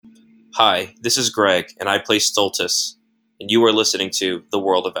Hi, this is Greg, and I play Stultus, and you are listening to The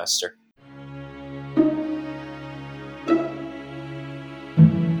World of Esther.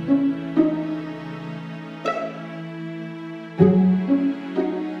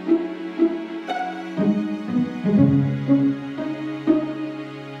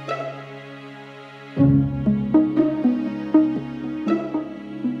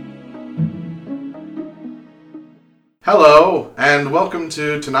 Hello, and welcome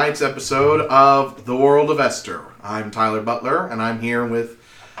to tonight's episode of The World of Esther. I'm Tyler Butler, and I'm here with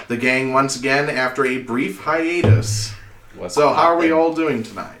the gang once again after a brief hiatus. So, how are we all doing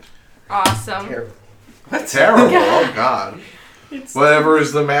tonight? Awesome. Terrible. Terrible, oh god. Whatever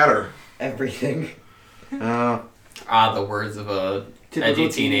is the matter. Everything. The words of a edgy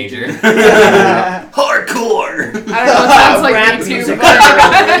teenager. Hardcore! I don't know, it sounds like Rap me too. music.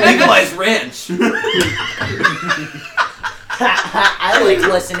 Legalized ranch. I like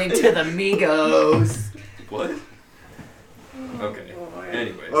listening to the Migos. What? Okay.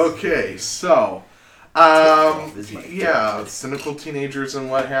 Anyways. Okay, so, cynical teenagers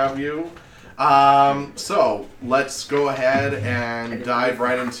and what have you. So, let's go ahead and dive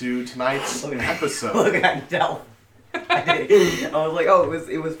right into tonight's episode. Look at Del. I was like, oh,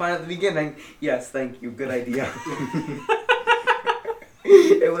 it was fine at the beginning. Yes, thank you. Good idea.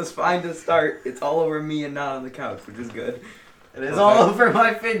 It was fine to start. It's all over me and not on the couch, which is good. It is all over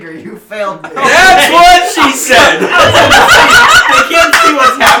my finger. You failed me. That's what she said! They can't see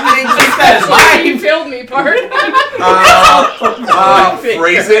what's happening. She said Why you failed me part?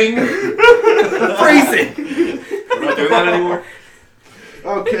 Phrasing. We're not doing that anymore.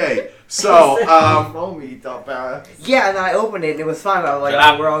 Okay, so, Yeah, and then I opened it and it was fine. I was like,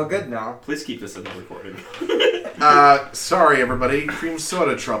 oh, we're all good now. Please keep this in the recording. sorry everybody, cream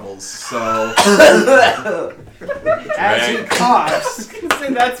soda troubles, so... As he coughs.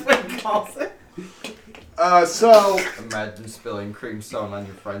 That's what he calls it. So... Imagine spilling cream soda on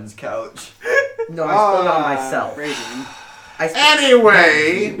your friend's couch. No, I spilled it on myself.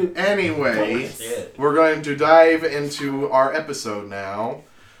 Anyway, we're going to dive into our episode now.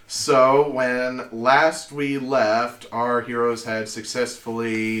 So, when last we left, our heroes had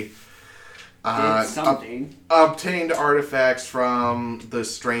successfully obtained artifacts from the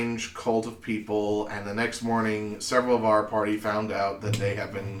strange cult of people, and the next morning, several of our party found out that they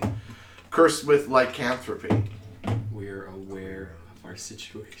have been cursed with lycanthropy. We're aware of our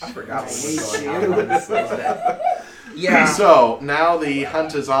situation. I forgot what was going on. Yeah. So, now the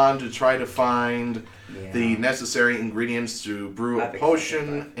hunt is on to try to find the necessary ingredients to brew a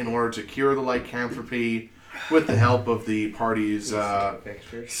potion in order to cure the lycanthropy with the help of the party's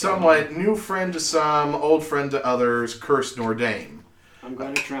somewhat new friend to some, old friend to others, Cursed Nordain. I'm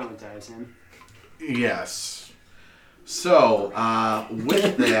going to traumatize him. Yes. So,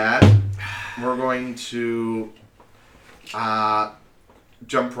 with that, we're going to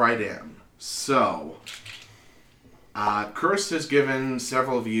jump right in. So... Cursed has given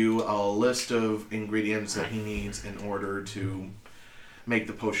several of you a list of ingredients that he needs in order to make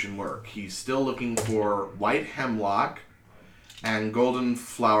the potion work. He's still looking for white hemlock and golden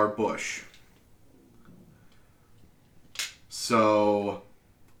flower bush. So,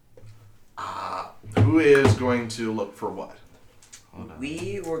 who is going to look for what?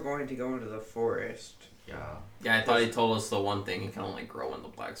 We were going to go into the forest. Yeah, I thought he told us the one thing he can only grow in the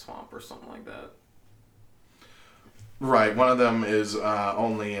Black Swamp or something like that. Right, one of them is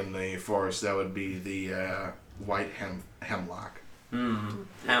only in the forest. That would be the white hemlock.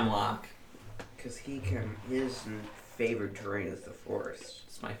 Hemlock. Because his favorite terrain is the forest.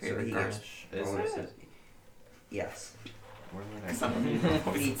 It's my favorite he garnish. gets Is bonuses. it? Yes.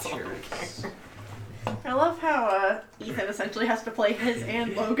 Features. I love how Ethan essentially has to play his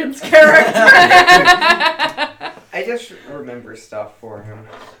and Logan's character. I just remember stuff for him.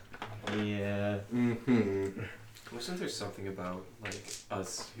 Yeah. Mm-hmm. Wasn't there something about, like,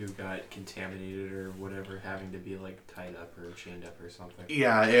 us who got contaminated or whatever having to be, like, tied up or chained up or something?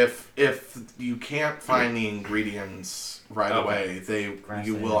 Yeah, if you can't find the ingredients right away,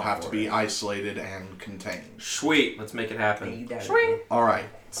 you will have to be isolated and contained. Sweet, let's make it happen. Alright,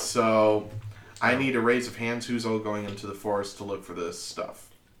 so I need a raise of hands. Who's all going into the forest to look for this stuff?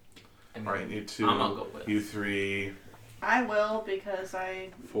 Alright, you two, I'm gonna go with. you three, I will because I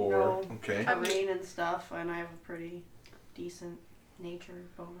four, know okay. terrain and stuff, and I have a pretty decent nature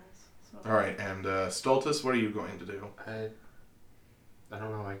bonus. So. Alright, and Stultus, what are you going to do? I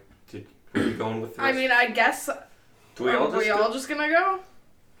don't know, were you going with this? I mean, I guess. Do we all just just gonna go?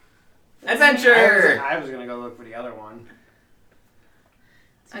 Adventure! I was gonna go look for the other one.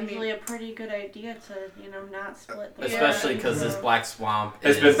 It's usually a pretty good idea to, not split the Especially because this black swamp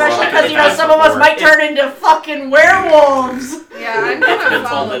It's is... been Especially brought because, some of us might turn into fucking werewolves. Yeah, I'm It's gonna been told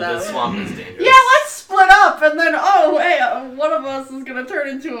follow that this that. swamp is dangerous. Yeah, let's split up, and then, one of us is gonna turn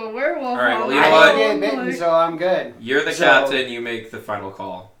into a werewolf. All right, well, you I know what? didn't get bitten, so I'm good. You're the So- captain. You make the final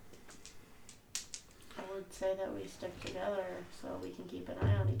call. I would say that we stick together so we can keep an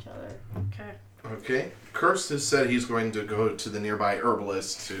eye on each other. Okay. Okay. Kurst has said he's going to go to the nearby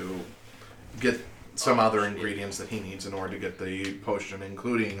herbalist to get some other ingredients that he needs in order to get the potion,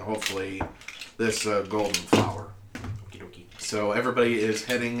 including, hopefully, this golden flower. So everybody is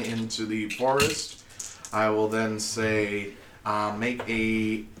heading into the forest. I will then say, make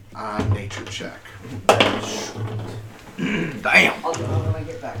a nature check. Damn! I'll do it when I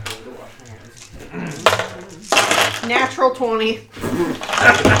get back. To wash my hands. Natural 20.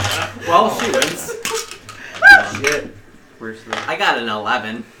 Well, she wins. Shit. Where's the? I got an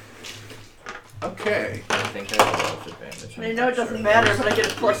 11. Okay. I think I have a advantage. I know it doesn't matter, but I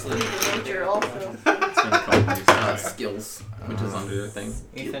get a plus 3 to nature also. Skills, which is under the thing.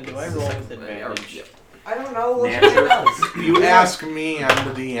 Ethan, do I roll with advantage? I don't know what it Natural. does. You ask me, I'm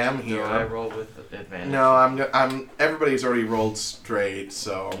the DM Do I here. roll with advantage? No, I'm. Everybody's already rolled straight,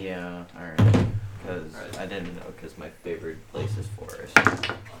 so. Yeah, alright. Because I didn't know, because my favorite place is forest.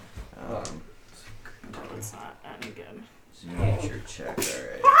 It's not any good. Nature check,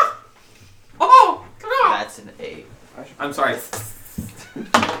 alright. Oh! That's an 8. I'm sorry.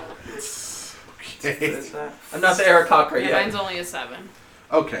 Okay. I'm not the Eric Cocker Yeah, yet. mine's only a 7.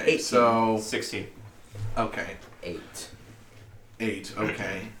 Okay. So. 16. Okay. 8. 8.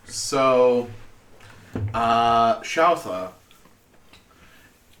 Okay. So. Shautha.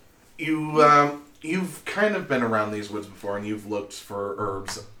 You've kind of been around these woods before, and you've looked for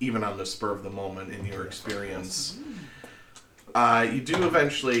herbs, even on the spur of the moment in your experience. You do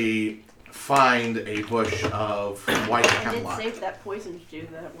eventually find a bush of white I did hemlock. save that poison juice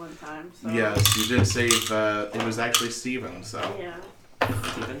that one time, so. Yes, you did save. It was actually Steven, so. Yeah.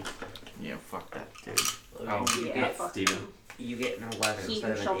 Steven? Yeah, fuck that dude. Oh, Yeah, fuck Steven. him. You get an 11 He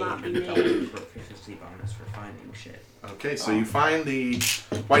instead who of shall an not 8 be and a named. double proficiency bonus for finding shit. Okay, so you find the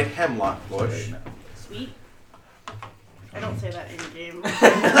white hemlock bush. Sweet. I don't say that in game.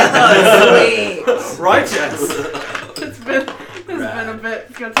 Sweet! Righteous! It's been a bit.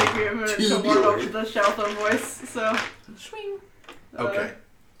 It's gonna take me a minute to warm up to the Shalto voice. So. Swing. Okay.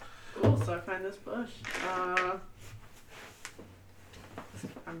 Cool. So I find this bush.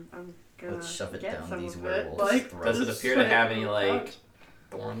 I'm gonna Let's shove it get down some these of it. werewolves' Like, throats. Does it just appear to put it have in any, the like, pouch.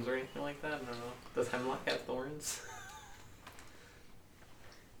 thorns or anything like that? I don't know. Does hemlock have thorns?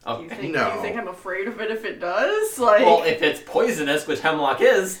 Do Oh, you think? No. Do you think I'm afraid of it if it does? Like. well, if it's poisonous, which hemlock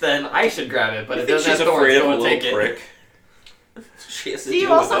is, then I should grab it. But if it doesn't She's have thorns, afraid of a don't little take it. prick. She has to Do you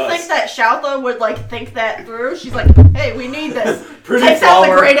deal with also us. think that Shoutha would think that through? She's like, "Hey, we need this." Pretty Takes out the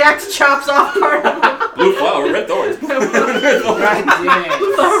flower. great axe, chops off part of it. Blue flower, red thorns. God damn it.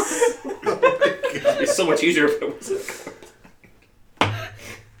 It's so much easier if it wasn't.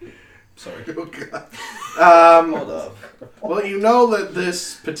 Sorry. Oh, God. Hold up. Well, you know that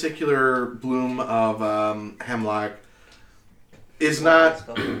this particular bloom of hemlock is not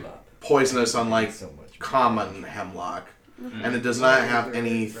poisonous, unlike common hemlock, and it does not have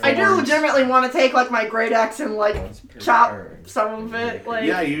any thorns. I do legitimately want to take my great axe and chop some of it,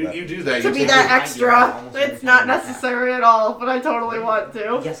 Yeah, you do that. to You be take that your- extra. It's not necessary at all, but I totally want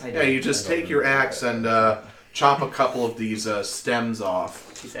to. Yes, I do. Yeah, you just take your axe and chop a couple of these stems off.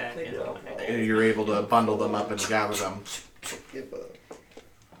 She's at, And you're able to bundle them up and gather them.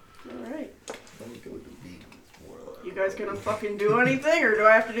 Alright. You guys gonna fucking do anything, or do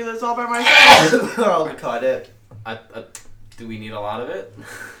I have to do this all by myself? I'll cut it. do we need a lot of it?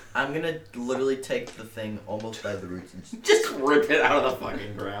 I'm gonna literally take the thing almost by the roots and Just rip it out of the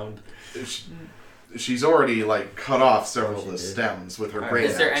fucking ground. She's already cut off several of she the did. stems with her Alright. great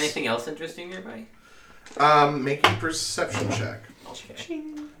Is there axe. anything else interesting nearby? Make a perception check. Okay.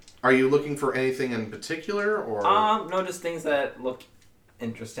 Are you looking for anything in particular, or No, just things that look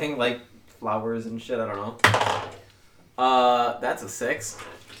interesting, like flowers and shit. I don't know. That's a 6.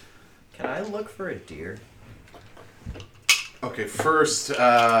 Can I look for a deer? okay? First,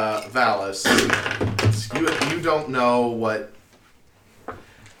 Valis, you don't know what.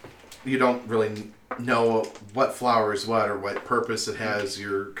 You don't really know what flower is what or what purpose it has.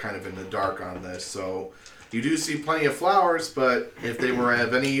 You're kind of in the dark on this, so you do see plenty of flowers, but if they were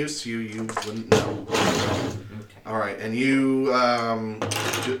of any use to you, you wouldn't know. All right, and you,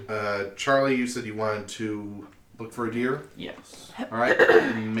 Charlie, you said you wanted to look for a deer. Yes. All right,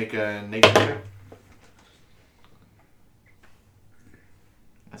 and make a nature check.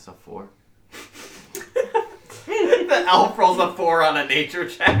 That's a 4. The elf rolls a 4 on a nature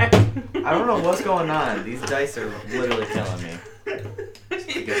check. I don't know what's going on. These dice are literally killing me. I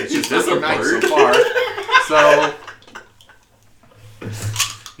guess it's just Is this a night so bird? far. So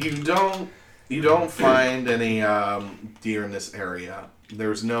you don't find any deer in this area.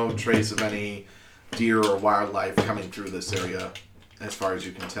 There's no trace of any deer or wildlife coming through this area, as far as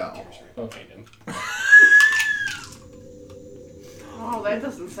you can tell. Oh, that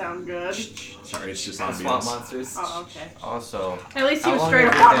doesn't sound good. Sorry, it's just Swamp ambience. monsters. Oh, okay. Also, At least he How was long straight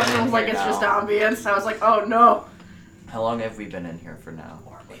up have we honest been and in was like, here it's just now? ambience. I was like, oh no. how long have we been in here for now?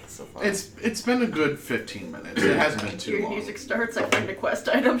 So far. It's been a good 15 minutes. It hasn't been too Your long. music starts, I find a quest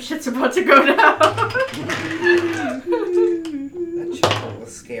item, shit's about to go down. That chuckle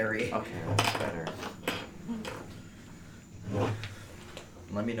was scary. Okay, that's better.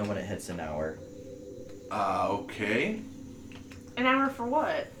 Let me know when it hits an hour. Okay. An hour for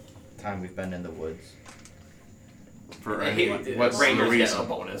what? Time we've been in the woods. For Hey, what's the Rangers get a reason?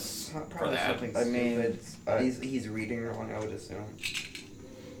 bonus for Probably that. something I mean, stupid. He's reading wrong, I would assume.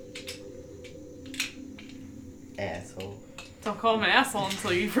 Asshole. Don't call him an asshole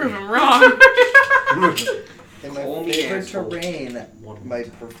until you prove him wrong. In Call my me favorite asshole. terrain, One my more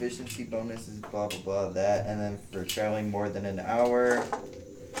time. proficiency bonus is blah blah blah that, and then for traveling more than an hour,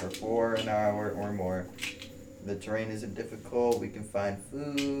 or for an hour or more, the terrain isn't difficult. We can find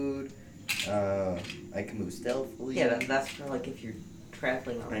food. I can move stealthily. Yeah, that's for like if you're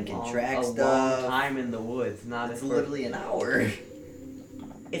traveling I can a track long stuff. time in the woods, not It's if we're- literally an hour.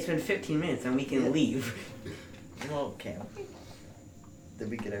 It's been 15 minutes and we can Yeah. leave. Well, camp. Did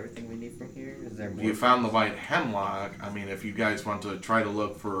we get everything we need from here? Is there more? You found the white hemlock. I mean, if you guys want to try to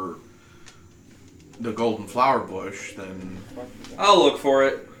look for the golden flower bush, then I'll look for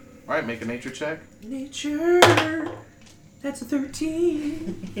it. all right, make a nature check. Nature. That's a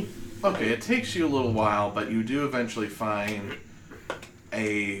 13. Okay, it takes you a little while, but you do eventually find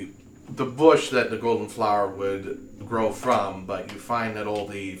the bush that the golden flower would grow from, but you find that all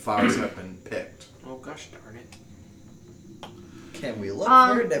the flowers have been picked. Oh gosh darn it. Can we look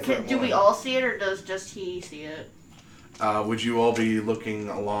for a different Do we one? all see it or does just he see it? Would you all be looking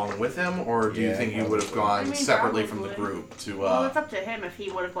along with him, or do you Yeah, think you would have probably. gone I mean, separately from the probably. group to? Well, it's up to him if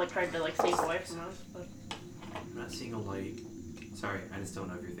he would have like tried to like sneak away from us. But I'm not seeing a light. Sorry, I just don't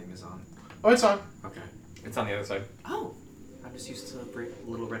know if your thing is on. Oh, it's on. Okay. It's on the other side. Oh, I'm just used to a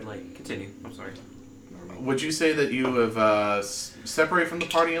little red light. Continue. I'm sorry. Would you say that you have separated from the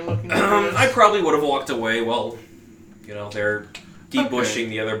party and looking? For this? I probably would have walked away while, they're deep Okay. bushing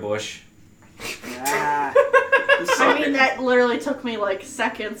the other bush. I mean, that literally took me like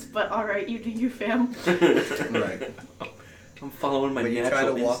seconds. But all right, you do you, fam. Right. I'm following my When you natural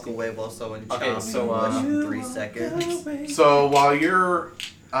try to walk instinct. away while someone Okay, chomps so, you less than 3 seconds. So while you're,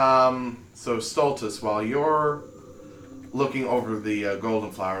 so Stultus, while you're looking over the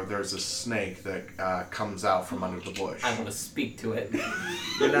golden flower, there's a snake that comes out from under the bush. I want to speak to it.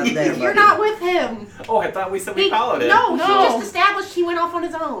 You're not there, You're buddy. not with him. Oh, I thought we said we He, followed it. no, No. he just established he went off on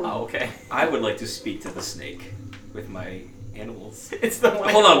his own. Oh, okay. I would like to speak to the snake with my animals. It's the one.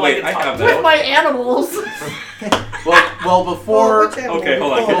 Hold on, wait, I have With that. my animals. Well, before which animal okay, we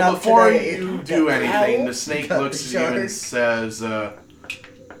hold on. pulled well, out before today? you do The anything, owl? the snake Got looks the at you and shark? says,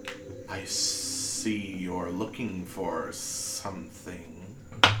 "I see you're looking for something."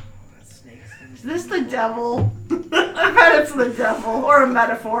 Is this the devil? I bet it's the devil, or a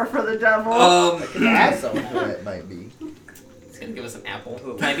metaphor for the devil. I can ask someone who it might be. It's gonna give us an apple.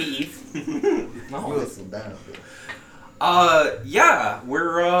 Can I be Eve? You whistle down. Yeah,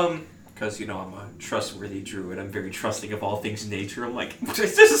 we're, because, I'm a trustworthy druid. I'm very trusting of all things nature. I'm like,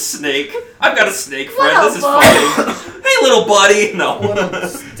 there's a snake. I've got a snake friend. What This a is bug. funny. Hey, little buddy. No. What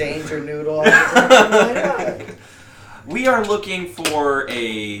a danger noodle. Why not? We are looking for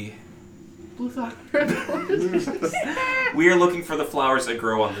We are looking for the flowers that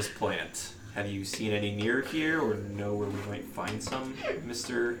grow on this plant. Have you seen any near here, or know where we might find some,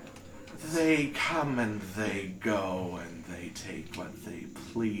 Mr. They come and they go, and they take what they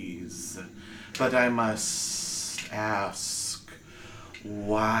please. But I must ask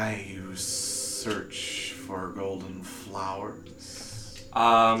why you search for golden flowers.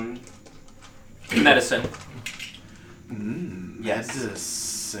 Medicine. Yes. Yes.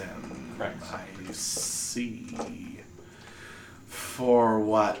 Medicine. Correct. I see. For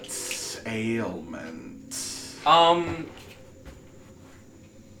what ailment?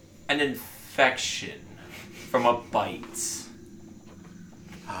 An infection from a bite.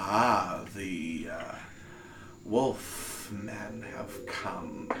 Ah, the wolf men have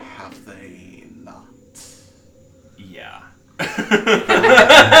come, have they not? Yeah.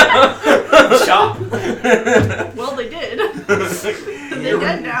 Chop. Well, they did. They're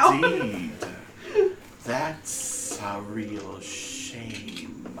dead now. Indeed. That's a real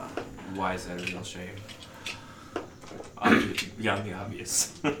shame. Why is that a real shame? Beyond the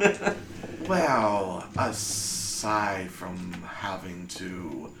obvious. Well, aside from having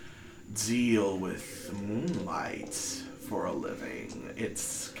to deal with moonlight for a living, it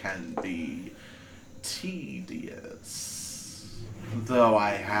can be tedious. Though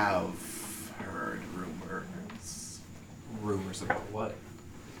I have heard rumors. Rumors about what?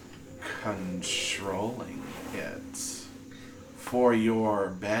 Controlling it for your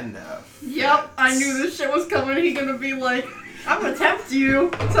benefit. Yep, I knew this shit was coming. He's gonna be like, I'm gonna tempt you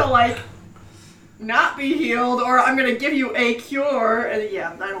to, like, not be healed, or I'm gonna give you a cure. And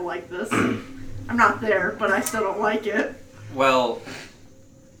yeah, I don't like this. I'm not there, but I still don't like it. Well,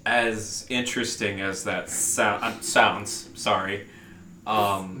 as interesting as that sounds, sorry.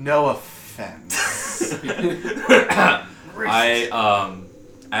 No offense.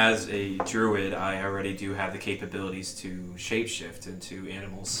 As a druid, I already do have the capabilities to shapeshift into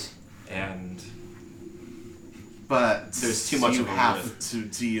animals, But there's too much you of a have risk. to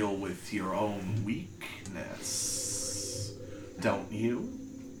deal with your own weakness, don't you?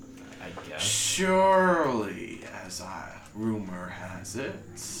 I guess. Surely, as rumor has it,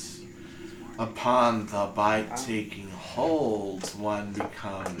 upon the bite taking hold, one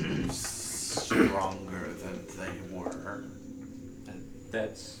becomes stronger than they were.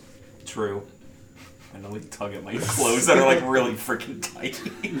 That's true. I'm gonna tug at my clothes that are like really freaking tight.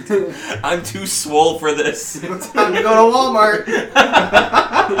 I'm too swole for this. Time to go to Walmart.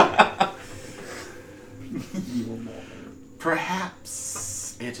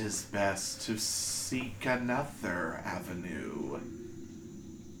 Perhaps it is best to seek another avenue.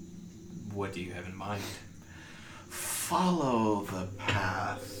 What do you have in mind? Follow the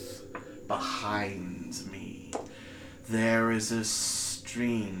path behind me. There is a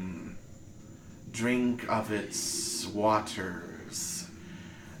stream. Drink of its waters,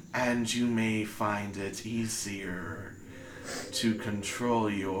 and you may find it easier to control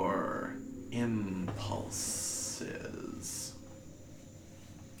your impulses.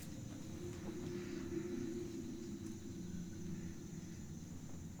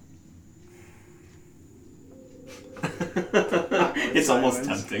 It's almost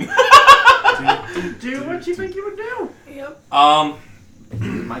tempting. Do what you think you would do. Yep.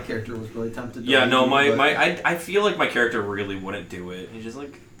 My character was really tempted. Yeah, no, but- I feel like my character really wouldn't do it. He's just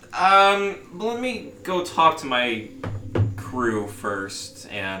like, let me go talk to my crew first,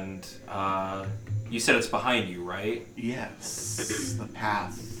 and, you said it's behind you, right? Yes, the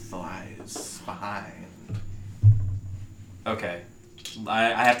path lies behind. Okay.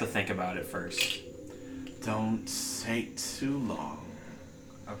 I have to think about it first. Don't take too long.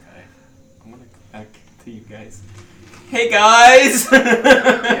 Okay. I'm gonna go back to you guys. Hey guys!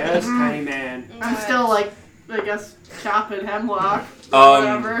 Yes, tiny man. I'm still, like, I guess, chopping hemlock. Um,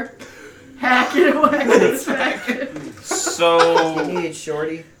 Whatever. Hacking away. Smacking. So... You need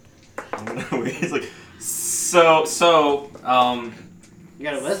shorty. He's like, so, You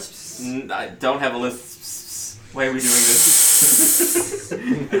got a list? I don't have a list. Why are we doing this?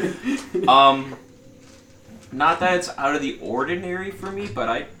 Not that it's out of the ordinary for me, but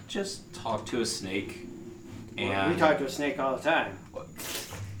I just talked to a snake. And We talk to a snake all the time.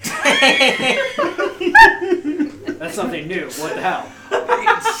 That's something new. What the hell?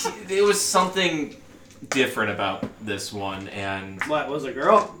 It was something different about this one, and What, was it a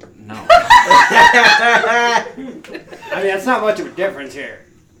girl? no. I mean, that's not much of a difference here.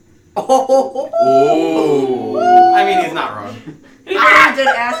 Oh. I mean, he's not wrong. He did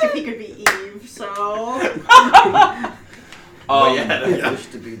ask if he could be Eve, so... I wish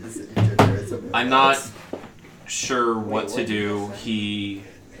to be this gender as a I'm not sure what to do. He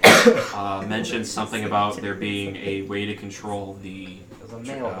mentioned something about there being a way to control the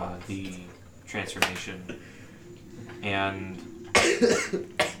transformation, and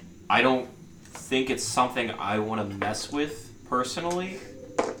I don't think it's something I want to mess with personally,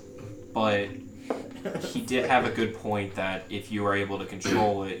 but he did have a good point that if you are able to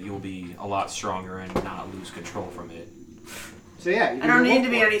control it, you'll be a lot stronger and not lose control from it. So yeah, you I don't do need to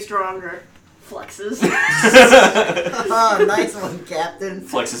be wolf any stronger. Flexes. Ah, nice one, Captain.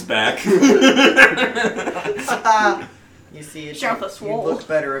 Flex is back. You see, it Shout the you'd swole. look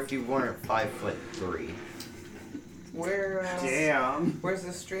better if you weren't 5'3". Where, Damn. where's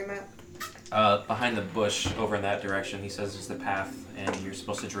the stream at? Behind the bush over in that direction, he says is the path, and you're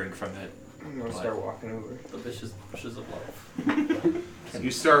supposed to drink from it. I'm gonna start walking over. The bushes of love.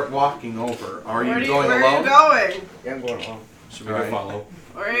 You start walking over. Are Where you do going where alone? are you going? Yeah, I'm going along. Should we Alright. go follow?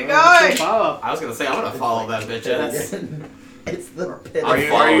 Where are you going? Follow. I was gonna say I'm gonna follow that bitch ass. It's the pit. Are you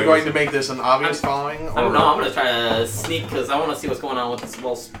following. going to make this an obvious following? I don't know. I'm gonna try to sneak because I want to see what's going on with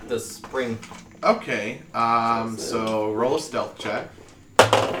the spring. Okay. So roll a stealth check.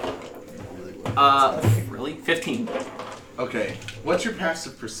 Really? 15. Okay. What's your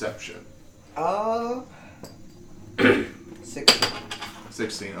passive perception? 60.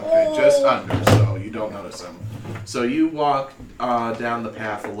 16. Okay, just under. So you don't notice him. So you walk down the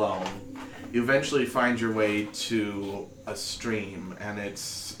path alone. You eventually find your way to a stream, and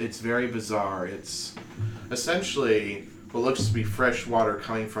it's very bizarre. It's essentially what looks to be fresh water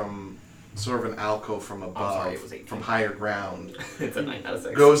coming from sort of an alcove from above, sorry, it was 18. from higher ground. It's a 9 out of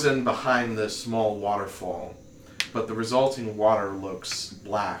 6. Goes in behind this small waterfall, but the resulting water looks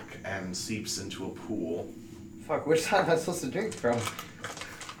black and seeps into a pool. Fuck, which side am I supposed to drink from?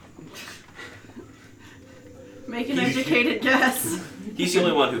 Make an educated guess. He's the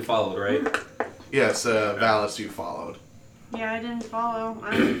only one who followed, right? Yes, Valis, you followed. Yeah, I didn't follow.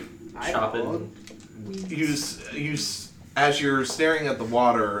 Chopping. As you're staring at the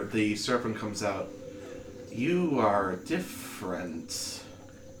water, the serpent comes out. You are different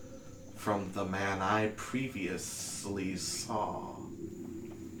from the man I previously saw.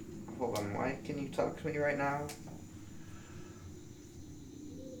 Hold on, why can you talk to me right now?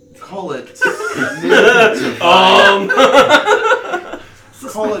 Call it.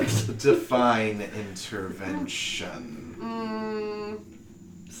 Call it divine intervention.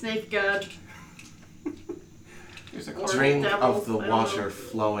 Snake god. Drink devil, of the I don't water know.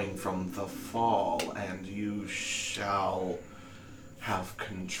 flowing from the fall, and you shall have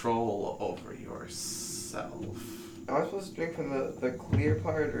control over yourself. Am I supposed to drink from the clear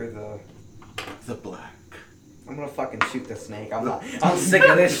part or the... The black. I'm gonna fucking shoot the snake. I'm sick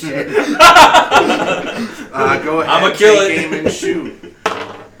of this shit. Go ahead. I'ma kill take it. aim and shoot.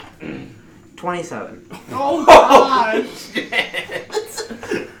 27. Oh god!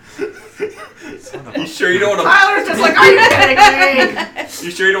 You sure you don't want Tyler's just like, are you kidding me? to?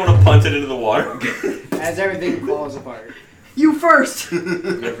 You sure you don't want to punt it into the water? As everything falls apart. You first!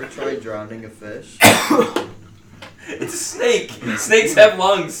 You ever tried drowning a fish? It's a snake. Snakes have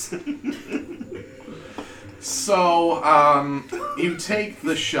lungs. So, you take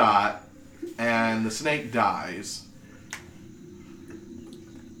the shot, and the snake dies.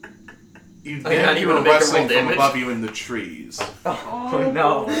 You Oh, yeah, then you hear wanna make her roll rustling from damage? above you in the trees. Oh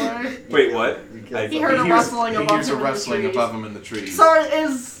no. boy. Wait, what? He heard a rustling above hears a him in the rustling trees. above him in the trees. So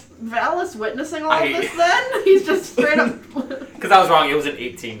is Valis witnessing all of this then? He's just straight up... Because I was wrong. It was an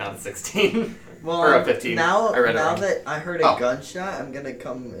 18, not a 16. Well, Or a 15. Now, I read it now wrong. that I heard a Oh. gunshot, I'm gonna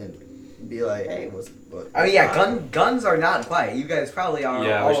come and be like, "Hey, what's what?" Oh yeah, guns are not quiet. You guys probably are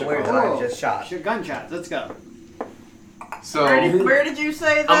Yeah, we all should aware that probably- I just shot. Shoot gunshots. Let's go. So, Where did you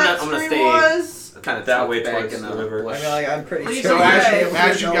say that I'm gonna stream stay- was? Kind of that way back towards in the river. I mean, like, I'm pretty Please sure. so Okay.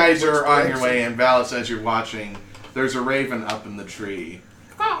 as you guys are on your direction. way, and Valis, as you're watching, there's a raven up in the tree.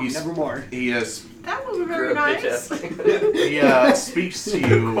 Oh, He's, Nevermore. he is that was You're very a nice. bitch-ass. He speaks to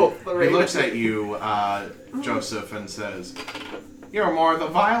you. Quote the He raven. looks at you, Joseph, and says, "You're more the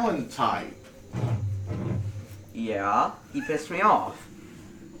violent type." Yeah, he pissed me off.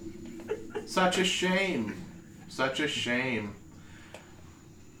 Such a shame. Such a shame.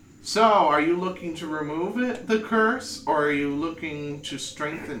 So, are you looking to remove it, the curse, or are you looking to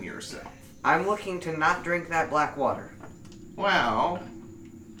strengthen yourself? I'm looking to not drink that black water. Well,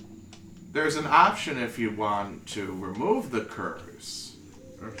 there's an option if you want to remove the curse.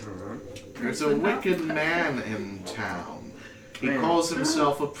 There's a wicked man in town. He calls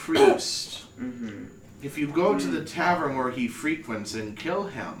himself a priest. If you go to the tavern where he frequents and kill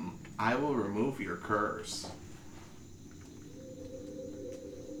him, I will remove your curse.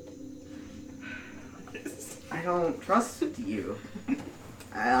 I don't trust you.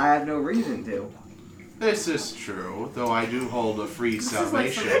 I have no reason to. This is true, though I do hold a free This is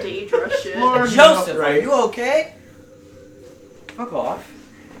like some salvation. Daedra shit. Lord, Joseph, are you okay? Fuck off.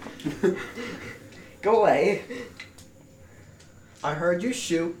 Go away. I heard you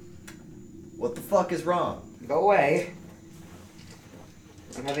shoot. What the fuck is wrong? Go away.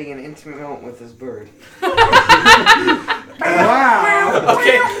 I'm having an intimate moment with this bird. Wow.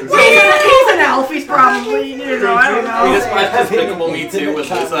 Okay. He's an elf, he's probably, you know, I don't We know. just watched Despicable Me 2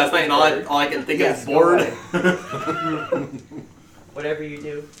 with Lisa last night, and all I can think Yes, is go bored. away. Whatever you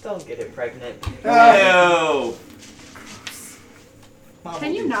do, don't get it pregnant. Ew.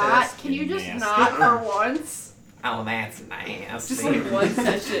 Can you not? Can you just not for once? Oh, that's nasty. Just like one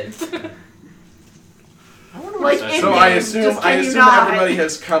session. Like, So I in-game, assume just can you not? everybody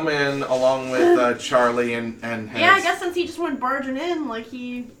has come in along with Charlie and has... Yeah, I guess since he just went barging in, like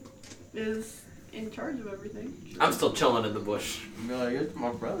he is in charge of everything. I'm still chilling in the bush. No, you're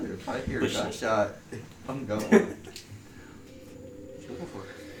my brother. If I hear a Bush. gunshot, I'm going.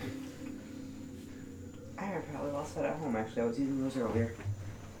 I probably lost that at home, actually. I was using those earlier.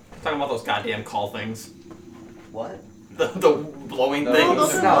 Talking about those goddamn call things. What? The blowing No, things.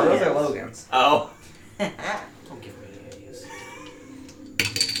 those are No, those Logans. are Logans. Oh. Don't give me any ideas.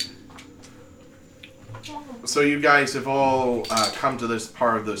 So you guys have all come to this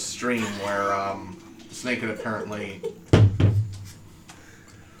part of the stream where Snake had apparently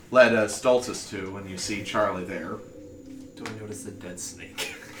led Stultus to, and you see Charlie there. Do I notice the dead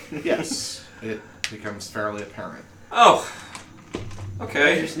snake? Yes, it becomes fairly apparent. Oh. Where's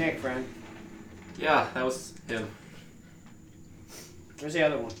Okay. your snake friend? Yeah, that was him. Where's the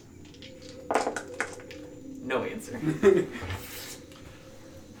other one? No answer.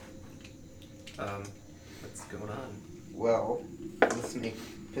 What's going on? Well, the snake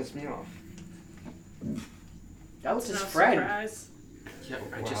pissed me off. That was No his friend. surprise. Yeah,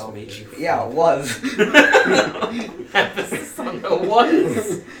 I just made you. Yeah, it was. Emphasis on the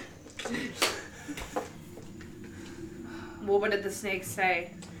was. Well, what did the snake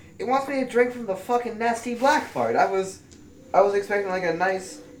say? It wants me to drink from the fucking nasty black part. I was expecting like a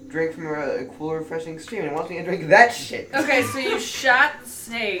nice drink from a cool, refreshing stream, and it wants me to drink that shit. Okay, so you shot the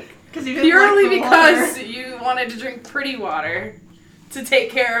snake Because you didn't purely like the because water. you wanted to drink pretty water to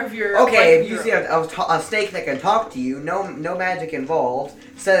take care of your. Okay, like, if you your- see a snake that can talk to you, no magic involved,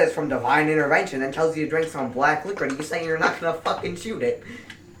 says it's from divine intervention, and tells you to drink some black liquor, you say you're not gonna fucking shoot it.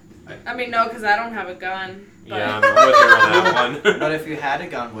 I mean, no, because I don't have a gun. But, Yeah, I'm with her on that one. But if you had a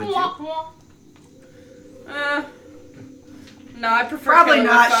gun, would you? No, I prefer Probably killing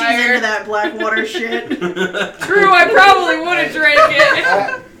not. with She's fire. into that black water shit. True, I probably would have drank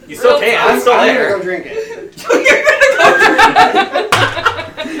it. You still can. I'm still I'm there. gonna go drink it.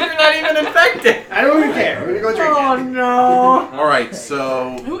 You're not even infected. I don't even care. We're gonna go drink Oh it. no. Alright,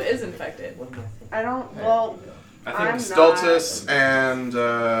 so Who is infected? I don't. Well, I I'm think Stultus and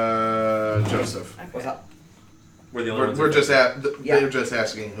Joseph. What's up? we're the only We're, ones. we're that- just Yeah. they're just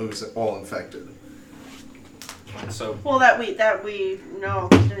asking who's all infected. So well that we no.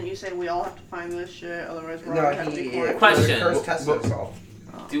 Didn't you say we all have to find this shit? Otherwise, we're all No, gonna have to be he. quiet. Question. Cursed tested us all.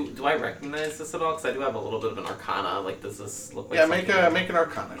 Do I recognize this at all? Because I do have a little bit of an arcana. Like, does this look like Yeah, something? make an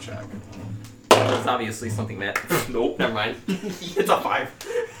Arcana check. It's obviously something that. Nope, never mind. It's a 5.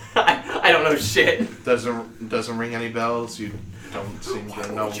 I don't know shit. Doesn't ring any bells. You don't seem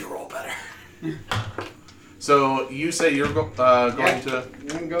to know. roll better? So you say you're going to. You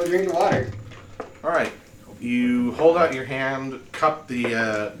can go drink the water. All right. You hold out your hand, cup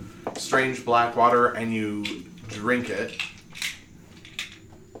the strange black water, and you drink it.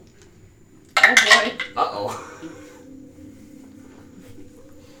 Oh boy. Uh-oh.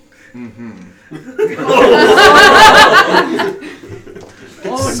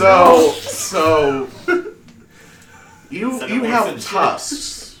 So you Send you away have some shit.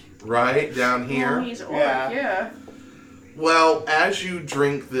 tusks right down here. Well, he's orc, Yeah. yeah. Well, as you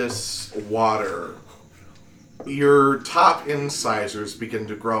drink this water, your top incisors begin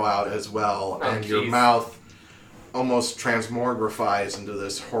to grow out as well, Oh, and your jeez. mouth almost transmogrifies into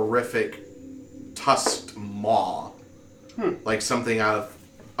this horrific tusked maw. Like something out of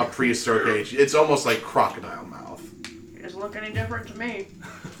a prehistoric age. It's almost like crocodile mouth. It doesn't look any different to me.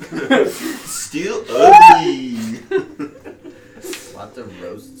 Still ugly. Lots of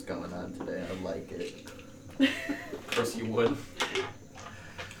roasts going on today. I like it. Of course you would.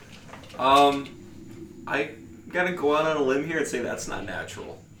 I gotta go out on a limb here and say that's not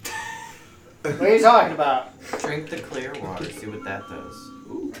natural. What are you talking about? Drink the clear water. See what that does.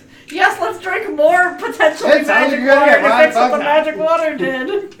 Ooh. Yes, let's drink more potentially It sounds magic like you're gonna water get to Ryan fix what the Buckner. magic water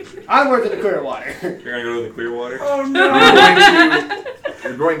did. I'm worth the clear water. You're gonna go to the clear water? Oh no.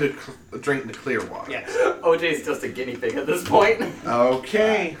 You're going to drink the clear water. Yes. OJ's just a guinea pig at this point.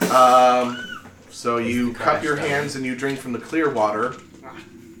 Okay. So you the cup crash your dummy. hands and you drink from the clear water.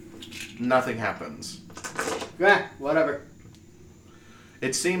 Nothing happens. Yeah, whatever.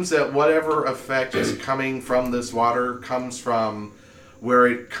 It seems that whatever effect is coming from this water comes from where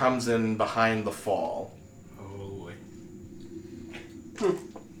it comes in behind the fall. Oh boy.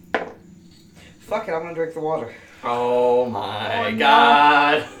 Fuck it, I'm gonna drink the water. Oh my Oh, no.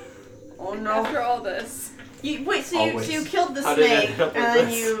 god. Oh no. After all this. You, wait, so Always. you killed the How did it snake, end up and with then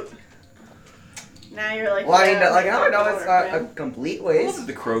this? you. Now you're like. Well, I mean, yeah, like, I know it's not man. a complete I love waste. that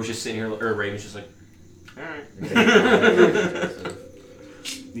the crow's just sitting here, or Raven's just like, alright.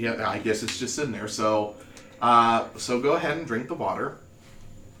 Yeah, I guess it's just in there. So So go ahead and drink the water.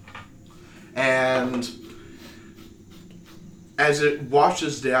 And as it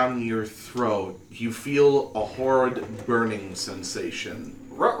washes down your throat, you feel a horrid burning sensation.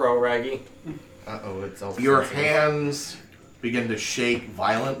 Ruh-roh, Raggy. Uh-oh, it's all Your sensitive. hands begin to shake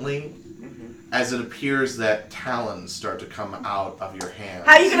violently as it appears that talons start to come out of your hands.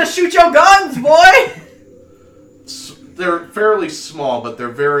 How you gonna shoot your guns, boy? They're fairly small, but they're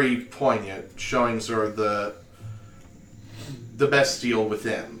very poignant, showing sort of the bestial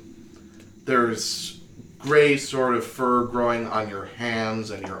within. There's gray sort of fur growing on your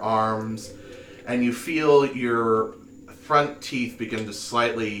hands and your arms, and you feel your front teeth begin to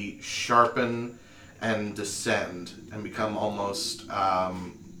slightly sharpen and descend and become almost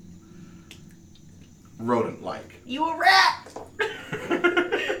rodent-like. You a rat!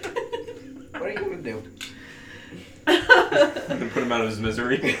 What are you gonna do? Put him out of his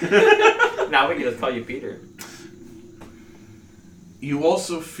misery. Now we can just call you Peter. You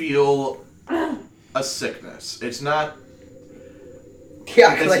also feel a sickness. It's not.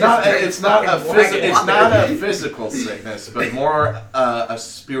 Yeah, It's not a physical sickness, but more a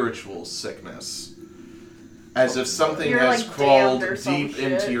spiritual sickness, as if something You're, has like, crawled damned or some deep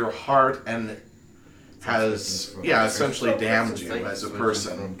shit. into your heart and has, essentially damned you as a From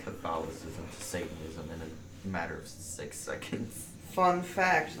person. Catholicism to Satanism in a matter of 6 seconds. Fun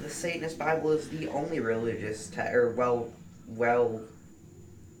fact: the Satanist Bible is the only religious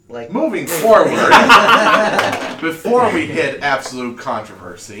Moving forward, before we hit absolute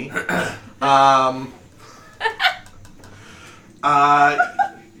controversy,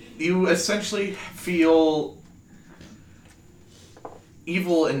 you essentially feel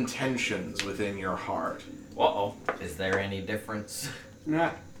evil intentions within your heart. Uh-oh. Is there any difference?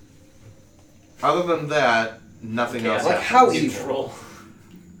 Nah. Other than that, nothing else Like happens. how evil? Neutral.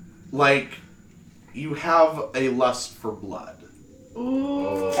 Like, you have a lust for blood.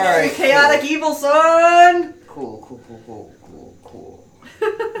 Ooh. Alright, Chaotic evil, son! Cool.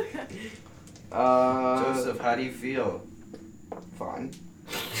 Joseph, how do you feel? Fine.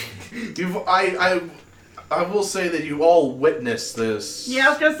 I will say that you all witnessed this. Yeah, I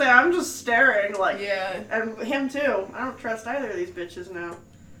was gonna say, I'm just staring, like, Yeah. and him too. I don't trust either of these bitches now.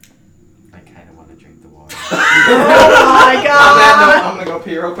 I kind of want to drink the water. Oh my god! I'm gonna go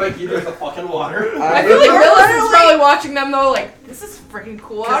pee real quick. You drink the fucking water. I feel like Realis's probably watching them though, like, this is freaking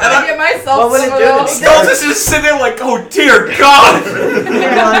cool. I'm gonna get myself What would it some do of to those. me? Skulls is just sitting there like, oh dear God!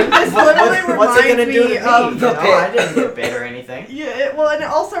 This literally What's it gonna reminds do to me me? of The No, I didn't get bit or anything. Yeah, well, and it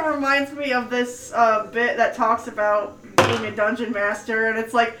also reminds me of this bit that talks about being a dungeon master, and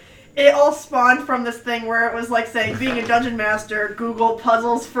it's like, it all spawned from this thing where it was like saying, being a dungeon master, Google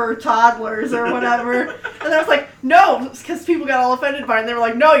puzzles for toddlers or whatever. And I was like, no, because people got all offended by it, and they were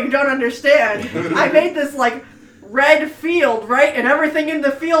like, no, you don't understand. I made this, like, red field, right? And everything in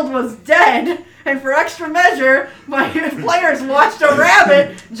the field was dead. And for extra measure, my players watched a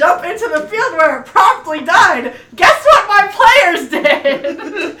rabbit jump into the field where it promptly died. Guess what my players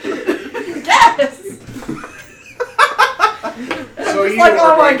did? Guess! So It's you like,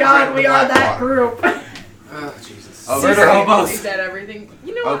 are oh my going to god, drink we the are black that water. group. Oh, Jesus. Okay. Murder hobos. Is that everything?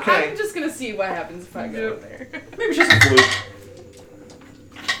 You know what? Okay. I'm just gonna see what happens if I go in there. Maybe she's a fluke.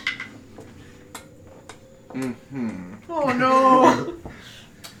 Oh no.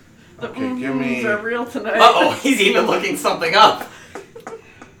 The Okay, give me- are real tonight. Uh-oh, he's even looking something up.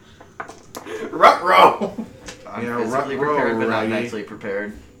 Ruh-roh. I'm Yeah, physically row, prepared, but not Raggy. mentally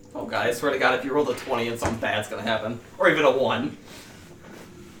prepared. Oh god, I swear to God, if you rolled a 20 and something bad's gonna happen. Or even a 1.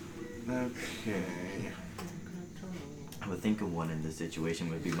 Okay. I would think a 1 in this situation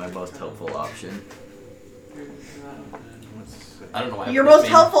would be my most helpful option. Let's see. I don't know why. Your I'm most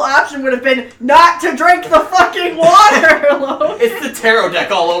helpful option would have been not to drink the fucking water, Logan. It's the tarot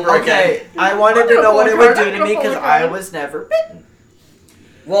deck all over again. Okay, I wanted to know what it would do to me because I was never bitten.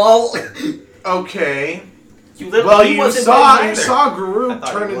 Well, Okay. You literally Well, he you wasn't saw bitten you either. saw I Guru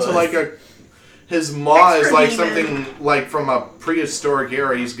thought turn it into was. like his maw is Extra like demon. something like from a prehistoric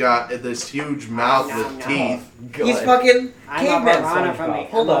era. He's got this huge mouth No, with no. teeth. he's fucking I'm a caveman piranha from the SpongeBob.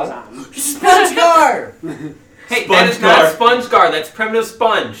 Hold on. Amazon. SpongeGar! Hey, that is not Sponge Guard. That's Primitive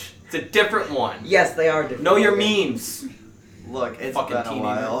Sponge. It's a different one. Yes, they are different. Know your memes. Look, it's Fucking been a teenager.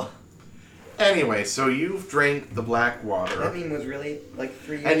 while. Anyway, so you've drank the black That water, meme was really like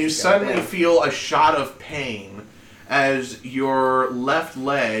 3 years and you ago. suddenly man. feel a shot of pain as your left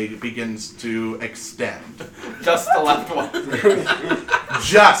leg begins to extend. Just the left one.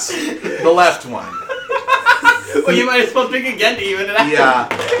 Just the left one. Well, you might as well drink again to even it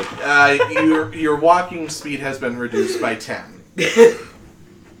out. Yeah. Your walking speed has been reduced by 10. Good.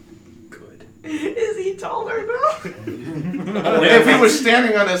 Is he taller If he was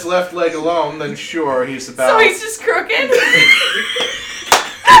standing on his left leg alone, then sure, he's about. So he's just crooked?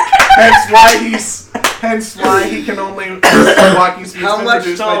 Hence why he can only walking speed How much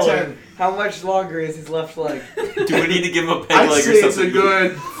reduced by taller? 10. How much longer is his left leg? Do we need to give him a peg I'd leg say or it's something? a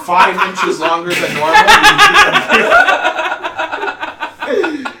good 5 inches longer than normal.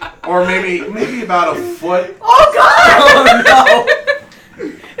 Or maybe about a foot. Oh god! Oh no!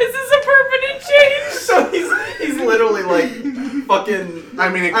 Is this a permanent change? So he's literally like fucking. I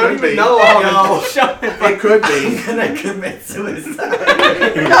mean, it I don't could be. even know how to. It could be. I'm gonna commit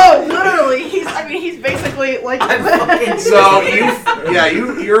suicide. No, literally, he's basically like. So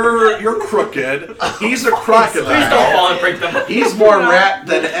you're crooked. He's a Please don't crocodile. fall and break them. He's more rat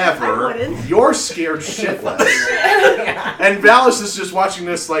than I ever. wouldn't. You're scared shitless. And Valis is just watching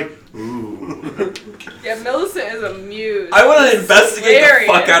this like, ooh. Yeah, Millicent is amused. I want to investigate Hilarious.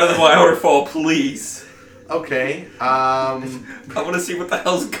 the fuck out of the waterfall, please. Okay. I want to see what the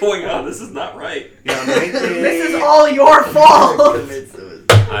hell's going on. This is not right. Yeah, make This is all your fault. Commit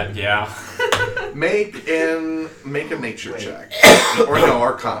suicide. Yeah. make a nature check. Or no,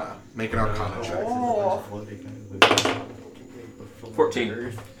 Arcana. Make an Arcana check. Oh.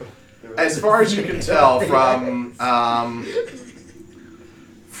 14. As far as you can tell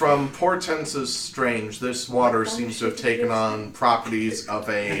from Portense's Strange, this water seems to have taken on properties of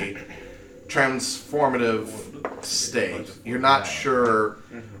a transformative state. You're not sure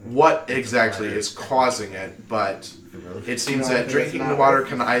what exactly is causing it, but it seems that drinking the water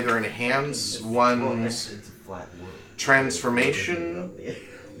can either enhance one's transformation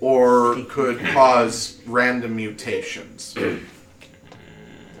or could cause random mutations.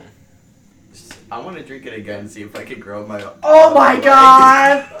 I want to drink it again and see if I can grow my. Oh my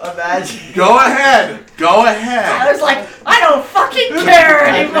god! Imagine. Go ahead! Go I ahead! was like, I don't fucking care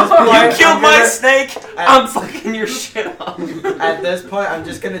anymore. You killed my snake! I'm fucking your shit up. At this point, I'm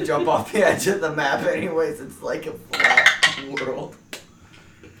just gonna jump off the edge of the map, anyways. It's like a flat world.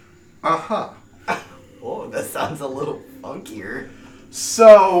 Uh-huh. Oh, that sounds a little funkier.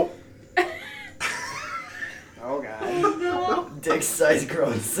 So, Oh god. Dick size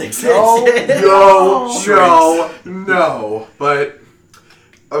growing 6 no, inches. no. But,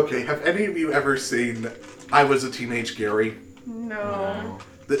 okay, have any of you ever seen I Was a Teenage Gary? No.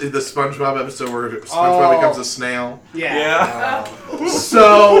 The SpongeBob episode where SpongeBob becomes a snail? Yeah.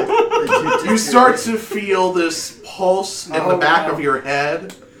 So, you start to feel this pulse in the back of your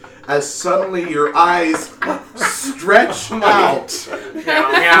head as suddenly your eyes stretch out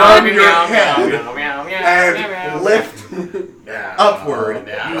from your head and lift upward.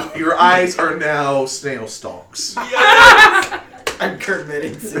 Your eyes are now snail stalks. I'm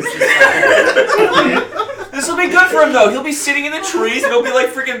committing suicide. This will be good for him, though. He'll be sitting in the trees, and he'll be like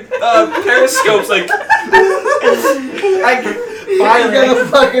freaking periscopes, like. I'm gonna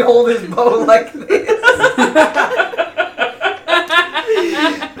fucking hold his bow like this.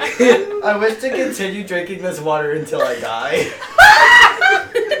 I wish to continue drinking this water until I die.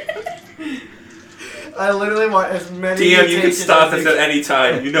 I literally want as many. DM, you can mutations stop as this at any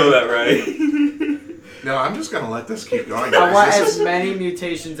time. You know that, right? No, I'm just gonna let this keep going. I want This as is- many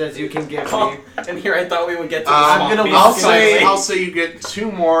mutations as you can give Oh. me. And here I thought we would get to I'm the gonna swamp I'll beast say finally. you get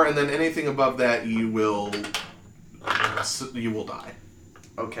 2 more, and then anything above that you will die.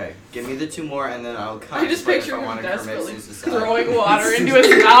 Okay, give me the 2 more, and then I'll. I just contemplate picture if I him want to commit desperately suicide. throwing water into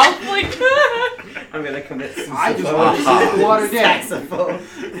his mouth, like. I'm gonna commit suicide. I just want to see the water dead. Saxophone.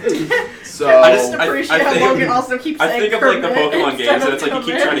 So I Just appreciate how think- Logan also keeps I saying think of like the Kermit Pokemon instead games, and of it's like you keep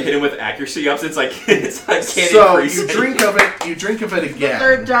Kermit. trying to hit him with accuracy ups. It's like can't So increase. you drink of it. You drink of it again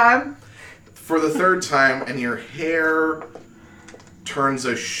Third time. for the 3rd time, and your hair turns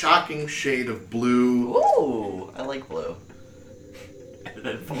a shocking shade of blue Ooh, I like blue.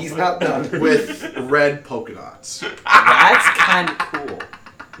 He's not done. with red polka dots. That's kind of cool.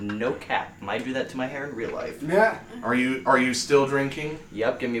 No cap. Might do that to my hair in real life. Yeah. Are you still drinking?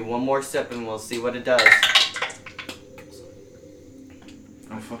 Yep, give me one more sip and we'll see what it does.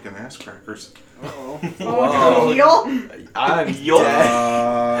 Oh fucking ass crackers. Uh-oh. Oh, did he heal? I'm Yo. dead.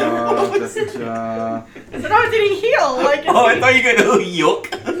 I said, oh, did he heal? Like, Oh, I thought you were gonna go yuck.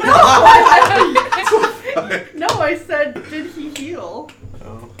 No, I said, did he heal?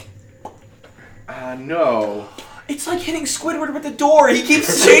 No. It's like hitting Squidward with the door. He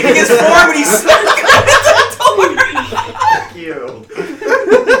keeps changing his form and he's stuck into the door. Fuck you.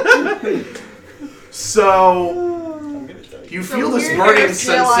 So I'm gonna tell you. you So feel this weird burning hair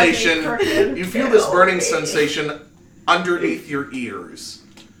snail eyes being sensation. crooked. You feel this burning sensation underneath your ears.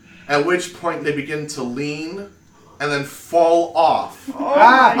 At which point they begin to lean and then fall off Oh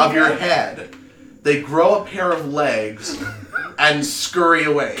my of your God. head. They grow a pair of legs and scurry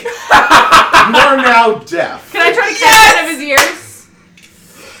away. You are now deaf. Can I try to catch one of his ears?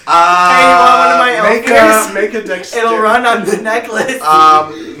 Hey, you want one of my elf make a dexterity. It'll run on the necklace.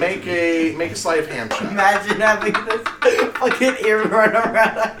 Make a sleight of hand check. Imagine having this fucking ear run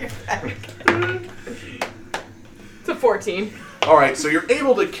around on your back. It's a 14. All right, so you're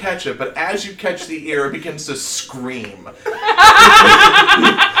able to catch it, but as you catch the ear, it begins to scream.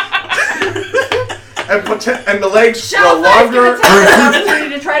 and the legs grow Shelf longer. is gonna take an opportunity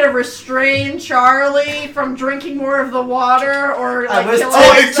to try to restrain Charlie from drinking more of the water or like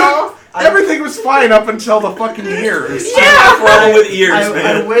killing himself. Everything was fine up until the fucking ears. Yeah, problem with ears, I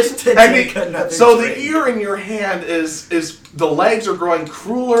man. wish to take another So drink. the ear in your hand is the legs are growing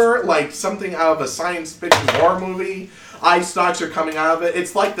crueler, like something out of a science fiction horror movie. Eye stalks are coming out of it.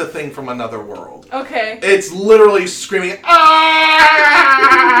 It's like the thing from another world. Okay. It's literally screaming. Ah!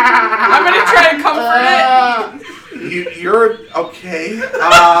 I'm gonna try to comfort it. You're okay.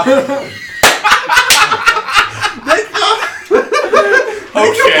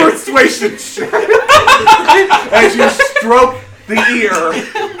 Make a persuasion check as you stroke the ear.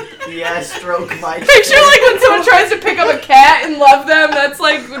 Yeah, stroke my Picture like when someone tries to pick up a cat and love them. That's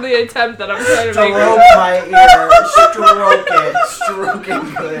like the attempt that I'm trying to make. Stroke my ear. Stroke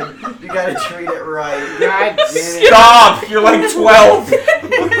it good. You gotta treat it right. God damn it. Stop! You're like 12.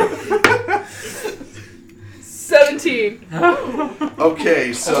 17.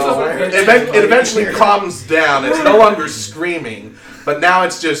 Okay, so it eventually calms down. It's no longer screaming, but now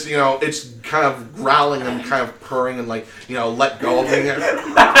it's just, it's kind of growling and kind of purring and like, let go of it.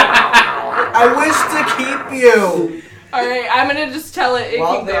 I wish to keep you. Alright, I'm gonna just tell it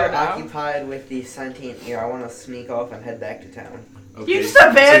While can go they're now. occupied with the sentient ear, I want to sneak off and head back to town. Okay, You just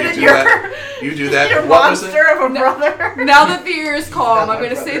abandoned so your you do that. your What was it? monster of a brother. Now that the ear is calm, Not I'm my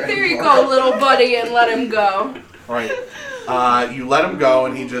gonna say, brother there you anymore. go, little buddy, and let him go. All right. You let him go,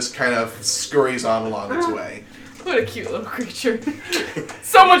 and he just kind of scurries on along its way. What a cute little creature.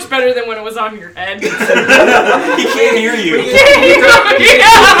 So much better than when it was on your head. He can't hear you.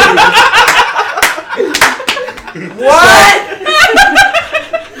 What?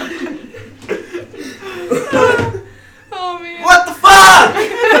 Oh man. What the fuck?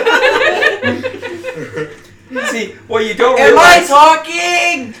 See, what you don't Am I realize,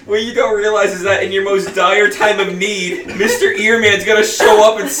 talking? what you don't realize is that in your most dire time of need, Mr. Earman's gonna show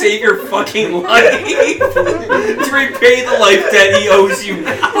up and save your fucking life to repay the life debt he owes you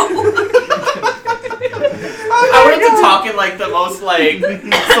now. I wanted to talk in like the most like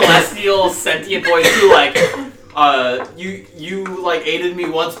celestial sentient voice too, like, you like aided me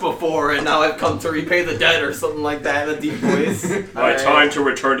once before and now I've come to repay the debt or something like that in a deep voice. My time to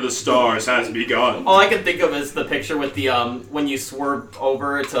return to the stars has begun. All I can think of is the picture with the when you swerve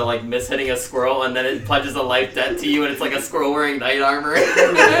over to like miss hitting a squirrel and then it pledges a life debt to you and it's like a squirrel wearing knight armor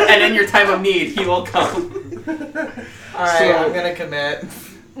and in your time of need he will come. Alright, I'm gonna commit.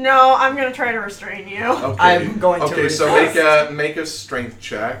 No, I'm gonna try to restrain you. Okay. I'm going to Okay, so make a strength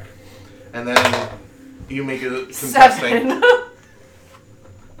check, and then you make a contesting. 7.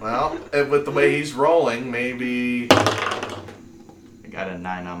 Well, with the way he's rolling, maybe. I got a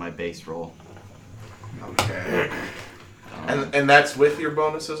 9 on my base roll. Okay. And that's with your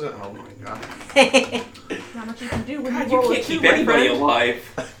bonuses? Oh my god. Not much you can do when God, you you roll a can't 2, keep my anybody friend.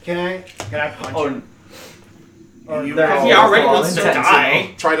 alive. Can I punch him? Or You they're call- all He already all wants to intentional.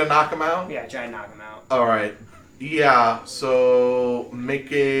 die. Try to knock him out? Yeah, try and knock him out. Alright. Yeah, so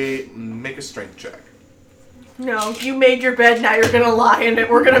make a strength check. No, you made your bed, now you're gonna lie in it.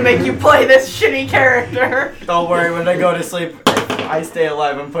 We're gonna make you play this shitty character. Don't worry, when I go to sleep, if I stay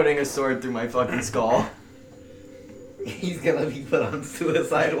alive, I'm putting a sword through my fucking skull. He's gonna be put on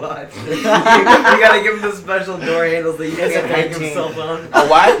suicide watch. You gotta give him the special door handle so he It's can't a hang 13. himself on. A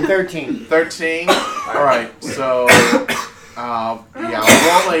what? 13. 13? Alright, so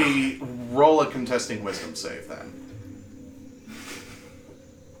roll a contesting wisdom save then.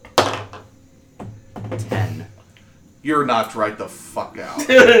 10. You're knocked right the fuck out.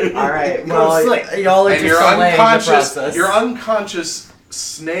 Alright, well, y'all are And just you're delaying the unconscious. process. You're unconscious,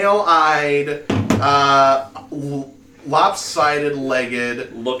 snail-eyed, lopsided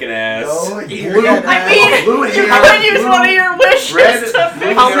legged, Looking ass. No, blue, you're gonna- I mean, blue you hair, could use one of your wishes red, to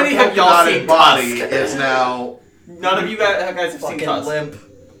blue How hair, many have y'all polka-dotted seen body Tusk? is now None of you guys have seen fucking Tusk. limp.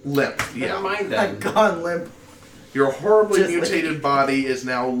 limp. Never Yeah. mind I've then. gone limp. Your horribly Just like- mutated body is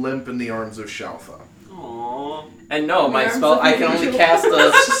now limp in the arms of Shalfa. Aww. And no, my Arms spell, of I can only angel. cast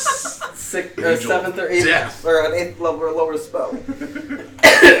a sixth, or Angel 7th or 8th, death. or an 8th level or lower spell.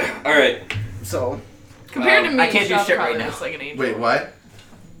 Alright, so. Compared to me, I can't do Shop shit probably right now. looks like an angel. Wait, what?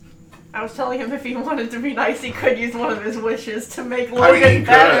 I was telling him if he wanted to be nice, he could use one of his wishes to make I Logan mean, he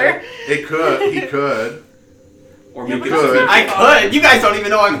better. could. He could. Or Yeah, make but him could. I could. You guys don't even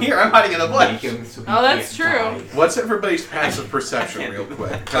know I'm here. I'm hiding in the make bush. him so he Oh, that's can't die. true. What's everybody's passive perception, real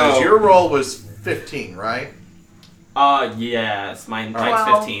quick? Because Oh. your roll was 15, right? Yes. Mine's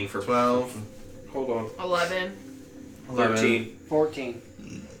 12. 15 for 12. Hold on. 11. 13. 14.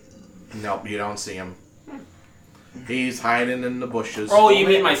 Nope, you don't see him. He's hiding in the bushes. Oh, you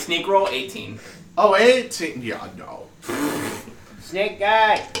mean my sneak roll? 18. Oh, 18. Yeah, no. Snake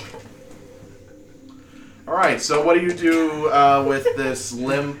guy. All right. So what do you do with this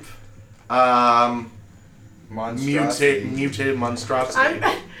limp, Monstrosity. mutated monstrosity?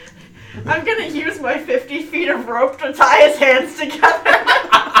 I'm gonna use my 50 feet of rope to tie his hands together.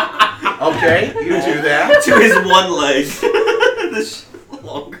 Okay, you do that. To his one leg. This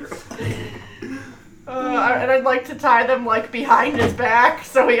longer. And I'd like to tie them like behind his back,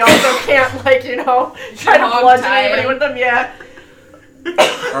 so he also can't try to Hog bludgeon tie anybody him. with them. Yeah.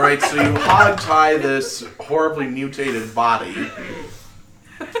 All right. So you hog tie this horribly mutated body.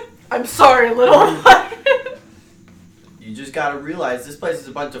 I'm sorry, little. You just gotta realize this place is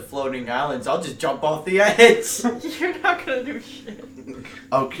a bunch of floating islands. I'll just jump off the edge. You're not gonna do shit.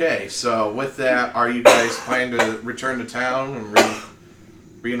 Okay. So with that, are you guys planning to return to town and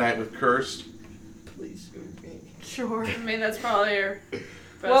reunite with Cursed? Please shoot me. Sure. I mean, that's probably your best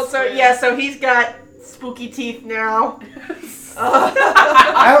Well, way. so he's got spooky teeth now.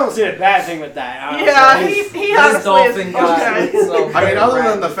 I don't see a bad thing with that. Honestly. Yeah, he honestly dolphin is guy okay. looks so I mean, other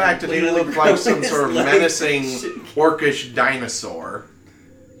than the rapid. fact that he Look at looked the like growth some in sort of his menacing legs. orcish dinosaur.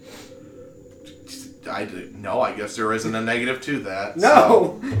 I guess there isn't a negative to that.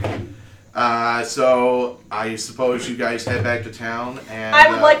 No. So I suppose you guys head back to town, and I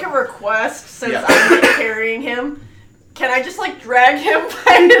would like a request since yeah. I'm carrying him. Can I just drag him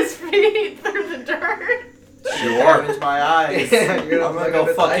by his feet through the dirt? Sure. Damage my eyes. Yeah, you're I'm gonna gonna go look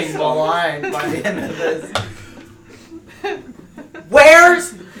at fucking the blind by the end of this.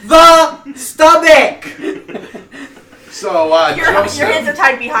 Where's the stomach? So Your hands Joseph. are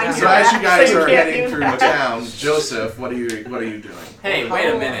tied behind So your as back, you guys so you are can't heading do through that. town, Joseph, what are you doing? Hey, How wait a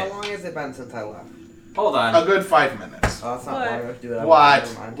long- minute. How long has it been since I left? Hold A on. good 5 minutes. Oh, that's not What? long enough to do that. What?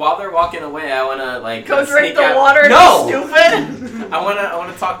 Never mind. While they're walking away, I wanna Go drink sneak the out. water, No. you stupid. I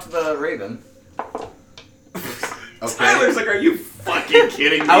wanna talk to the raven. Okay. Tyler's like, are you fucking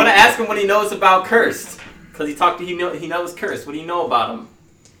kidding me? I wanna ask him what he knows about Cursed, cause he knows Cursed. What do you know about him?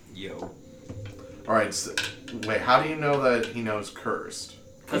 Yo. All right. So, wait. How do you know that he knows Cursed?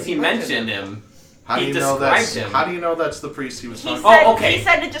 Cause he mentioned him. How do He you know that's? described him. How do you know that's the priest he was He talking? said, Oh, okay. he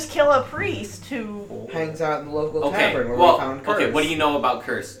said to just kill a priest who... Hangs out in the local Okay. tavern where Well, we found Curse. okay. What do you know about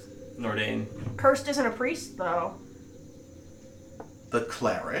Cursed, Nordain? Cursed isn't a priest, though. The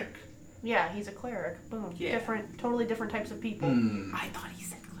cleric. Yeah, he's a cleric. Boom. Yeah. Totally different types of people. Hmm. I thought he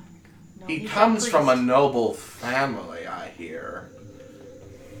said cleric. No, He he's comes from a priest. noble family, I hear.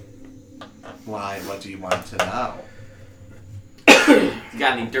 Why? What do you want to know? You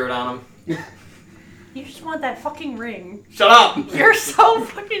got any dirt on him? You just want that fucking ring. Shut up! You're so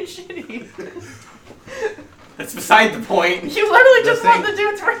fucking shitty. That's beside the point. You literally The just thing- want the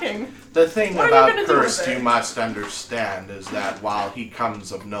dude's ring. The thing What are you about gonna do with Cursed it? you must understand is that while he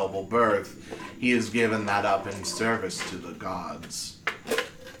comes of noble birth, he has given that up in service to the gods.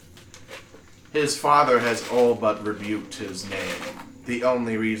 His father has all but rebuked his name. The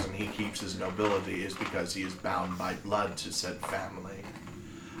only reason he keeps his nobility is because he is bound by blood to said family.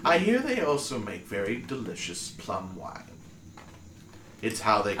 I hear they also make very delicious plum wine. It's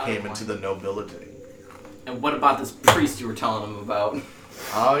how they came into the nobility. And what about this priest you were telling him about?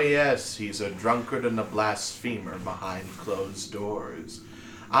 Oh yes, he's a drunkard and a blasphemer behind closed doors.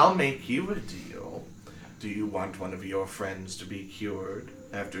 I'll make you a deal. Do you want one of your friends to be cured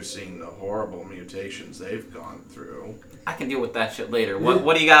after seeing the horrible mutations they've gone through? I can deal with that shit later.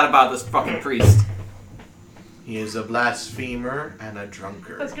 What do you got about this fucking priest? He is a blasphemer and a I was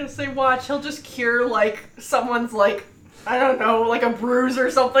drunkard. gonna say, watch, he'll just cure, someone's, I don't know, a bruise or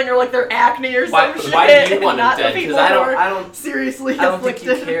something, or, their acne or Why- some shit. why do you want him not the dead? 'Cause people I who don't- are I don't- seriously I don't think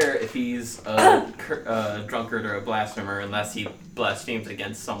you afflicted. care if he's a drunkard or a blasphemer unless he blasphemes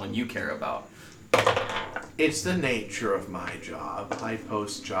against someone you care about. It's the nature of my job. I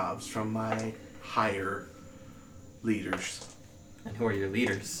post jobs from my higher leaders. And who are your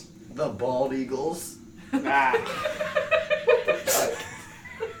leaders? The bald eagles. Ah.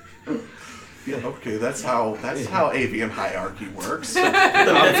 Yeah, okay, that's how avian hierarchy works.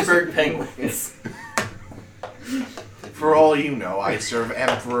 The Pittsburgh Penguins. For all you know, I serve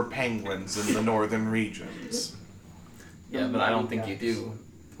emperor penguins in the northern regions. Yeah, but I don't think you do.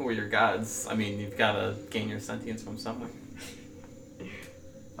 Who are your gods? I mean, you've got to gain your sentience from somewhere.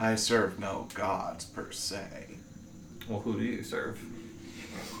 I serve no gods per se. Well, who do you serve?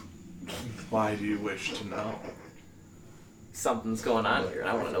 Why do you wish to know? Something's going on here, and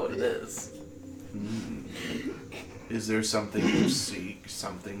I want to know what it is. Is there something you seek,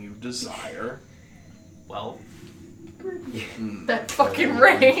 something you desire? Well, That fucking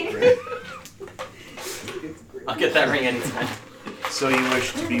ring. I'll get that ring anytime. So you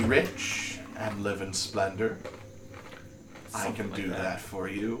wish to be rich and live in splendor? I Something can like do that for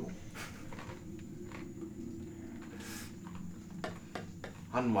you.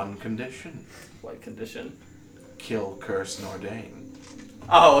 On one condition. What condition? Kill Curse Nordain.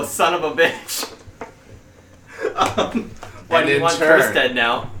 Oh, son of a bitch. Why do you want Curse dead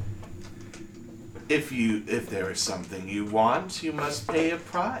now? If there is something you want, you must pay a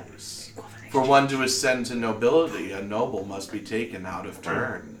price. For one to ascend to nobility, a noble must be taken out of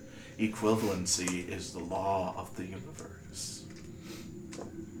turn. Equivalency is the law of the universe.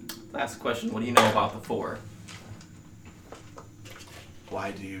 Last question, what do you know about the four?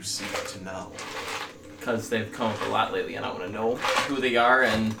 Why do you seek to know? Because they've come up a lot lately, and I want to know who they are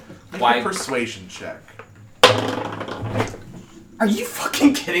and Make why. a persuasion check. Are you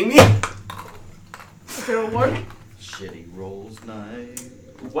fucking kidding me? Okay, what? Shitty rolls night.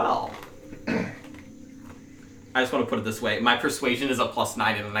 Well, I just want to put it this way: my persuasion is a +9,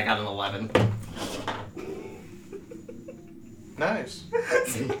 and I got an 11. Nice.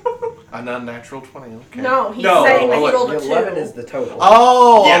 An unnatural 20, okay. No, he's No. saying that he rolled The a 2. 11 is the total.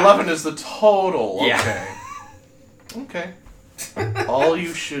 Oh, Yeah. 11 is the total. Yeah. Okay. Okay. All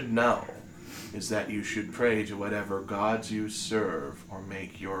you should know is that you should pray to whatever gods you serve or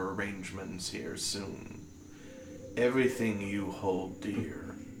make your arrangements here soon. Everything you hold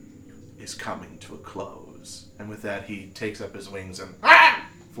dear is coming to a close. And with that, he takes up his wings and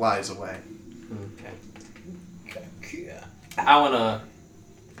flies away. Okay. I want to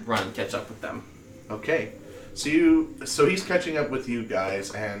run and catch up with them. Okay. So he's catching up with you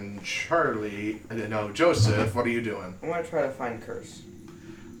guys, and Charlie, no, Joseph, what are you doing? I want to try to find Curse.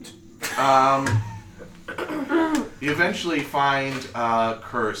 You eventually find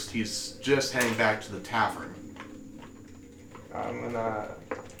Cursed. He's just heading back to the tavern. I'm gonna...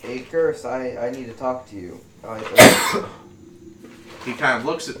 Hey, Curse, I need to talk to you. He kind of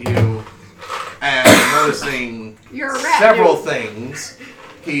looks at you, and noticing You're a rat, several dude. things,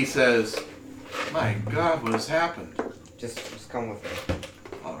 he says, "My God, what has happened?" Just come with me.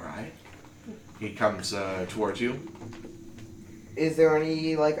 All right. He comes towards you. Is there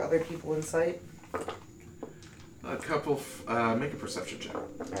any, like, other people in sight? A couple. Make a perception check.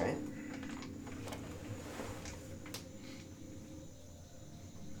 Alright.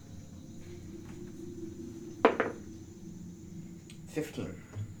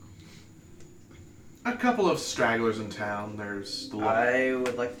 A couple of stragglers in town. There's the I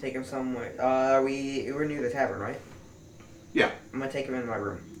would like to take him somewhere. We're near the tavern, right? Yeah. I'm gonna take him in my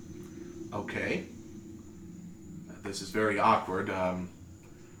room. Okay. This is very awkward.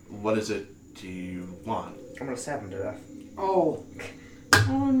 What is it you want? I'm gonna stab him to death. Oh.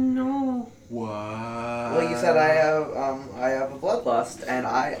 Oh no. What? Well, you said I have a bloodlust, and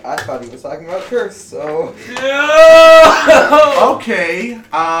I thought he was talking about Curse, so. Okay.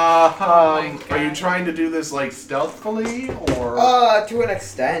 Are you trying to do this like stealthily or? To an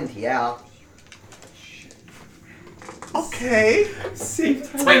extent, yeah. Okay.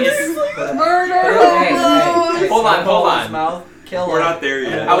 Wait, Murder! Hold on. Mouth, kill We're him. not there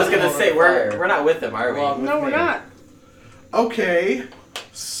yet. And I was throw him gonna over say the we're fire. not with them, are we? Along with No, we're me. not. Okay. He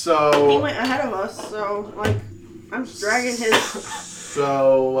So. went ahead of us, so, like, I'm dragging his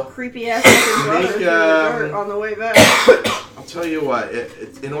So. creepy ass fucking brother Make, through the dirt on the way back. I'll tell you what.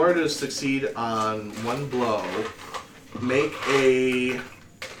 In order to succeed on one blow, make a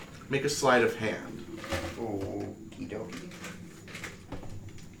sleight of hand. Okie dokie.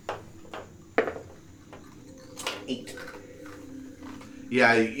 8.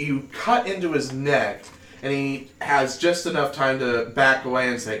 Yeah, you cut into his neck, and he has just enough time to back away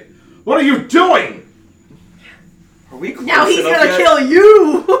and say, "What are you doing?" Are we close Now he's enough gonna yet? kill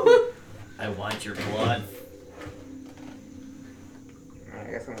you! I want your blood. I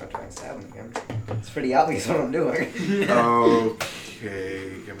guess I'm gonna try and stab him again. It's pretty obvious what I'm doing.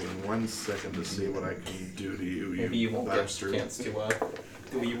 Okay, give me 1 second to see what I can do to you, Maybe you won't get a bastard. chance to do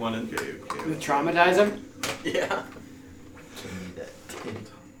what you wanted. Okay. You traumatize him? Yeah.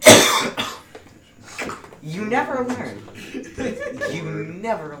 You never learn. You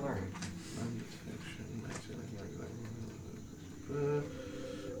never learn.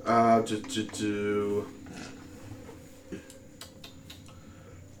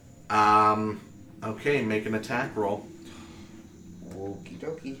 Okay, make an attack roll. Okie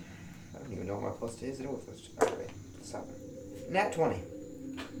dokie. I don't even know what my plus is. I know what plus. Alright, stop it. Nat 20.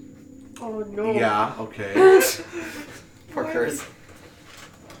 Oh no. Yeah, okay. For curse.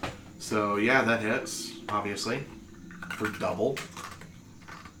 So, yeah, that hits, obviously. For double.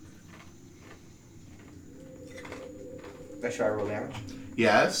 Should I roll damage?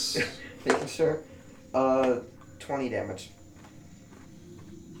 Yes. Making sure. 20 damage.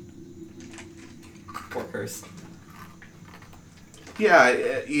 For curse.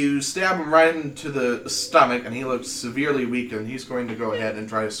 Yeah, you stab him right into the stomach, and he looks severely weak, and he's going to go ahead and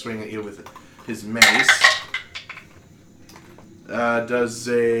try to swing at you with his mace. Does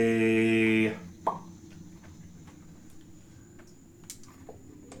a... Okay,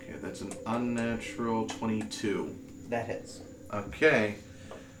 that's an unnatural 22. That hits. Okay.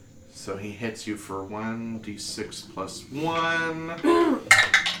 So he hits you for 1d6 plus 1.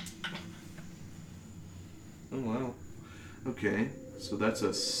 Oh, wow. Okay. So that's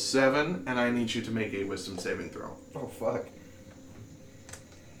a 7, and I need you to make a wisdom saving throw. Oh, fuck.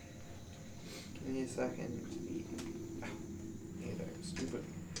 Give me a second. Yeah, that's stupid.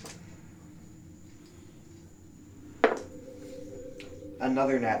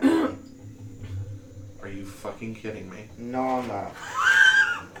 Another nat 20. Are you fucking kidding me? No, I'm not.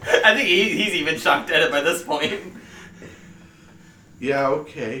 I think he's even shocked at it by this point. Yeah,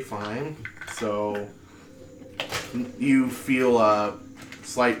 okay, fine. So, you feel a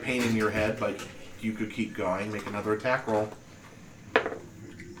slight pain in your head, but you could keep going. Make another attack roll.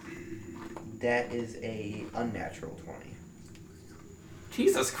 That is a unnatural 20.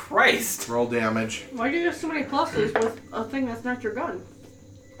 Jesus Christ. Roll damage. Why do you have so many pluses with a thing that's not your gun?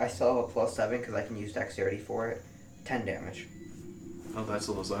 I still have a plus 7 because I can use dexterity for it. 10 damage. Oh, that's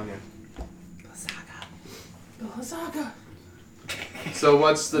a lasagna. The Lasagna. So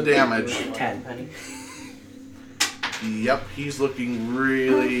what's the damage? 10. Yep, he's looking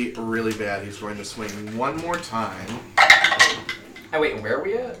really, really bad. He's going to swing one more time. Hey, wait, where are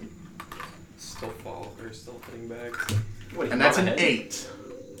we at? Still fall. Or still hitting back. What, And that's an 8.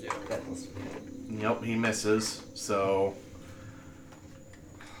 Yeah. That was... Yep, he misses. So,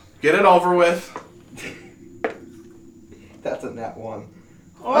 get it over with. That's a nat 1.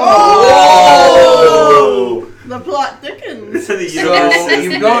 Oh! The plot thickens. So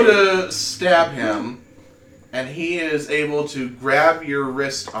you go to stab him, and he is able to grab your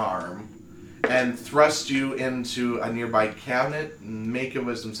wrist arm and thrust you into a nearby cabinet. Make a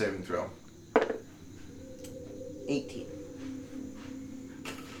wisdom saving throw. 18.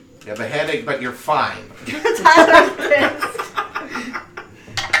 You have a headache, but you're fine. Tyler's pissed.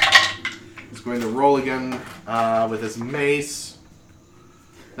 He's going to roll again with his mace.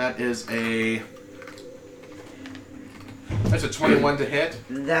 That is a... That's a 21 to hit.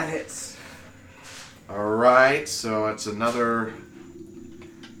 That hits. Alright, so it's another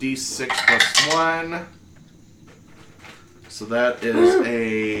d6 plus 1. So that is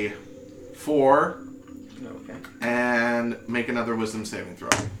a 4. Okay. And make another wisdom saving throw.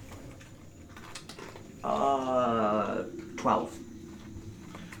 12.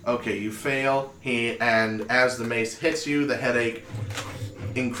 Okay, you fail. And as the mace hits you, the headache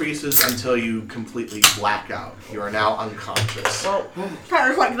increases until you completely black out. You are now unconscious. Well,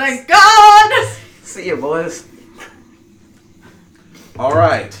 Tyler's like, thank God! see ya, boys.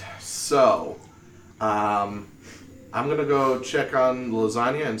 Alright, so I'm gonna go check on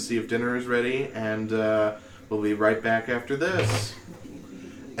lasagna and see if dinner is ready, and we'll be right back after this.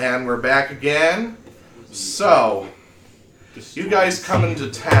 And we're back again. So, you guys come into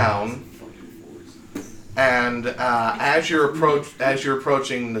town, and as you're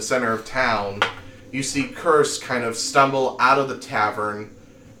approaching the center of town, you see Curse kind of stumble out of the tavern,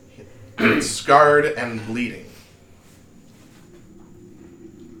 scarred and bleeding.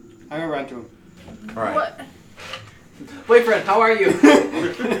 I'm gonna run to him. All right. What? Wait, friend, how are you?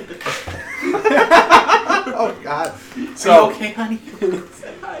 Oh God. Are So you okay, honey?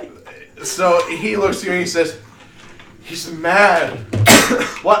 Say hi. So he looks at you and he says, "He's mad.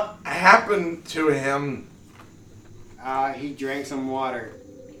 What happened to him?" He drank some water.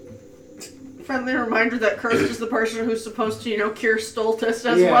 Friendly reminder that Curse is the person who's supposed to, cure Stultus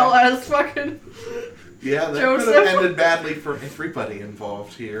as Yeah. well as fucking... Yeah, that Joseph. could have ended badly for everybody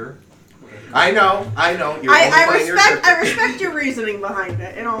involved here. I know. You're I only playing your respect character. your reasoning behind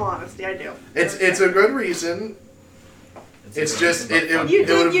it, in all honesty, I do. It's a good reason. It's just it You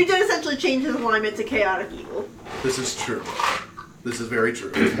would've- did essentially change his alignment to chaotic evil. This is true. This is very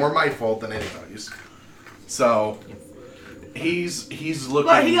true. It's more my fault than anybody's. So he's looking.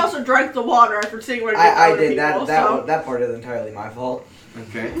 But he also drank the water after seeing what it did to I other did people, that. so... That part is entirely my fault.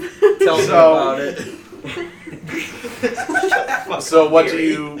 Okay. Tell me about it. So what do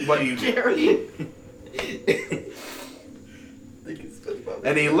you Gary.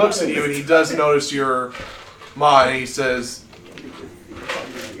 And he looks at you and he does notice your ma and he says,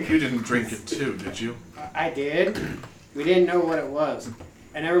 "You didn't drink it too, did you?" I did. We didn't know what it was.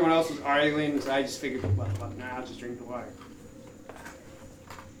 And everyone else was arguing, so I just figured, well, fuck, nah, I'll just drink the water.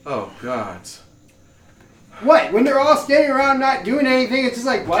 Oh God. What? When they're all standing around not doing anything, it's just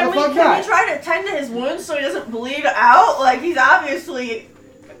like, why the fuck Can not? we try to tend to his wounds so he doesn't bleed out? Like, he's obviously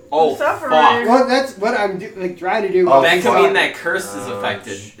suffering. Fuck. Well, that's what I'm trying to do. Oh, That could fuck. mean that Curse is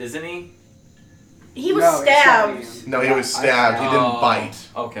affected, isn't he? He was No, it's stabbed. No, he was stabbed. He didn't bite.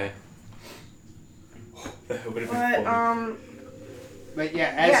 Okay. That would have been funny. But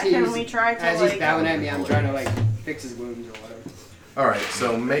yeah, as can we try to, he's like... bowing at me, I'm trying to, like, fix his wounds or whatever. Alright,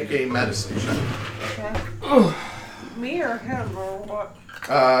 so make a medicine check. Okay. Me or him or what?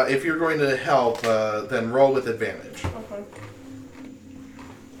 If you're going to help, then roll with advantage. Okay.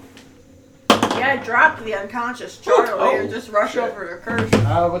 Yeah, I dropped the unconscious Charlie and just rush over to Curse.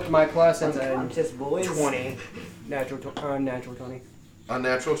 With my plus, that's a Unconscious boys. 20. Natural 20.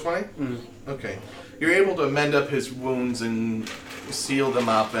 Unnatural 20? Mm. Okay. You're able to mend up his wounds and seal them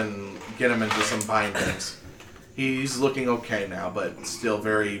up and get him into some bindings. He's looking okay now, but still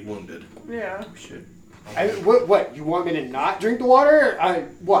very wounded. Yeah. What? You want me to not drink the water?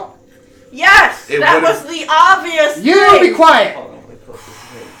 What? Yes! It that would've- was the obvious You thing! be quiet!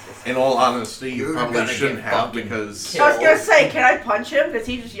 In all honesty, you You're probably gonna shouldn't get have fucking because... I was gonna say, can I punch him? Because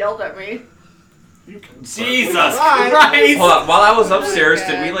he just yelled at me. Jesus Christ! Hold on, while I was upstairs,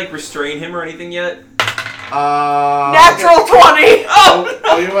 did we like restrain him or anything yet? Natural 20!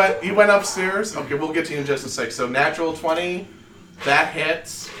 Oh, you went upstairs? Okay, we'll get to you in just a sec. So natural 20, that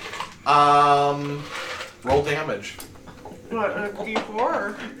hits. Roll damage. What, a D4?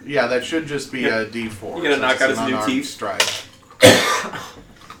 Or? Yeah, that should just be a D4. You gonna knock it's out his an new unarmed teeth? strike.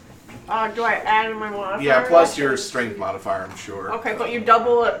 Do I add in my modifier? Yeah, plus your strength modifier, I'm sure. Okay, but you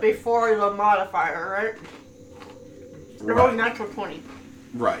double it before the modifier, right? You're rolling natural 20.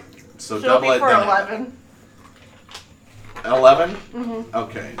 Right. So it'll double be it for then. 11. 11? Mm-hmm.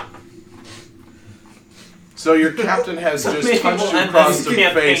 Okay. So your captain has So just maybe punched we'll you end across this the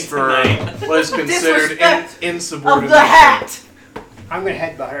campaign face for tonight. what is considered Disrespect insubordination. Of the hat! I'm gonna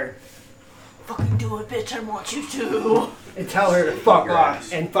headbutt her. Fucking do it, bitch, I want you to. And tell her to fuck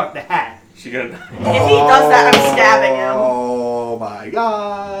off and fuck the hat. She gonna. If he does that, I'm stabbing him. Oh my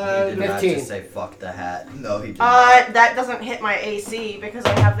god. He did not 15. just say fuck the hat. No, he did not. That doesn't hit my AC because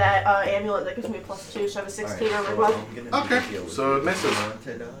I have that amulet that gives me +2, so I have a 16 on my glove. Okay, so it misses.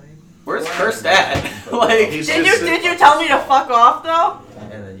 Where's Cursed at? Like, He's Did just- you tell me to fuck off though?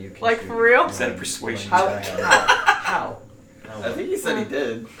 And then you can Like shoot. for real? Is that a persuasion? How? check? How? I think he said he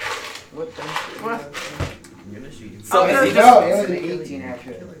did. What the? What? I'm gonna shoot you. So is he No, just... it was an 18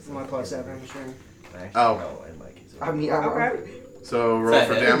 actually. My plus 7, sure. Actually, Oh. no, and Mike is I mean, Okay. So roll Is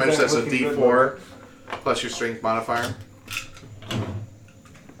for that it? damage, Is that that's a looking good, D4 plus your strength modifier.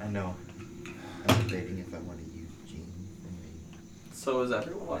 I know. I'm debating if I want to use Gene for me. So is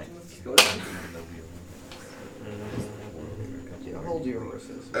everyone watching this go down? hold your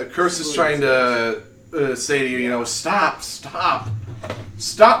horses. Curse is trying to say to you, stop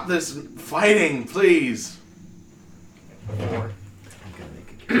this fighting, please. I'm gonna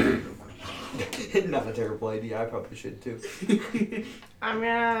make a character real quick. Not a terrible idea. I probably should too. I'm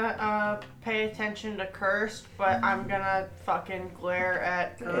gonna pay attention to Curse, but I'm gonna fucking glare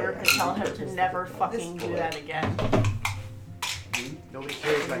at Urk and tell him to never fucking do that again. Nobody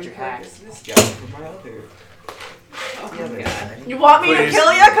cares about your hat. This guy from my other. You want me to Please.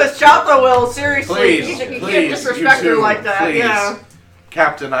 kill you? Because Chopper will, seriously. Please, you can't please, disrespect you her two, like that, please. yeah.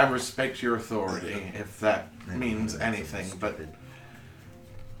 Captain, I respect your authority, if that means anything, but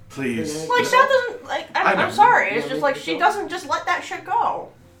please. Like, Shad doesn't, like, I know. I'm sorry, it's just like, she doesn't just let that shit go.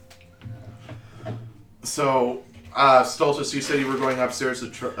 So, Stultus, you said you were going upstairs to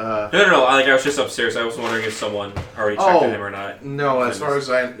No. I was just upstairs. I was wondering if someone already checked on him or not. No, as far as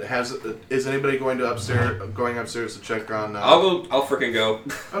is anybody going upstairs to check on? I'll freaking go.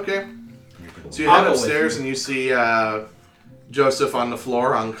 Okay. So you I'll head go with upstairs you. and you see Joseph on the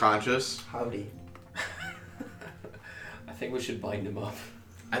floor, unconscious. Howdy. I think we should bind him up.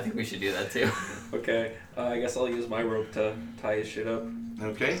 I think we should do that too. Okay. I guess I'll use my rope to tie his shit up.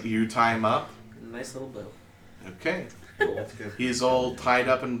 Okay, you tie him up. Nice little bow. Okay, Cool. he's all tied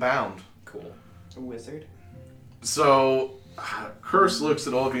up and bound. Cool. A wizard. So, Curse looks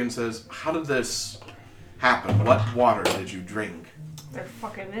at all of you and says, "How did this happen? What water did you drink?" They're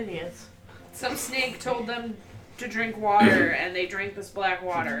fucking idiots. Some snake told them to drink water, and they drank this black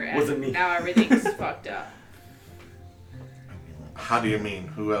water, and Wasn't me. now everything's fucked up. How do you mean?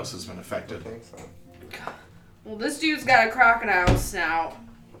 Who else has been affected? Well, this dude's got a crocodile snout.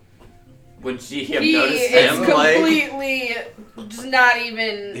 Would she have He noticed is him? Like, completely just not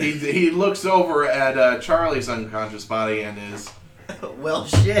even. He looks over at Charlie's unconscious body and Well,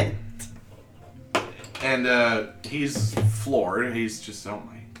 shit. he's floored. He's just, oh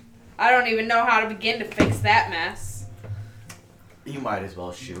my. I don't even know how to begin to fix that mess. You might as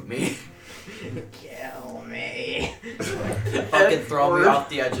well shoot me. Kill me. Fucking throw me off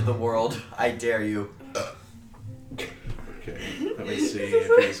the edge of the world. I dare you. Okay, let me see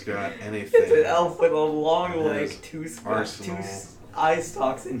if he's got anything. It's an elf with a long leg, His two arsenal. eye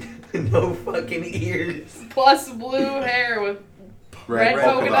stalks, and no fucking ears. Plus blue hair with red polka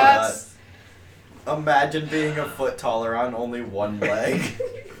polka dots. dots. Imagine being a foot taller on only one leg.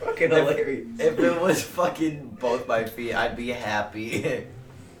 Fucking hilarious. If it was fucking both my feet, I'd be happy.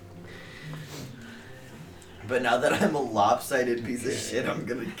 But now that I'm a lopsided piece of shit, I'm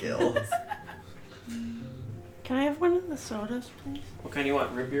gonna kill. Can I have one of the sodas, please? What kind do you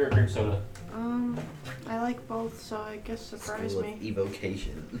want? Root beer or cream soda? I like both, so I guess surprise School of me.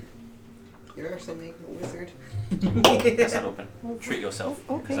 evocation. You're actually making a wizard. That's not open. Treat yourself.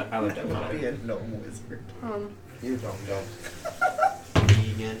 Okay. 'Cause I like that Don't one. be a gnome wizard. You don't.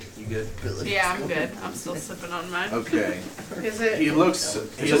 You good? You good? Yeah, I'm good. I'm still sipping on mine. Okay. Is it? He looks.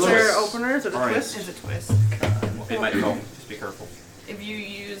 He Is there looks. opener? Is it a Alright. twist? It's a twist. It might go. Just be careful. If you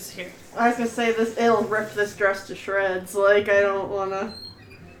use here. I was gonna say this. It'll rip this dress to shreds. Like I don't wanna.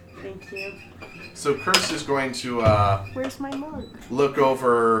 Thank you. So Curse is going to Where's my mug? look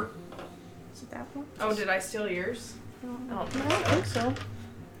over. Is it that one? Oh, did I steal yours? No, I don't think so.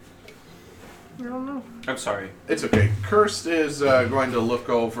 I don't know. I'm sorry. It's okay. Cursed is going to look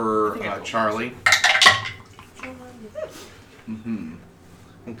over Charlie. Mm-hmm.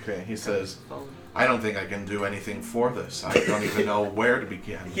 Okay, he says, I don't think I can do anything for this. I don't even know where to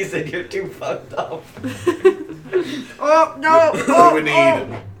begin. He said you're too fucked up. Oh no! We would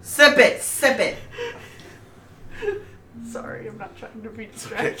need. Sip it. Sip it. Sorry, I'm not trying to be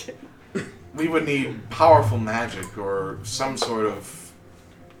distracted. We would need powerful magic or some sort of.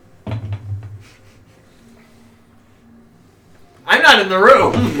 I'm not in the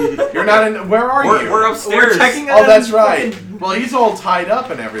room. You're not in. Where are you? We're upstairs. We're checking Oh, on that's right. Well, he's all tied up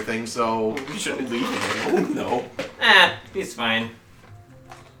and everything, so. We shouldn't leave him. No. He's fine.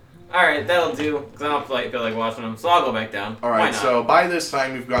 Alright, that'll do. Because I don't feel like watching him, so I'll go back down. Why Alright, not? so by this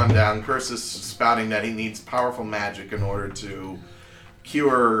time you've gone down. Curse is spouting that he needs powerful magic in order to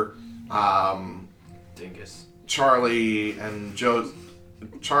cure Dingus. Charlie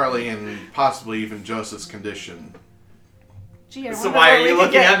and possibly even Joseph's condition. Gee, I So wonder why where are we you could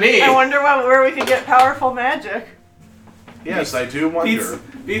looking get- at me? I wonder where we could get powerful magic. Yes, I do wonder.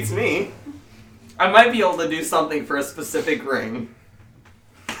 Beats me. I might be able to do something for a specific ring.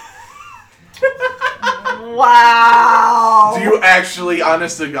 Wow. Do you actually,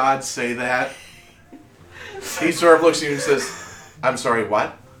 honest to God, say that? He sort of looks at you and says, I'm sorry,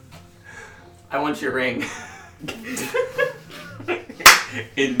 what? I want your ring.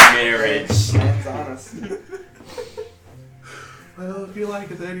 In marriage. Man's honest. Well, if you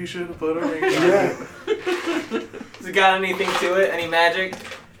like it, then you should have put a ring on it. Has it got anything to it? Any magic?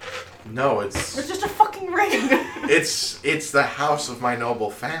 No, It's just a fucking ring. it's the house of my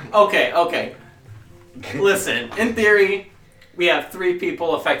noble family. Okay. Listen, in theory, we have 3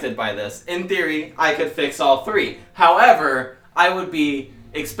 people affected by this. In theory, I could fix all 3. However, I would be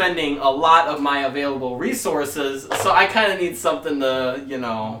expending a lot of my available resources, so I kind of need something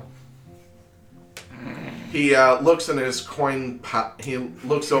to, He looks in his coin pot. He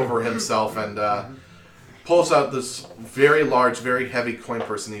looks over himself and pulls out this very large, very heavy coin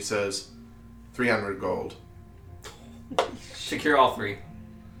purse, and he says, 300 gold. secure all 3.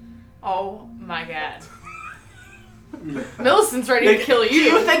 Oh my god. Millicent's ready to kill Do you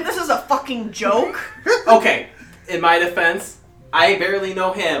you. think this is a fucking joke? Okay, in my defense, I barely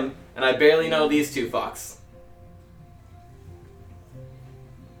know him, and I barely know these 2 fucks.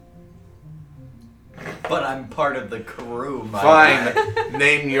 But I'm part of the crew, my Fine. guy.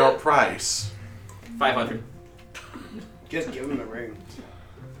 Name your price. 500. Just give him the ring.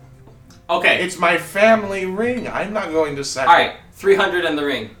 Okay, It's my family ring. I'm not going to settle. alright, 300 in the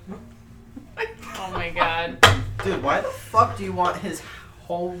ring. Oh my god. Dude, why the fuck do you want his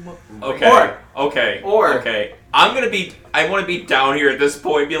home ring? Okay. Okay. Or- Okay. I want to be down here at this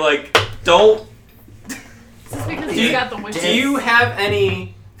point and be like, don't. Is this because you got the witch? Do you have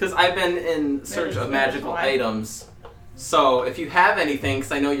any... Because I've been in search of magical items. So, if you have anything,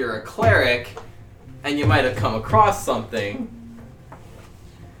 because I know you're a cleric, and you might have come across something.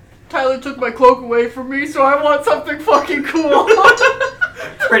 Tyler took my cloak away from me, so I want something fucking cool.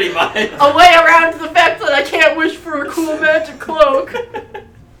 Pretty much. A way around the fact that I can't wish for a cool magic cloak.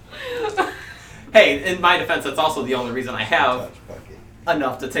 Hey, in my defense, that's also the only reason I have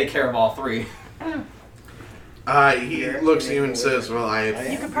enough to take care of all three. He looks at you and says, well,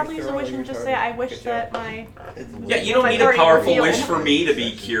 You could probably use a wish and just say, I wish that my... Yeah, you don't need a powerful wish for me to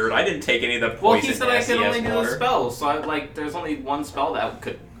be cured. I didn't take any of the poison. Well, he said I could SES only do the water. spells, so there's only one spell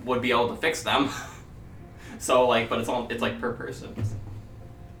that would be able to fix them. So, but it's per person.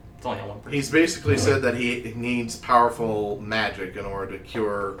 It's only on one person. He's basically said that he needs powerful magic in order to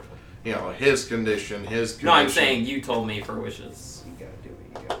cure, his condition, No, I'm saying you told me for wishes. You gotta do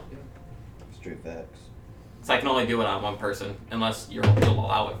what you gotta do. Straight facts. So I can only do it on one person, unless you'll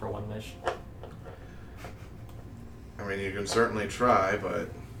allow it for one wish. I mean, you can certainly try, but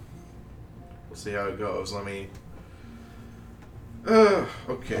we'll see how it goes. Let me...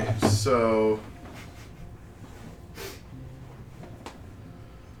 okay, so...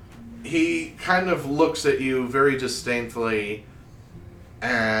 He kind of looks at you very disdainfully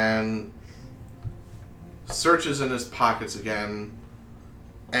and searches in his pockets again,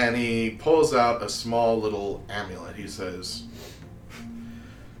 and he pulls out a small little amulet. He says,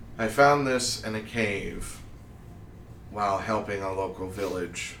 I found this in a cave while helping a local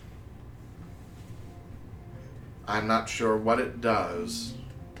village. I'm not sure what it does,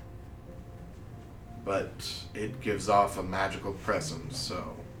 but it gives off a magical presence,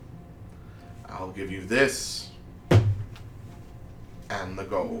 so I'll give you this and the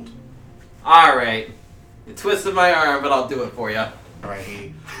gold. Alright. You twisted my arm, but I'll do it for you. Alright,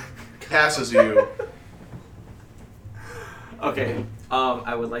 he passes you. Okay.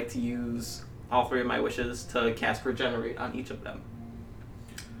 I would like to use all three of my wishes to cast Regenerate on each of them.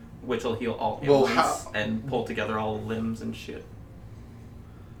 Which will heal all ailments and pull together all limbs and shit.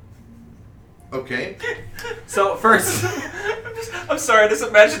 Okay. So first, I'm sorry, just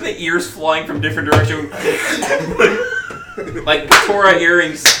imagine the ears flying from different directions. Like Torah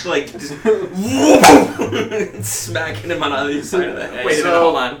earrings, just smacking him on either side of the head. Wait a minute,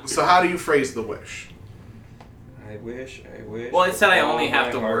 hold on. So how do you phrase the wish? I wish. Well, it said I only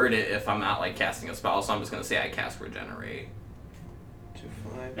have to word it if I'm not casting a spell, so I'm just gonna say I cast Regenerate.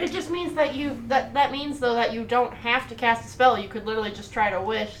 It just means that that means though that you don't have to cast a spell. You could literally just try to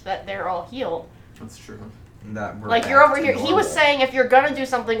wish that they're all healed. That's true. Like you're over here. He was saying if you're gonna do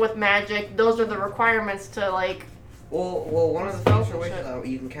something with magic, those are the requirements to Well, one of the spells for wish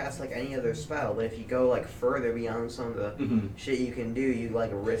you can cast any other spell, but if you go further beyond some of the shit you can do, you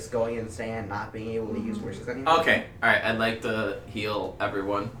risk going insane, not being able to use wishes anymore. Okay, all right. I'd like to heal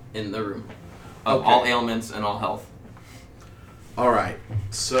everyone in the room of all ailments and all health. Alright,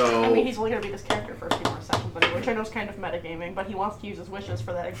 so... I mean, he's only going to be this character for a few more sessions, which I know is kind of metagaming, but he wants to use his wishes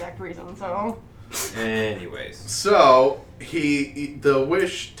for that exact reason, so... Anyways. So, the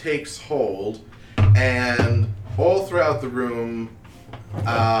wish takes hold, and all throughout the room,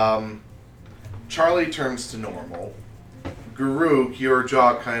 Charlie turns to normal. Garuk, your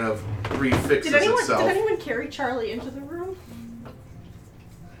jaw kind of refixes itself. Did anyone carry Charlie into the room?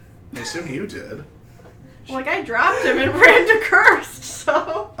 I assume you did. I dropped him and ran to Cursed,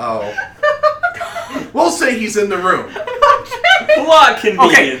 so... Oh. We'll say he's in the room. Plot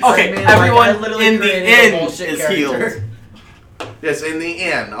convenience. Okay, everyone in the inn is healed. Yes, in the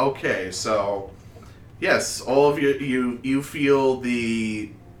inn. Okay, so... Yes, all of you feel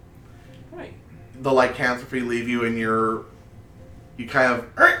the lycanthropy leave you, and you kind of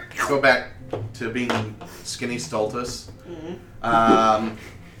go back to being skinny Stultus. Mm-hmm.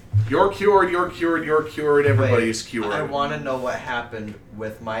 You're cured, everybody's cured. I want to know what happened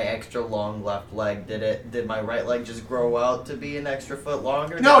with my extra long left leg. Did my right leg just grow out to be an extra foot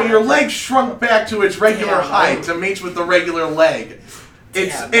longer? No, your leg shrunk back to its regular height to match with the regular leg.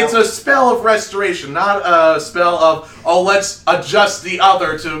 It's a spell of restoration, not a spell of, let's adjust the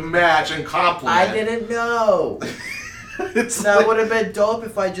other to match and complement. I didn't know. That would have been dope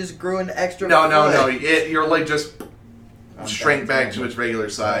if I just grew an extra foot. No. Your leg just shrank back to its regular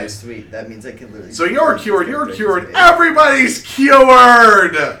size. Sweet. That means I can literally... So you're cured. Everybody's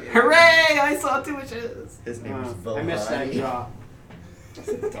cured! Hooray! I saw 2 witches. His name is Volhai. I missed that jaw. That's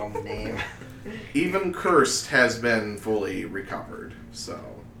a dumb name. Even Cursed has been fully recovered, so...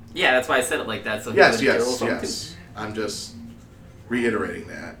 Yeah, that's why I said it like that. So Yes. I'm just reiterating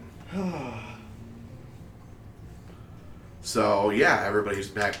that. So, yeah, everybody's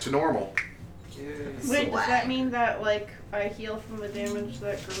back to normal. Wait, does that mean that, I heal from the damage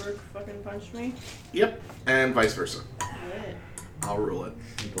that Garuk fucking punched me? Yep, and vice versa. Good. I'll rule it.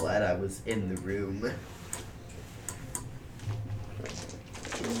 I'm glad I was in the room.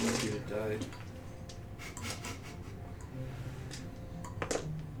 You died.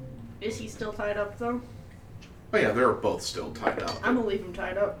 Is he still tied up though? Oh yeah, they're both still tied up. I'm gonna leave him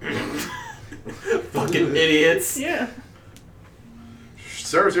tied up. Fucking idiots. Yeah.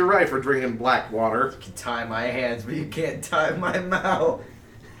 Serves you right for drinking black water. You can tie my hands, but you can't tie my mouth.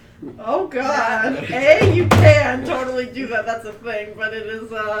 Oh god. You can totally do that. That's a thing, but it is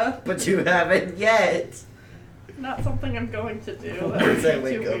But you haven't yet. not something I'm going to do. That Once I would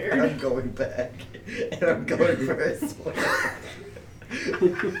be wake too up, weird. I'm going back. And I'm going for a swim.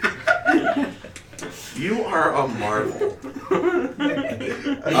 You are a marvel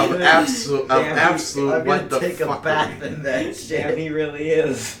I'm of absolute I'm what gonna the take a fuck. bath in that Damn, shit. he really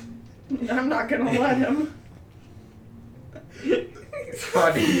is. I'm not gonna let him.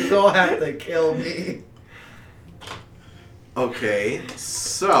 Honey, you don't have to kill me. Okay,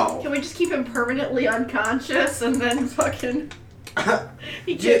 so Can we just keep him permanently unconscious and then fucking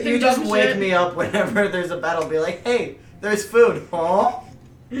he You, can't do you just dumb wake shit? me up whenever there's a battle. Be like, hey, there's food. Huh?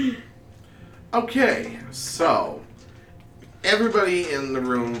 okay, so everybody in the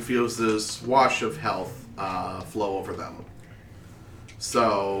room feels this wash of health flow over them.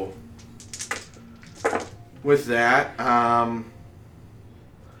 So with that,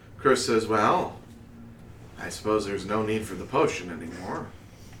 Chris says, "Well, I suppose there's no need for the potion anymore.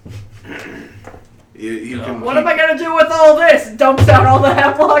 You can. What am I gonna do with all this? Dumps out all the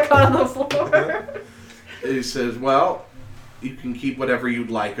hemlock on the floor. He says, "Well, you can keep whatever you'd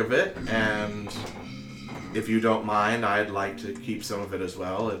like of it, and if you don't mind, I'd like to keep some of it as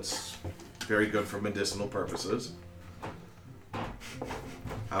well. It's very good for medicinal purposes.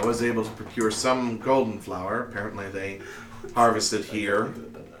 I was able to procure some golden flower. Apparently they harvest it here.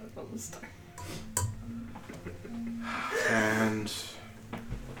 And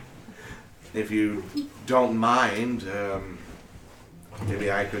if you don't mind,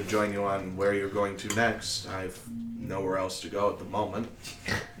 maybe I could join you on where you're going to next. I've nowhere else to go at the moment."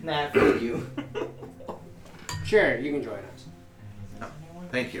 Nah, fuck you. Sure, you can join us.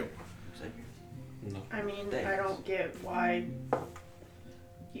 Thank you. I mean, I don't get why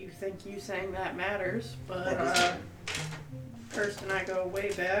you think you saying that matters, but Kirst and I go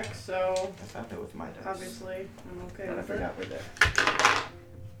way back, so I found it with my dice. obviously I'm okay And I with it. forgot we're there.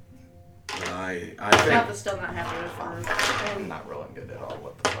 I Not think still not happy with her. I'm not rolling good at all.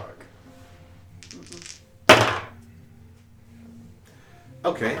 What the fuck?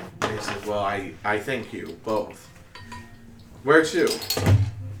 okay. He says, "Well, I thank you both. Where to?"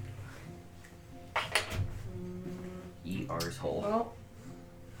 Eat ours whole. Well,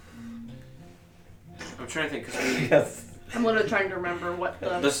 I'm trying to think because we. Yes. I'm literally trying to remember what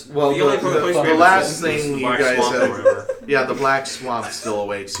the. This, Well, the only the place we last have is thing you Black guys Swamp have- or whatever. Yeah, the Black Swamp still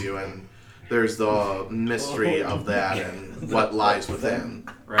awaits you, and there's the mystery of that and what lies within.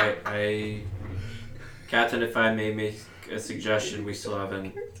 Right. Captain, if I may make a suggestion, we still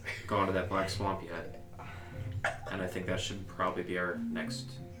haven't gone to that Black Swamp yet. And I think that should probably be our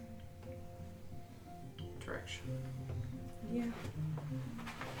next direction. Yeah.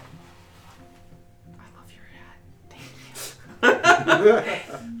 I love your hat. Thank you.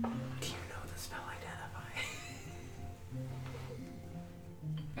 Do you know the spell Identify?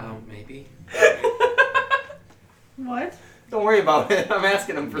 Maybe. What? Don't worry about it. I'm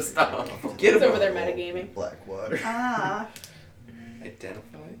asking him for stuff. Get over there metagaming. Black water. Ah.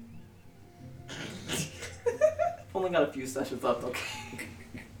 Identify? Only got a few sessions left, okay.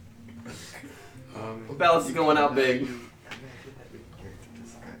 Balance is going out big.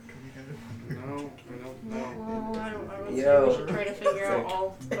 No, I don't know. Well, I would say Yo. we should try to figure out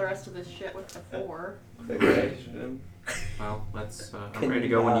all the rest of this shit with the 4. Well, let's. I'm ready to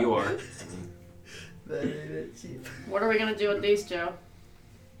go when you are. What are we gonna do with these, Joe?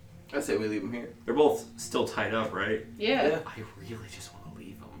 I say we leave him here. They're both still tied up, right? Yeah. I really just want to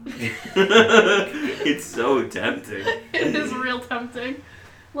leave them. It's so tempting. It is real tempting.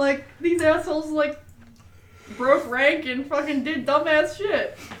 Like, these assholes, like, broke rank and fucking did dumbass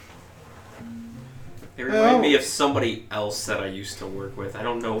shit. They remind me of somebody else that I used to work with. I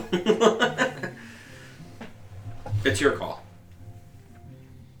don't know. It's your call.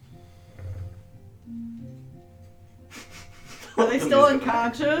 Are they still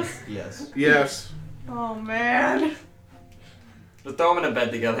unconscious? Yes. Yes. Oh, man. Just throw them in a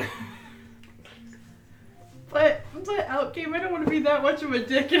bed together. But Outgame, I don't want to be that much of a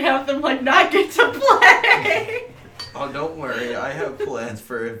dick and have them, like, not get to play. Oh, don't worry. I have plans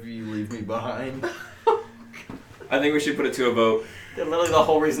for if you leave me behind. I think we should put it to a vote. They're literally the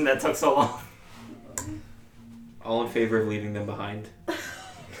whole reason that took so long. All in favor of leaving them behind?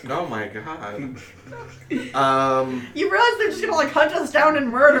 Oh my god. You realize they're just gonna like hunt us down and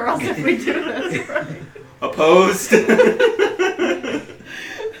murder us if we do this, right? Opposed?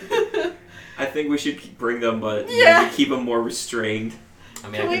 I think we should bring them, but keep them more restrained. I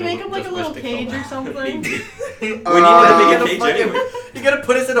mean, Can we make them like a little cage or something? We need to make a cage fucking- anyway. You gonna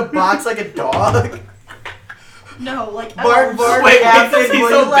put us in a box like a dog? No, like Bark, bark, Wait, Captain, is he will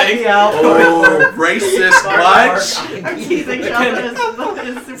so you let big? me out? Oh, racist bunch. I'm teasing Sheldon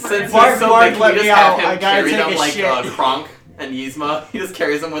is super Since Bark, he's so bark, big, let we me just have out. I him gotta carry take them a like shit. Kronk and Yzma. He just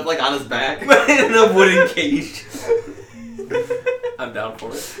carries them with like on his back. In a wooden cage. I'm down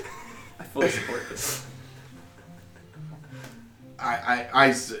for it. I fully support this.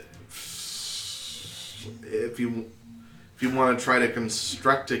 If you want to try to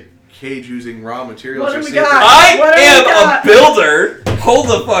construct a cage using raw materials, What do or we see if got? I What do we am got? a builder! Hold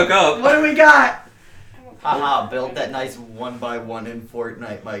the fuck up. What do we got? Haha, build that nice 1x1 in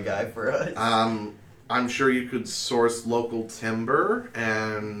Fortnite, my guy, for us. I'm sure you could source local timber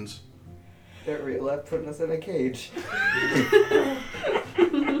and. Don't real life putting us in a cage.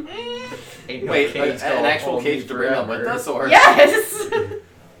 Ain't no Wait, cage an gonna actual hold cage me to bring up with forever. us, or Yes!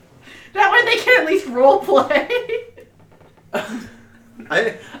 That way they can at least roleplay.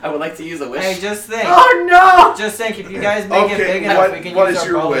 I would like to use a wish. Hey, just think. Oh no! Just think, if you guys make it Okay, big enough, what- we can what use is our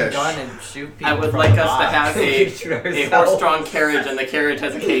your bow and wish? gun and shoot people I would from like the us to box. have a Shoot horse-drawn carriage, and the carriage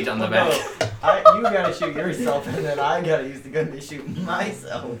has a cage on the back. You gotta shoot yourself, and then I gotta use the gun to shoot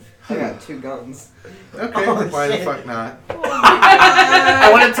myself. I got 2 guns. Okay, Oh, why the shit. fuck not? I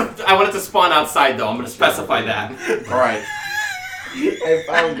want it to spawn outside though. I'm gonna specify that. All right. I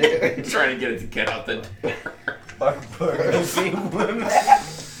found it. Trying to get it to get out the door.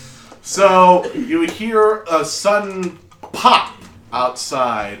 So you hear a sudden pop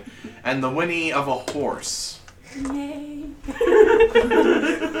outside, and the whinny of a horse.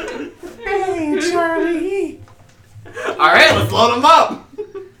 Hey, Charlie. All right, let's load them up.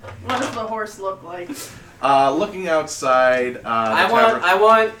 What does the horse look like? Looking outside, the tavern- I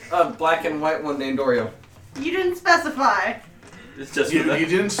want a black and white one named Oreo. You didn't specify. It's just You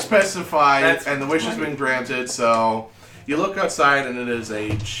didn't specify, That's and the wish has funny. been granted. So you look outside, and it is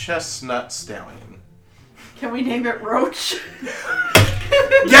a chestnut stallion. Can we name it Roach?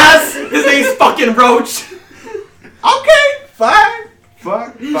 Yes, his name's fucking Roach. Okay, fine.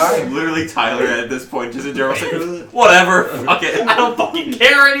 Fine. Literally Tyler at this point, just in general, like, whatever, fuck it. I don't fucking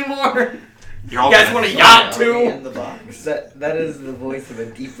care anymore. You're all You guys gonna want a die. yacht In too? the box. That is the voice of a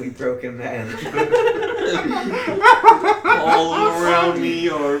deeply broken man. All around me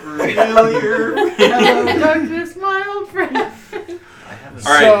are familiar. Hello, darkness, my old friend. I have a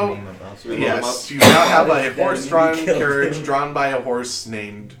All right. name about So we load 'em Yes, up? you now have a Then horse-drawn we killed carriage him. drawn by a horse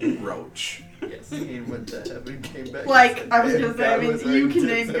named Roach. Yes. He went to heaven, came back. Like, I was gonna say, I God mean, was you right can to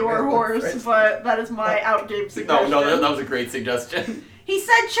name send your me horse, friends. but that is my outgame No, suggestion. no, that was a great suggestion. He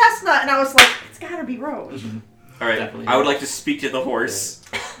said chestnut, and I was like, it's gotta be Roach. All right, Definitely. I would like to speak to the horse.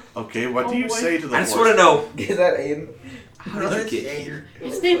 Okay, what do Oh, you boy. say to the I horse? just want to know. Is that Aiden? How did you get here?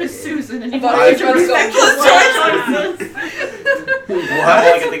 His name is Susan, and he I thought wants you you to were gonna respect go, his life choices. All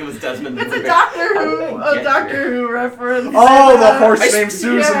I can think of is Desmond. It's a Booker. Doctor Who, How a did I Doctor get Who reference. Oh, the And, horse I- named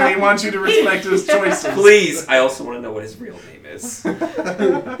Susan, yeah. and he wants you to respect his choices. Please, I also want to know what his real name is.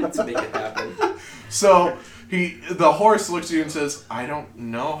 Let's make it happen. So the horse looks at you and says, "I don't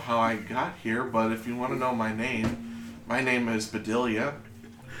know how I got here, but if you want to know my name is Bedelia."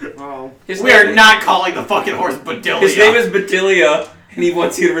 Oh. His We name- are not calling the fucking horse Bedelia. His name is Bedelia, and he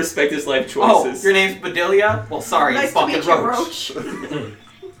wants you to respect his life Oh, choices. your name's Bedelia? Well, sorry, Nice it's to fucking meet you, Roach. Roach.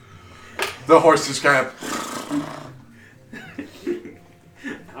 The horse just kind of.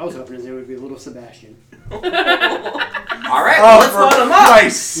 I was hoping his name would be Little Sebastian. All right, Oh, let's for load him up.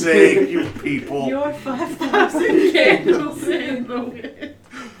 Christ's sake, you people! Your 5,000 candles in the wind.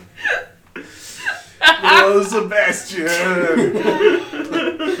 Oh, Sebastian!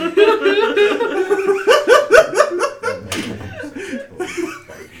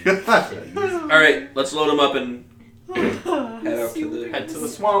 All right, let's load him up and head out Head to the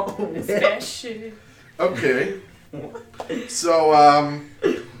swamp. Okay. So,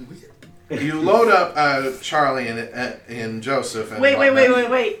 you load up Charlie and Joseph. And Wait.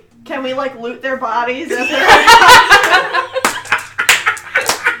 whatnot. Can we, like, loot their bodies? As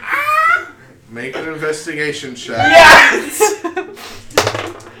Make an investigation check. Yes!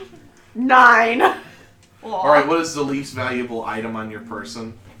 9. All right. What is the least valuable item on your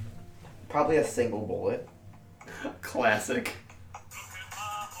person? Probably a single bullet. Classic.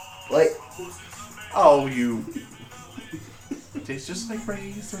 Like, Oh, you. Tastes just like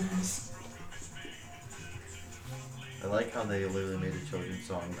raisins. I like how they literally made a children's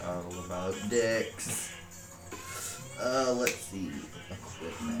song all about dicks. Let's see.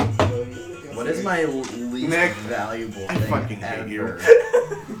 Equipment. What is my least Nick, valuable I thing fucking hate you.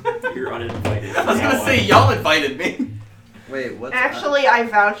 ever? You're uninvited. I was gonna say, y'all invited me. Wait, what's Actually, I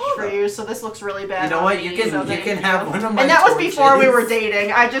vouched for you, so this looks really bad. You know on what? me, You can so you thank can have one of my And that was torches. before we were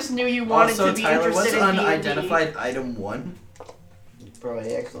dating. I just knew you wanted Also, to be Tyler, what's interested in D&D. unidentified item 1? Bro,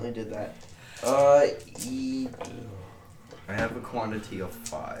 I accidentally did that. I have a quantity of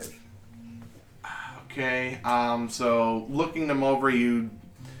 5. Okay, so looking them over, you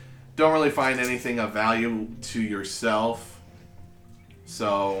don't really find anything of value to yourself.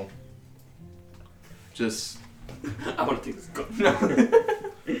 So, just I want to take this. No.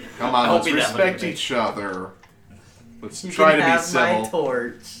 come I on, won't let's be that respect motivated. each other. Let's You try can to be have my civil.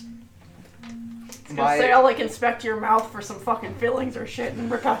 torch. I was gonna say, I'll like inspect your mouth for some fucking fillings or shit and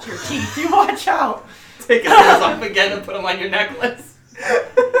rip out your teeth. You watch out. Take his ears off again and put them on your necklace.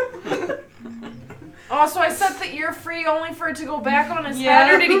 Oh, so I set the ear free only for it to go back on his Yeah.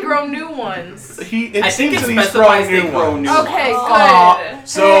 head, or did he grow new ones? I think it seems that he's specifies growing they new grow ones. new ones. Okay, Aw, good.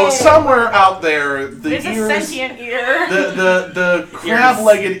 so Hey. somewhere out there, the There's a ears, sentient ear. the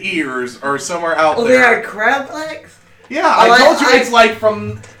crab-legged ears are somewhere out Oh, they there. are crab legs? Yeah, I Oh, told you I- it's like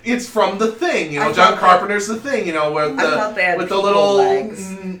it's from The Thing. You know, I John thought Carpenter's The Thing. You know, with I thought they had the people little.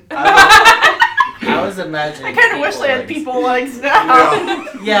 legs. I was imagining. I kind of wish people they had legs. people legs now. Yeah.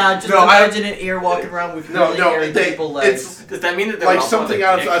 Yeah, just No, imagine an ear walking around with No, really no, hairy they- people legs. it's Does that mean that they're like all something on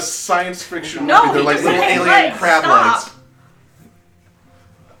out a of dick? a science fiction No, movie. They're he like doesn't little have alien legs. crab Stop. legs.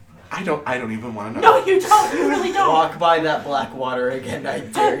 I don't even want to know. No, you don't. You really don't. Walk by that black water again, I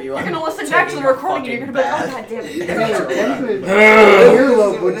dare you. You're gonna I'm listen back to the taking a recording and you're gonna be like, oh god damn it.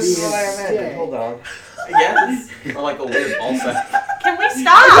 Earlobe would be sick. Hold on. Yes. Or like a weird ball sack. Can we I don't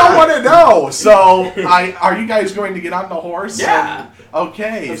stop? want to know. So, are you guys going to get on the horse? Yeah.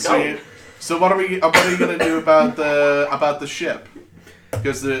 Okay. Let's So, go. so what are you going to do about the ship?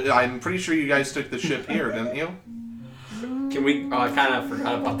 Because I'm pretty sure you guys took the ship here, didn't you? Can we? Oh, I kind of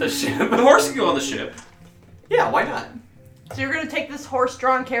forgot about this ship. The horse can go on the ship. Yeah, why not? So you're gonna take this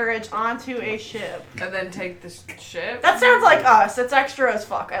horse-drawn carriage onto a ship. And then take the ship? That sounds like us. It's extra as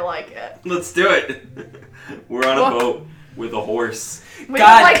fuck. I like it. Let's do it. We're on a Well- boat with a horse. We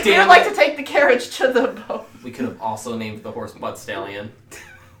God would damn like it. to take the carriage to the boat. We could have also named the horse Butt Stallion.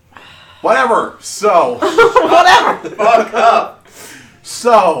 Whatever. So, Whatever. Fuck up.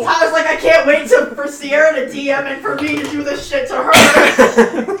 so I was like, I can't wait for Sierra to DM and for me to do this shit to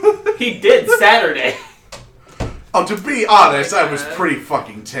her. He did Saturday. oh, to be honest, I was pretty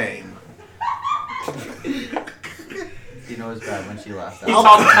fucking tame. You know it's bad when she laughs He out.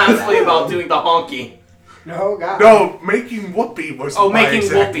 talks constantly about doing the honky. No, God. No, making whoopee was Oh, my making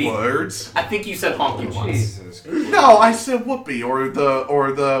exact whoopee. words. I think you said honky once. Jesus. No, I said whoopee or the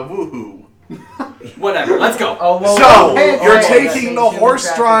woohoo. Whatever. Let's go. Oh, well, So, hey, you're hey, taking hey, the human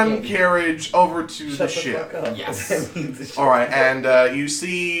horse-drawn trafficking. carriage over to the Shut ship. fuck up. Yes. That means the ship. Alright, and you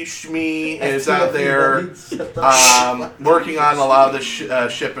see Shmi is That's out there Shut the working on a lot of the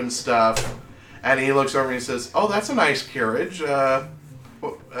ship and stuff. And he looks over and he says, oh, that's a nice carriage. What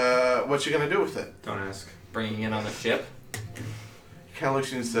you gonna do with it? Don't ask. Bringing it on the ship. He kind of looks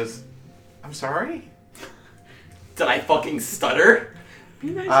at you and says, I'm sorry? Did I fucking stutter?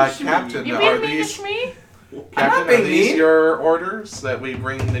 Captain, You are being mean these... to me? I'm not Captain, are being these mean. your orders that we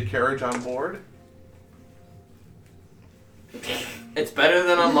bring the carriage on board? It's better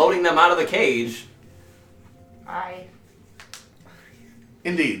than unloading them out of the cage. Aye.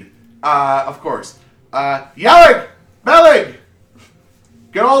 Indeed. Of course. Yellig! Bellig!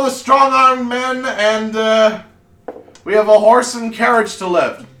 Get all the strong-armed men, and, we have a horse and carriage to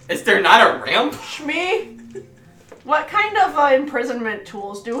lift. Is there not a ramp? Shmi? What kind of imprisonment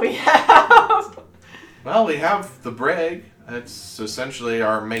tools do we have? Well, we have the brig. It's essentially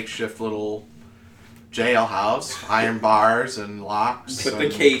our makeshift little jailhouse. Iron bars and locks. Put the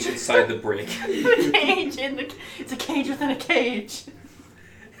and- cage inside the brig. It's a cage within a cage.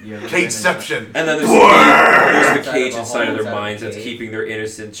 Cageception. And then there's Brrrr! the cage inside of their Inside minds the that's cage. keeping their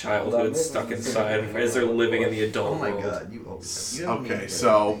innocent childhood stuck inside as they're living in the adult Oh my world. god, you opened it. You don't Okay, need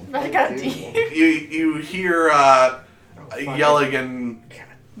so That got deep. you hear Yellig and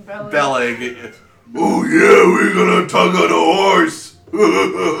Belly. Bellig. Oh yeah, we're gonna tug on a horse.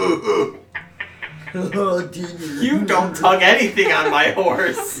 Oh, dear. You don't tug anything on my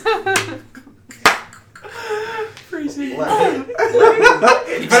horse. Crazy. You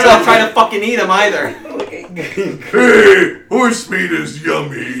better not try to fucking eat him either. Hey, horse meat is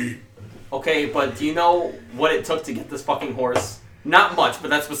yummy. Okay, but do you know what it took to get this fucking horse? Not much, but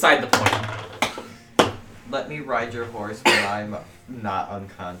that's beside the point. let me ride your horse when I'm not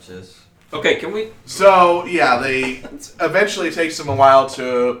unconscious. Okay, can we? So, yeah, they eventually takes them a while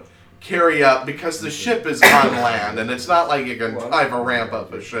to carry up because the ship is on land, and it's not like you can drive a ramp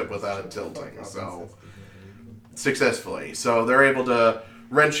up a ship without it tilting, so successfully. So they're able to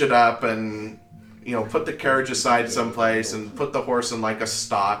wrench it up and, you know, put the carriage aside someplace and put the horse in like a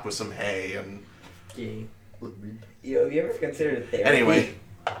stock with some hay and... Yo, have you ever considered therapy? Anyway,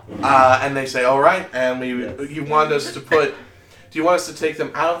 and they say, all right, and you want us to put... Do you want us to take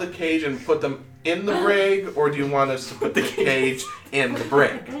them out of the cage and put them in the brig, or do you want us to put the cage in the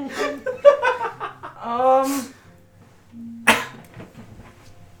brig?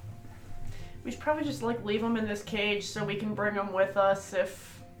 We should probably just like leave them in this cage so we can bring them with us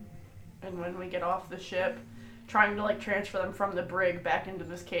if and when we get off the ship. Trying to like transfer them from the brig back into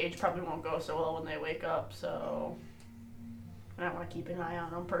this cage probably won't go so well when they wake up, so I want to keep an eye on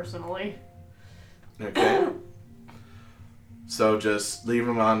them personally. Okay. So just leave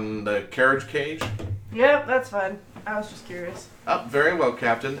them on the carriage cage? Yep, that's fine. I was just curious. Oh, very well,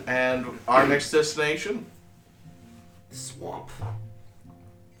 Captain. And our next destination? Swamp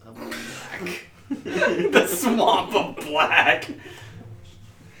of black. The swamp of black.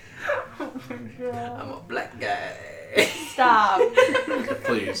 I'm a black guy. Stop.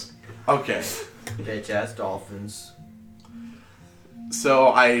 Please. Okay. Bitch-ass dolphins. So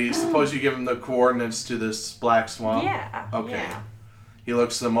I suppose you give him the coordinates to this black swamp? Yeah. Okay. Yeah. He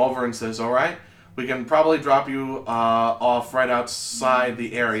looks them over and says, all right, we can probably drop you off right outside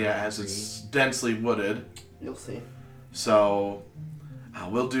the area as it's densely wooded. You'll see. So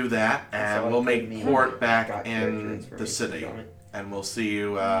we'll do that, and we'll make port back in the city. And we'll see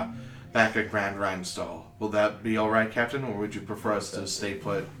you back at Grand Rhinestall. Will that be all right, Captain, or would you prefer us to stay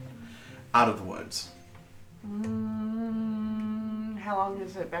put out of the woods? How long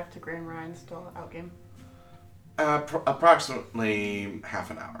is it back to Grand Rhinestall out game? Approximately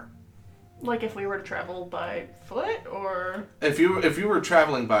half an hour. Like if we were to travel by foot, or If you were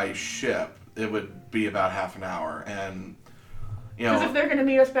traveling by ship, it would be about half an hour, and you know. because if they're going to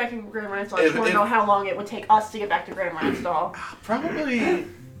meet us back in Grand Rhinestall, I just want to know how long it would take us to get back to Grand Rhinestall. Probably,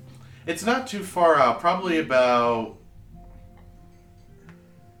 it's not too far out. Probably about.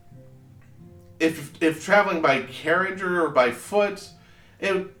 If traveling by carriage or by foot,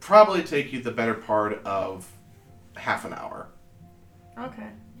 it would probably take you the better part of half an hour. Okay.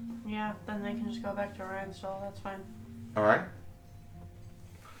 Yeah, then they can just go back to Rhinestall. That's fine. All right.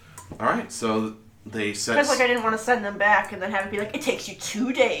 All right. So they set. Because like I didn't want to send them back and then have it be like it takes you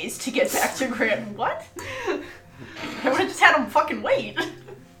 2 days to get back to Grand. What? I would have just had them fucking wait.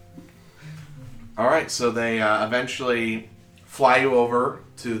 All right. So they eventually fly you over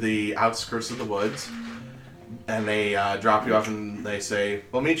to the outskirts of the woods, and they drop you off, and they say,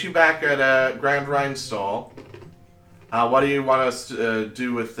 "We'll meet you back at Grand Rhinestall. What do you want us to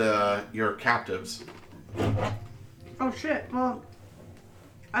do with your captives?" Oh shit. Well,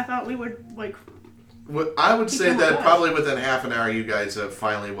 I thought we would like. I would say them that with us. probably within half an hour you guys have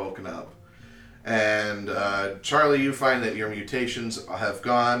finally woken up. And Charlie, you find that your mutations have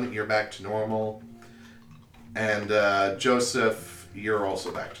gone. You're back to normal. And Joseph, you're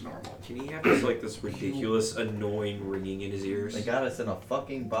also back to normal. Can he have this like this ridiculous, annoying ringing in his ears? They got us in a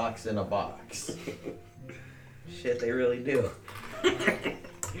fucking box in a box. Shit, they really do.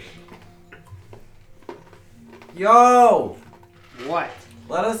 Yo! What?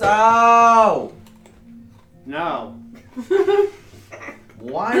 Let us out! No.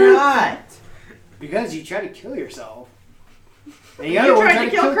 Why not? Because you tried to kill yourself. And the You other one tried tried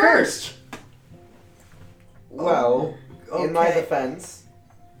to to kill kill Cursed. Well, in my okay. defense,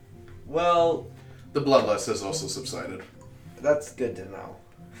 Well, The bloodlust has also subsided. that's good to know.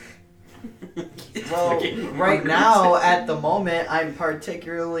 well, right now, at the moment, I'm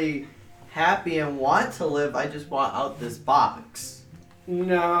particularly happy and want to live. I just want out this box.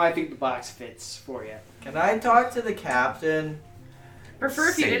 No, I think the box fits for you. Can I talk to the captain? Prefer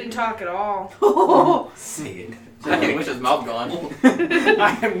if you didn't talk at all. Say it. I wish his mouth gone.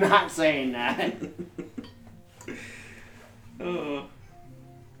 I am not saying that.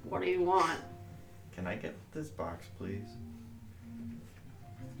 What do you want? Can I get this box, please?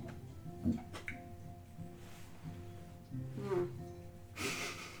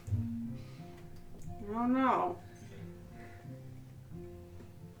 Oh no.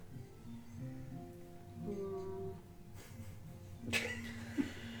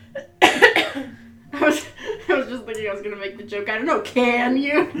 I was just thinking I was gonna make the joke. I don't know. Can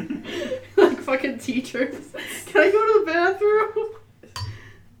you? Like fucking teachers. Can I go to the bathroom?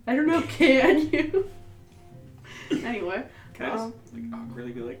 I don't know. Can you? Anyway. Can I just like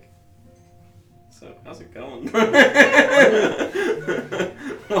awkwardly be like, So, how's it going?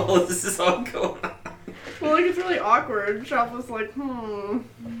 Well, this is all going on. Well, like, it's really awkward. Shop was like, I don't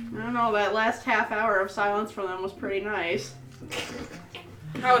know, that last half hour of silence from them was pretty nice.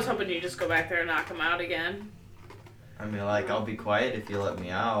 I was hoping you'd just go back there and knock him out again. I mean, like, I'll be quiet if you let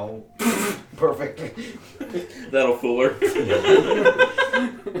me out. Perfect. That'll fool her.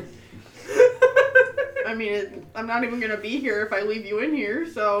 I mean, I'm not even gonna be here if I leave you in here,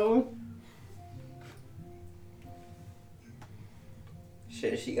 so...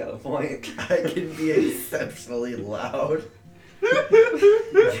 Shit, she got a point. I can be exceptionally loud.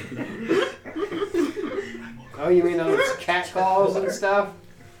 Oh, you mean those cat calls and stuff?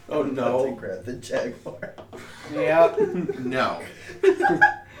 Oh no. Grab the Jaguar. Yeah. No.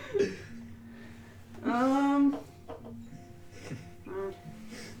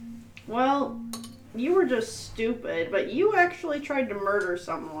 Well, you were just stupid, but you actually tried to murder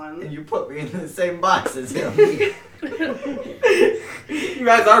someone. And you put me in the same box as him. You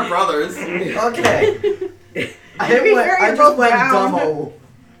guys are brothers. Okay. To be fair, you're I just both went bound. dumbo.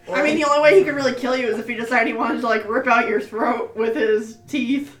 I mean, the only way he could really kill you is if he decided he wanted to, like, rip out your throat with his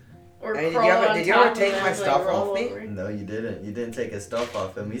teeth. Or Hey, crawl on did you top ever of take him my and, like, stuff roll off me? over you. No, you didn't. You didn't take his stuff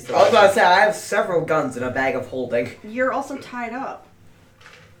off him. I was about to say, I have several guns in a bag of holding. You're also tied up.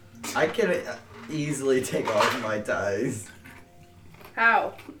 I can easily take off my ties.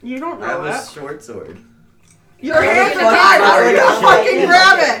 How? You don't I have know a that. short sword. Your hands are Fucking tied up. hurry You up. fucking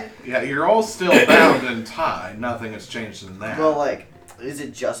grab it. Yeah, you're all still bound and tied. Nothing has changed in that. Well, like, is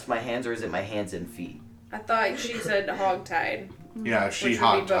it just my hands or is it my hands and feet? I thought she said hog-tied. yeah, she Which would be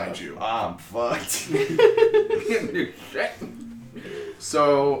hog-tied both. you. I'm fucked.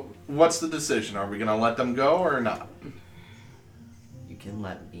 So, what's the decision? Are we gonna let them go or not? You can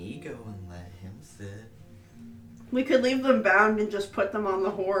let me go and let him sit. We could leave them bound and just put them on the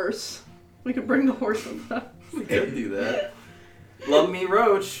horse. We could bring the horse with us. We could do that. Love me,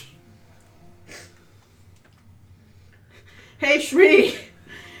 Roach. Hey, Shmi.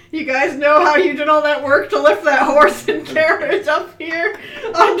 You guys know how you did all that work to lift that horse and carriage up here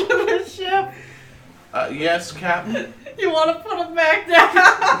onto the ship? Yes, Captain. You want to put them back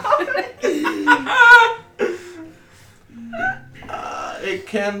down? It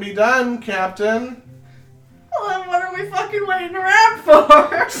can be done, Captain. Well, then what are we fucking waiting around for?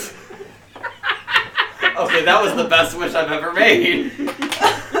 Okay, that was the best wish I've ever made.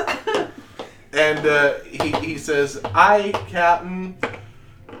 And he says, "Aye, Captain.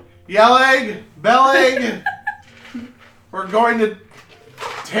 Yelleg, Belleg, we're going to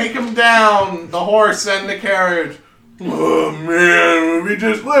take him down, the horse and the carriage." Oh man, we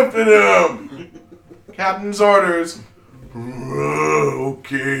just lifted him. Captain's orders.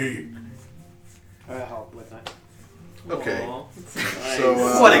 Okay. I'll help with that. Okay. Aw, Nice. So,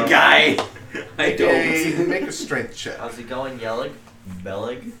 what a guy. I don't. Make a strength check. How's it going, Yellig?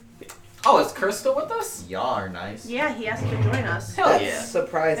 Bellig? Oh, is Kirsta with us? Y'all are nice. Yeah, he asked to join us. Hell That's yeah.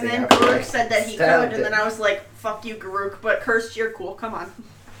 surprising. And then after I Garuk said that he could, stabbed and then it. I was like, fuck you, Garuk, but cursed, you're cool, come on.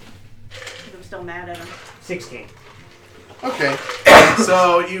 I'm still mad at him. 16. Okay.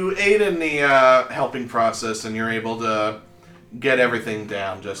 So you aid in the helping process, and you're able to get everything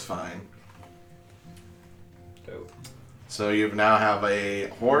down just fine. Dope. So you now have a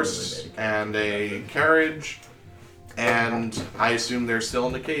horse and a carriage, and I assume they're still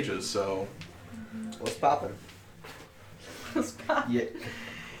in the cages. So What's poppin'? Yeah.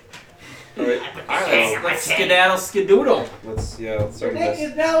 Alright. Alright, let's skedaddle skedoodle. Let's start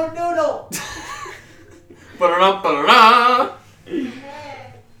this. down, noodle. Ba-da-da-ba-da-da.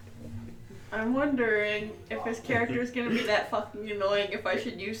 I'm wondering if his character is gonna be that fucking annoying if I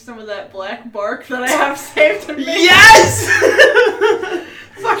should use some of that black bark that I have saved to make Yes!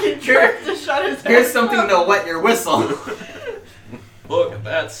 fucking trick to shut his head. Here's something to wet your whistle. Look at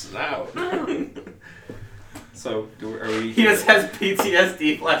that snout. So, are we? He just has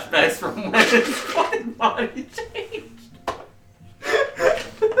PTSD flashbacks from when his fucking body changed.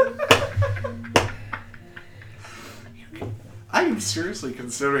 I am seriously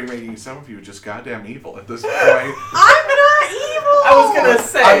considering making some of you just goddamn evil at this point. I'm not evil! I was gonna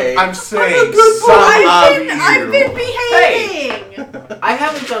say, I'm saying good boy. some I've of been you. behaving! I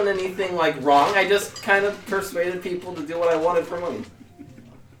haven't done anything like wrong. I just kind of persuaded people to do what I wanted for money.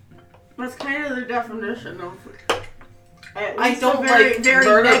 That's kind of the definition of. At I least don't a very, like very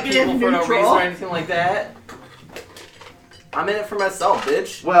murder negative people for no neutral. reason or anything like that. I'm in it for myself,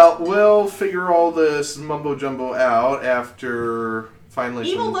 bitch. Well, we'll figure all this mumbo jumbo out after finally.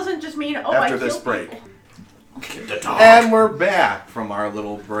 Evil doesn't just mean, oh, after I this kill break. people. And we're back from our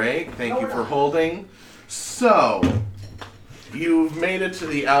little break. Thank you for holding. So, You've made it to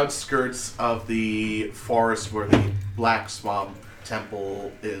the outskirts of the forest where the Black Swamp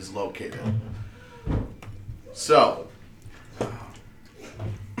Temple is located. So,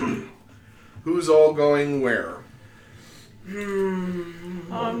 who's all going where?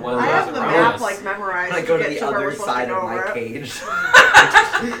 I have the map like memorized. I go to get the where we're other supposed side to of go, my right? cage.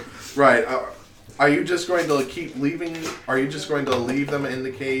 Right. Are you just going to keep leaving? Are you just going to leave them in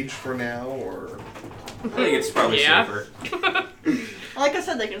the cage for now, or? I think it's probably safer. Like I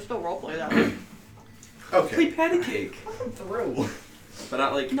said, they can still roleplay that way. Okay. Play patty cake. Throw. But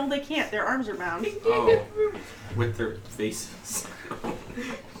not like, No, they can't. Their arms are bound. oh, with their faces.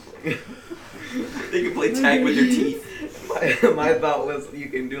 They can play tag with their teeth. My thought was you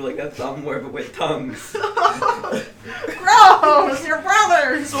can do like a thumb war but with tongues. Gross! Your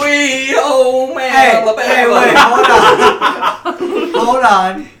brothers! Sweet home Hey, Alabama. wait, hold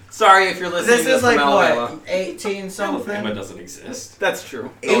on. Sorry if you're listening This to is this like from Alabama. what, 18 something? Alabama doesn't exist. That's true.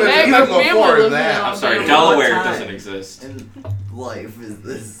 Even Hey, my family before lives in that. I'm sorry, Alabama. Delaware What time? doesn't exist. In life is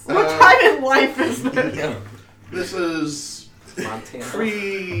this? What time in life is this? This is Montana.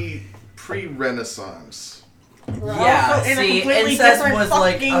 pre-Renaissance. We're Yeah, also in a see, completely incest different was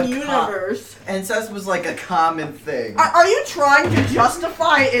like fucking a universe. Incest was like a common thing. Are you trying to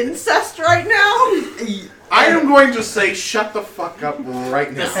justify incest right now? I am going to say, shut the fuck up right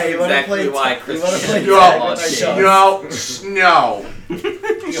now. This Hey, is you wanna exactly play why you Chris wanna play No, tag with my dogs? no,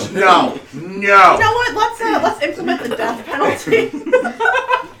 You know what? Let's implement the death penalty.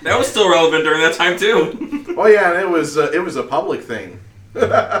 That was still relevant during that time too. Oh yeah, and it was a public thing. Well,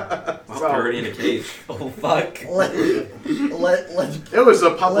 they're already in a cage. Oh fuck. Let's It was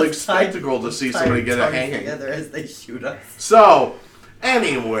a public let's tie- spectacle to see tie somebody get a tongues hanging. together as they shoot us. So,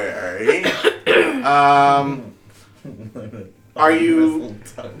 anyway, are you?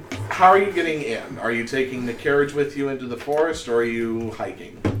 How are you getting in? Are you taking the carriage with you into the forest, or are you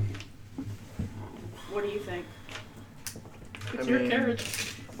hiking? What do you think? It's I your mean-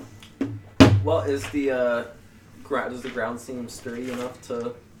 carriage. Well, is the does the ground seem sturdy enough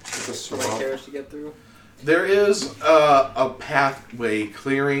for my carriage to get through? There is a pathway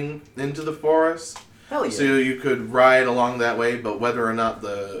clearing into the forest. Hell yeah. So you could ride along that way, but whether or not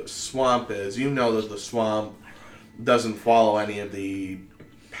the swamp is, you know that the swamp doesn't follow any of the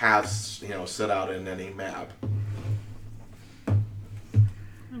paths, set out in any map.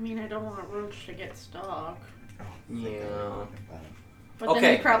 I mean, I don't want Roach to get stuck. Yeah. But then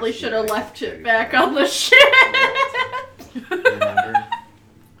Okay. you probably should have left it back on the ship. Remember?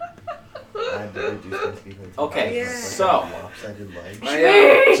 I never do supposed to be like Okay, Yeah. so lopsided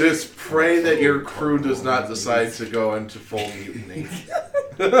legs. Just pray that your crew does not decide to go into full mutiny.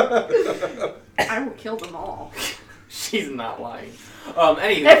 I will kill them all. she's not lying.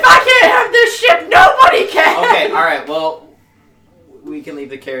 Anywho. If I can't have this ship, nobody can! Okay, alright, well, we can leave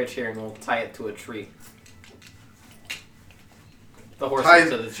the carriage here and we'll tie it to a tree. The horse Tie-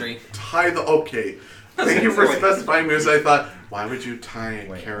 to the tree. Okay. Thank you for specifying, because I thought, why would you tie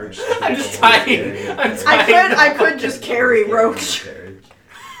a carriage to I'm just tying. I'm tying. I could just carry Roach.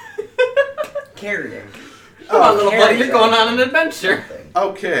 Carrying. Come on, little buddy, carriage. you're going on an adventure.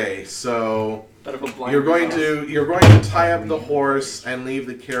 Okay, so Better put blinders you're going on. to tie up the horse and leave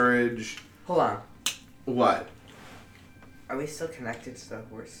the carriage. Hold on. What? Are we still connected to the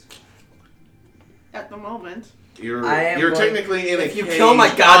horse? At the moment. You're I am going- technically in a If you cage kill my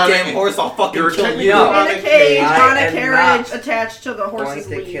goddamn on a- horse, I'll fucking You're kill technically you. on In a cage, cage. I on a am carriage, not attached to the Going horse's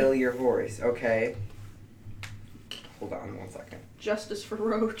to lead. kill your horse, okay? Hold on 1 second. Justice for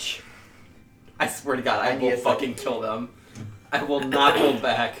Roach. I swear to God, I I need will a second. fucking kill them. I will not hold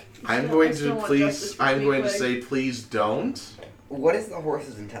back. I'm I going still to want please. justice for I'm going to Fleetweg. say please don't. What is the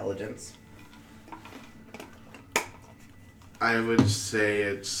horse's intelligence? I would say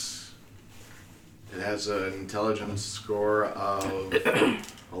it has an intelligence score of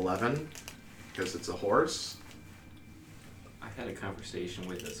 11 because it's a horse. I had a conversation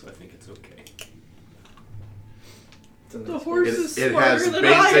with it, so I think it's okay. The horse is It smarter has than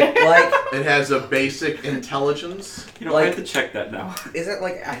basic- I am. Like, It has a basic intelligence. You know, Like- I have to check that now. isn't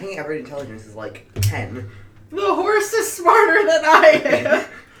like, I think average intelligence is like 10. The horse is smarter than I am.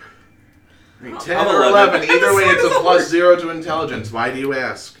 10 I'm or 11. 11. Either way, it's a As a plus horse. 0 to intelligence. Why do you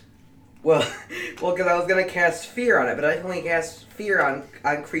ask? Well, because I was gonna cast fear on it, but I can only cast fear on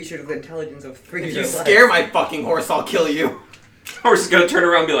creatures with intelligence of 3 If or you less. scare my fucking horse, I'll kill you. Horse is gonna turn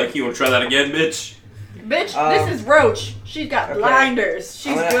around and be like, "You wanna try that again, bitch?" Bitch, Um, this is Roach. She's got okay. blinders.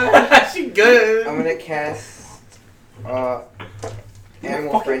 She's I'm good. She good. I'm gonna cast animal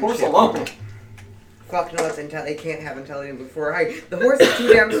fucking horse friendship. alone. Fuck no, it can't have intelligence before I. The horse is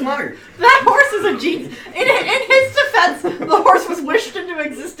too damn smart. That horse is a genius. In his defense, the horse was wished into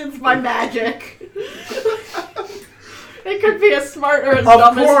existence by magic. It could be as smart or as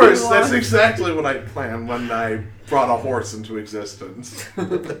dumb Of course, as you that's want. exactly what I planned when I brought a horse into existence.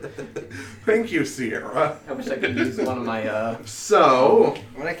 Thank you, Sierra. I wish I could use one of my. So,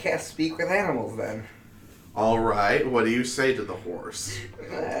 I'm gonna cast Speak with Animals then. all right, what do you say to the horse? I'm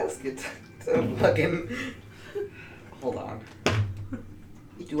gonna ask it to fucking. Hold on.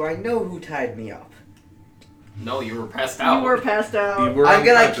 Do I know who tied me up? No, you were passed out. You were passed out. You were I'm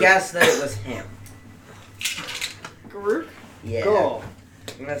gonna unconscious. guess that it was him. Garuk? Yeah. Go.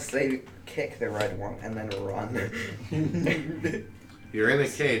 I'm gonna say kick the red one and then run. You're in a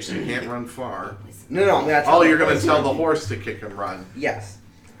cage, so you can't run far. No, I'm gonna tell Oh, the you're gonna horse tell the horse to kick and run. Yes.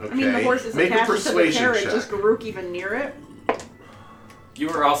 Okay. I mean, the horse is Make a attached to the persuasion carriage. check. Is Garuk even near it? You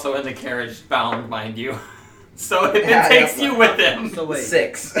were also in the carriage, bound, mind you. So if Yeah, it takes that's you fine. with him. So wait.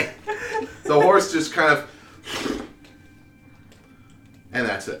 6. The horse just kind of, and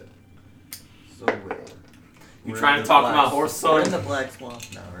that's it. So wait. You We're trying in to the talk black- about horse We're in sword? the Black Swamp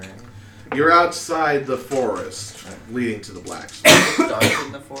now, right? You're outside the forest, leading to the black Is swamp. it dark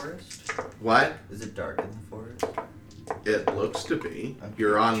in the forest? What? Is it dark in the forest? It looks to be.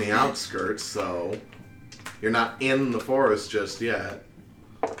 You're on the outskirts, so you're not in the forest just yet.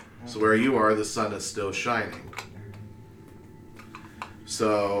 So where you are, the sun is still shining.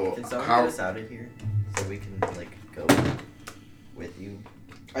 So Can someone how? get us out of here so we can like go with you?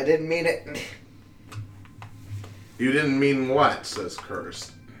 I didn't mean it. You didn't mean what? Says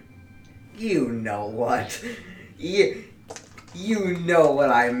Cursed. You know what. You know what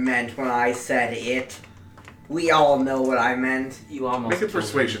I meant when I said it. We all know what I meant. You almost Make a killed me.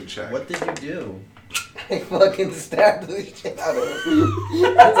 persuasion check. What did you do? I fucking stabbed the shit out of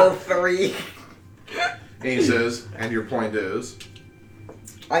him. That's a 3. And he says, and your point is,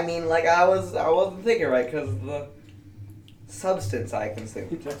 I mean, like, I wasn't thinking right because of the substance I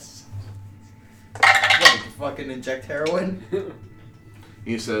consumed. What, did you fucking inject heroin?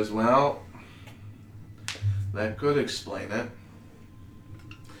 he says, well, that could explain it.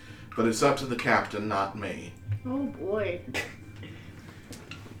 But it's up to the captain, not me. Oh boy.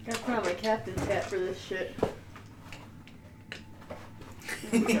 Gotta put on my captain's hat for this shit.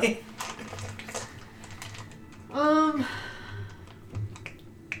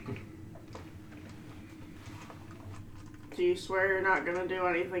 Do you swear you're not gonna do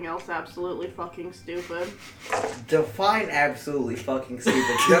anything else absolutely fucking stupid? Define absolutely fucking stupid.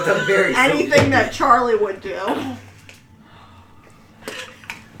 That's a very Anything that Charlie would do.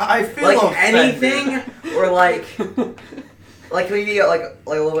 I feel like offended. anything or like can we be like a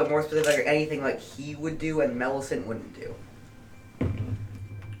little bit more specific? Like anything like he would do and Millicent wouldn't do.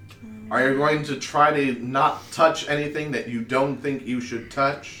 Are you going to try to not touch anything that you don't think you should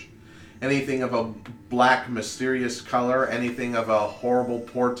touch? Anything of a black, mysterious color? Anything of a horrible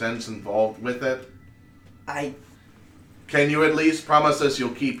portent involved with it? Can you at least promise us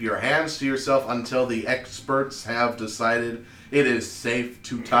you'll keep your hands to yourself until the experts have decided it is safe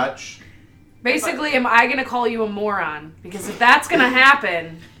to touch? Basically, am I gonna call you a moron? Because if that's gonna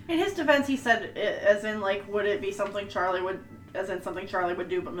happen, In his defense, he said, as in, like, would it be something Charlie would, as in something Charlie would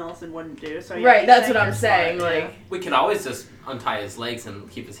do, but Millicent wouldn't do? So yeah, right? he's That's what I'm you're saying. smart, Like, We could always just untie his legs and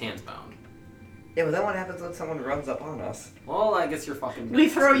keep his hands bound. Yeah, but then what happens when someone runs up on us? Well, I guess you're fucking. we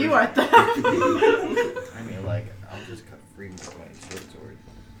throw you at them. I mean, like, I'll just cut free with my short sword.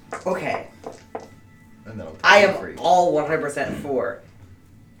 Okay, And then I'll cut I him am free. all 100% for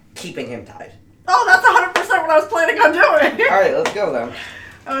keeping him tied. Oh, that's 100% what I was planning on doing. All right, let's go then.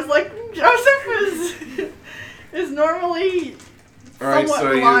 I was like, Joseph is normally All right, somewhat so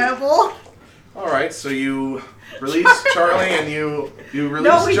reliable. All right, so you release Charlie and you release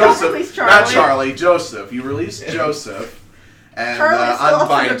No, we don't Joseph. release Not Charlie. Charlie, Joseph. You release Joseph and Charlie's still up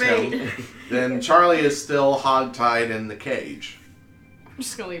for unbind debate. him. Then Charlie is still hogtied in the cage. I'm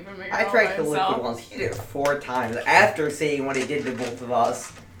just gonna leave him here I all drank by the liquid himself. once. He did it 4 times after seeing what he did to both of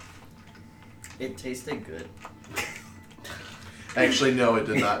us. It tasted good. Actually, no, it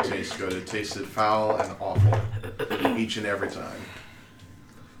did not taste good. It tasted foul and awful each and every time.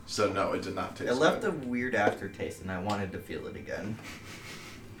 So no, it did not taste It left good. a weird aftertaste, and I wanted to feel it again.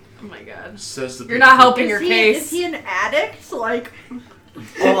 Oh my god. Says the You're not helping your Is case. he an addict? Like,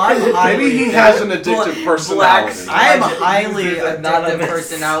 Well, I'm highly. Maybe he has an addictive personality. I am a highly addictive Anonymous.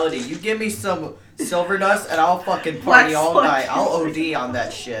 personality. You give me some silver dust, and I'll fucking Black party all sludge. night. I'll OD on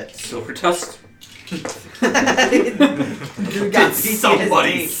that shit. Silver dust. Dude Did got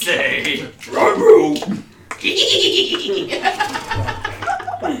somebody PTSD. say?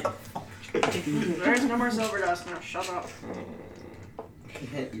 there's no more silver dust now. Shut up.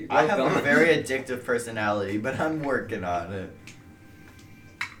 I have a very addictive personality, but I'm working on it.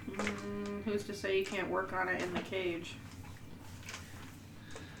 Who's to say you can't work on it in the cage?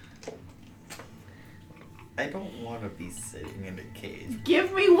 I don't want to be sitting in a cage.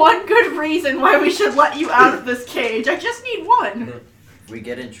 Give me one good reason why we should let you out of this cage. I just need one. If we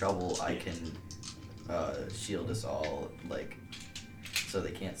get in trouble, I can shield us all, like, so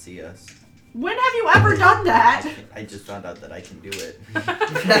they can't see us. When have you ever done that? I just found out that I can do it.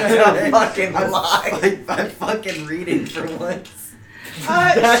 That's a fucking lie. I'm fucking reading for once.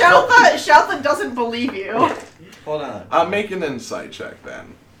 Shelton doesn't believe you. Hold on. Make an insight check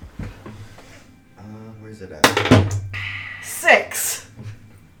then. Where's it at? 6.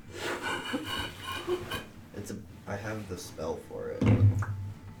 I have the spell for it.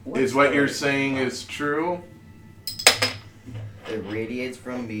 Is what you're saying is true? It radiates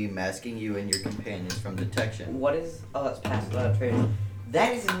from me, masking you and your companions from detection. What is... Oh, that's passive penetration.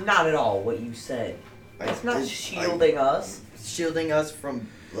 That is not at all what you said. That's not shielding us. Shielding us from,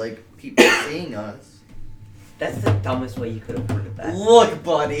 like, people seeing us. That's the dumbest way you could have worded that. Look,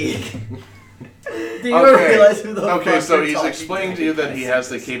 buddy! Do you Okay. realize who the Okay, fuck so you're he's talking explaining to you that he has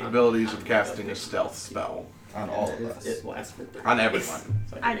the capabilities of casting a stealth spell. On all of us. It lasts for 30 On days. everyone.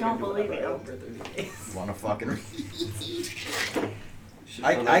 I don't believe you. Wanna fucking...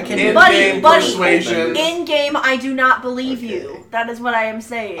 I can... In-game Buddy, persuasion. in game, I do not believe you. That is what I am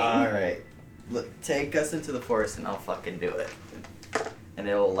saying. Alright. Look, take us into the forest and I'll fucking do it. And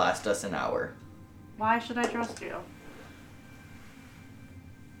it'll last us an hour. Why should I trust you?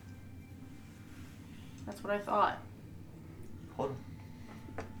 That's what I thought. Hold on.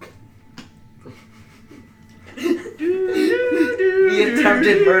 The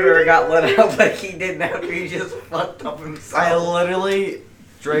attempted murderer got let out, but he didn't after he just fucked up himself. I literally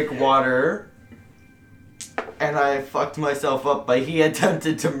drank water and I fucked myself up, but he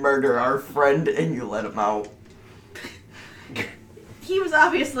attempted to murder our friend and you let him out. He was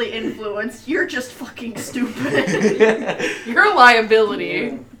obviously influenced. You're just fucking stupid. You're a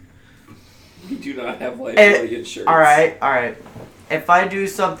liability. We do not have liability insurance. Alright. If I do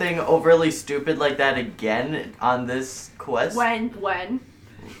something overly stupid like that again on this quest... When? Like,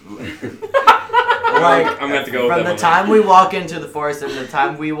 I'm gonna have to go with from them the on time we walk into the forest and the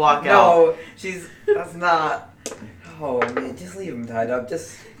time we walk out... No, that's not... Oh, man, just leave him tied up.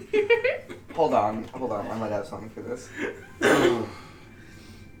 Just... Hold on. I might have something for this. We'll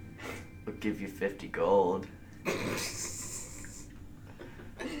give you 50 gold.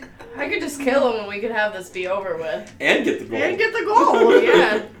 I could just kill him and we could have this be over with. And get the gold. And get the gold.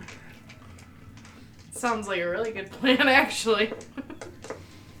 Yeah. Sounds like a really good plan, actually.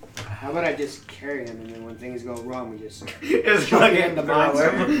 How about I just carry him and then when things go wrong, we just It's chuck fucking in the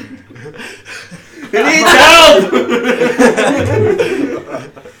monster. He needs help!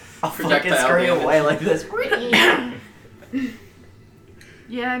 I'll fucking Projectile scurry damage. away like this.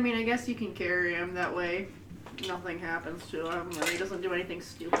 Yeah, I mean, I guess you can carry him that way. Nothing happens to him, and he doesn't do anything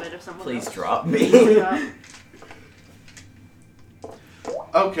stupid if someone Please else drop me. Yeah.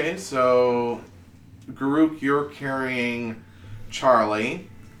 Okay, so Garuk, you're carrying Charlie.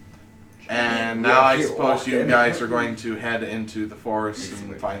 And now I suppose you guys are going to head into the forest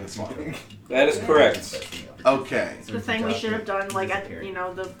and find the swamp. That is correct. Okay. It's the thing we should have done, like, at,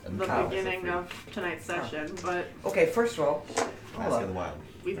 the beginning of tonight's session, but Okay, first of all, Mask of the Wild.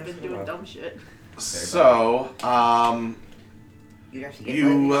 we've been doing dumb shit. So, you have to get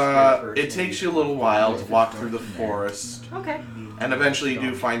it takes you a little while to walk through the forest, Okay. and eventually you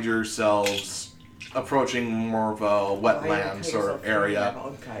do find yourselves approaching more of a wetland sort of area.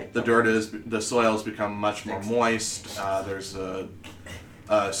 The soil's become much more moist. There's a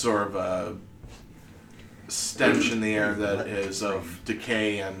sort of a stench in the air that is of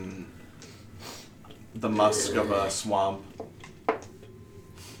decay and the musk of a swamp.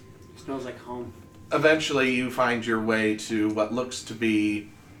 Smells like home. Eventually you find your way to what looks to be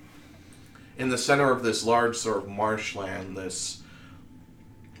in the center of this large sort of marshland,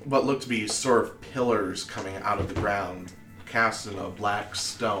 what look to be sort of pillars coming out of the ground, cast in a black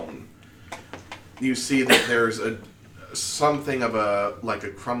stone. You see that there's something of a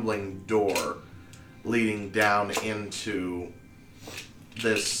crumbling door leading down into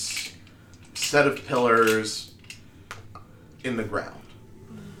this set of pillars in the ground.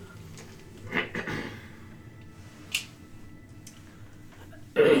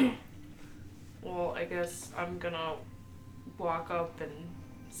 Well, I guess I'm gonna walk up and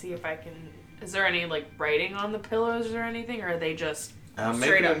see if I can... Is there any, writing on the pillows or anything, or are they just Make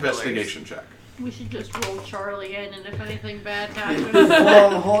straight an up investigation check. We should just roll Charlie in, and if anything bad happens...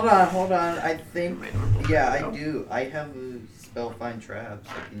 Well, hold on. I think... Yeah, I do. I have a spell find traps.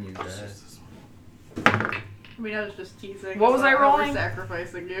 I can use that. I mean, I was just teasing. What was I rolling? We're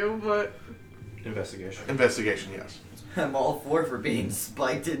sacrificing you, but Investigation. Investigation, yes. I'm all for being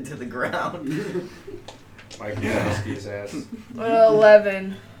spiked into the ground. Mike Wazowski's ass.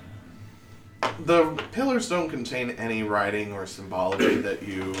 11. The pillars don't contain any writing or symbology that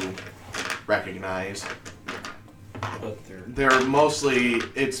you recognize. But They're mostly,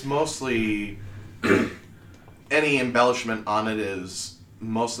 it's mostly, any embellishment on it is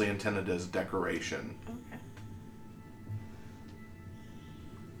mostly intended as decoration. Okay.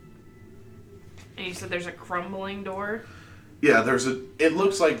 And you said there's a crumbling door? Yeah, it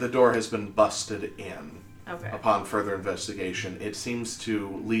looks like the door has been busted in. Okay. Upon further investigation, it seems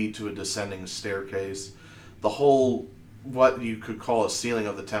to lead to a descending staircase. The whole, what you could call a ceiling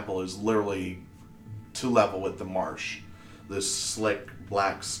of the temple is literally to level with the marsh. This slick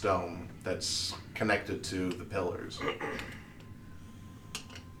black stone that's connected to the pillars.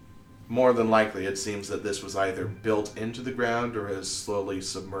 More than likely, it seems that this was either built into the ground or has slowly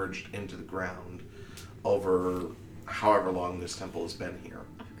submerged into the ground over however long this temple has been here.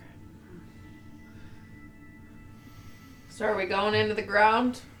 So are we going into the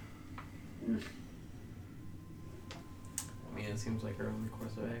ground? I mean, it seems like our only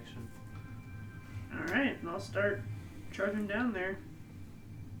course of action. alright, I'll start charging down there.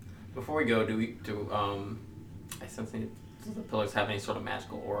 Before we go, do I sense any, do the pillars have any sort of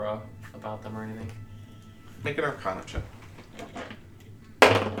magical aura about them or anything? Make an Arcana check.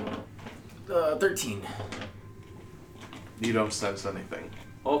 13. You don't sense anything.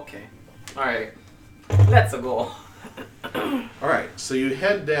 Okay. Alright. Let's go. Alright, so you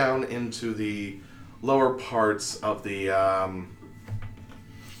head down into the lower parts of the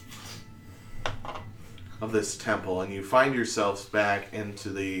of this temple, and you find yourselves back into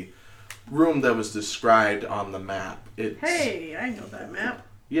the room that was described on the map. It's, Hey, I know that map.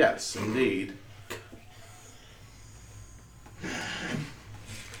 yes, indeed.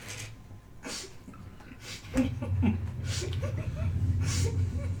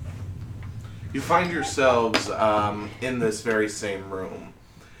 You find yourselves in this very same room.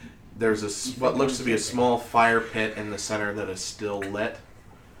 There's what looks to be a small fire pit in the center that is still lit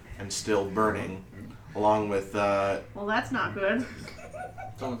and still burning, along with... Well, that's not good.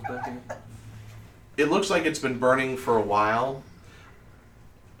 Someone's back here. it looks like it's been burning for a while,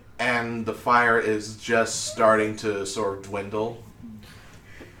 and the fire is just starting to sort of dwindle.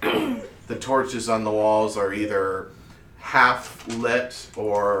 The torches on the walls are either half lit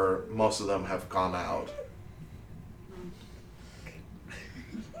or most of them have gone out.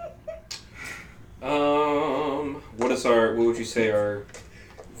 What would you say our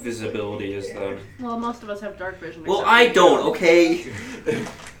visibility is then? Well, most of us have dark vision. Well, except I for don't, you. okay?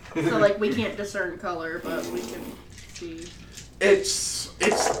 So, like, we can't discern color, but we can see. It's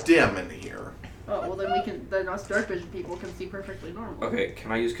dim in here. Oh, well, then us dark vision people can see perfectly normal. Okay,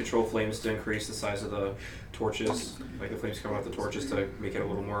 can I use control flames to increase the size of the torches? Like the flames coming out the torches to make it a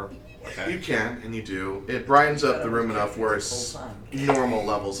little more... Okay. You can, and you do. It brightens up the room enough where it's normal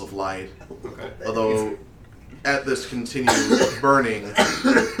levels of light. Okay. Although, at this continued burning,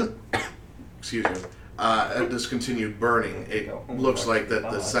 excuse me, at this continued burning, it looks like that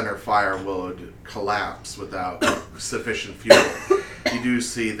the center fire would collapse without sufficient fuel. You do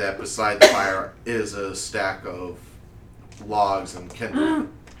see that beside the fire is a stack of logs and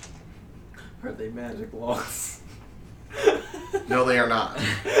kindling. Are they magic logs? No, they are not.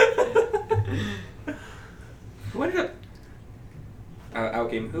 Who ended up...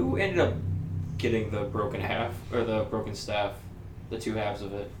 Outgame, who ended up getting the broken half, or the broken staff? The two halves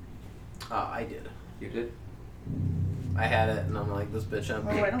of it? I did. You did? I had it, and I'm like, this bitch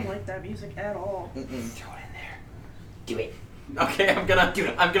empty. Oh, I don't like that music at all. Throw it in there. Do it. Okay, I'm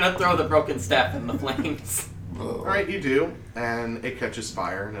gonna throw the broken staff in the flames. Alright, you do, and it catches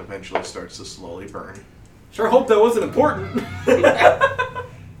fire and eventually starts to slowly burn. Sure hope that wasn't important.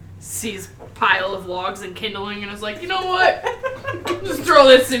 Sees a pile of logs and kindling and is like, you know what? Just throw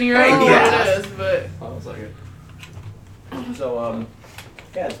this in here. I don't know what it is, but... Hold on a second. So,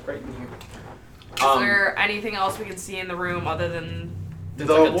 yeah, it's bright in here. Is there anything else we can see in the room other than... The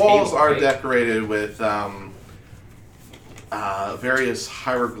like a walls table, are right? decorated with various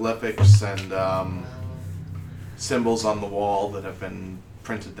hieroglyphics and symbols on the wall that have been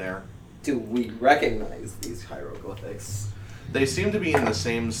printed there. Do we recognize these hieroglyphics? They seem to be in the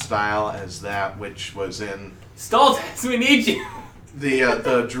same style as that which was in Stoltex, we need you!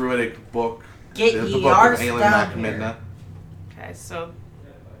 the druidic book, Get the ye book our of Aelin stuff Macmidna. Okay, so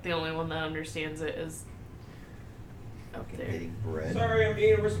the only one that understands it is up there. Getting bread. Sorry, I'm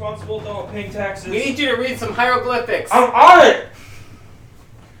being a responsible adult paying taxes. We need you to read some hieroglyphics. I'm on it!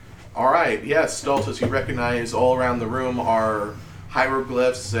 Alright, yes, Stultus, you recognize all around the room are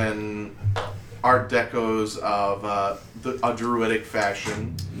hieroglyphs and art decos of a druidic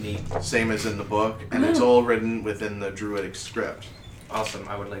fashion. Neat. Same as in the book, and it's all written within the druidic script. Awesome.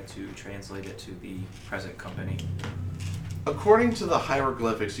 I would like to translate it to the present company. According to the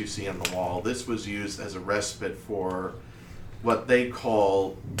hieroglyphics you see on the wall, this was used as a respite for what they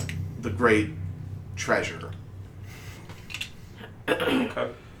call the Great Treasure.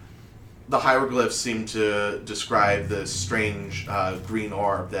 Okay. The hieroglyphs seem to describe this strange green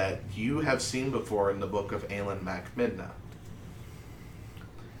orb that you have seen before in the book of Aelin Mac Midna.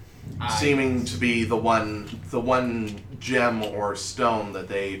 Seeming to be the one gem or stone that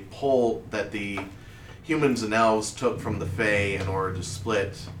the humans and elves took from the Fae in order to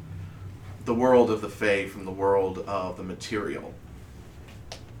split the world of the Fae from the world of the material.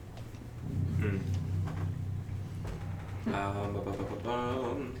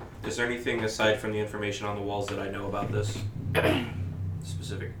 Is there anything aside from the information on the walls that I know about this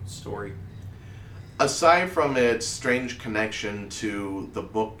specific story? Aside from its strange connection to the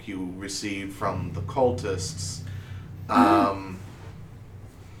book you received from the cultists, and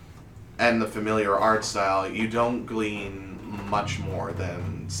the familiar art style, you don't glean much more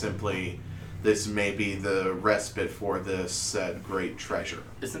than simply this may be the respite for this said great treasure.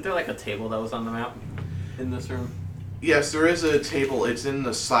 Isn't there like a table that was on the map in this room? Yes, there is a table. It's in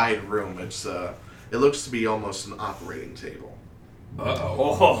the side room. It looks to be almost an operating table. Uh-oh.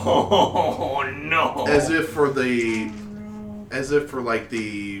 Oh, no. As if for like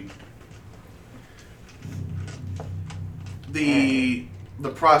the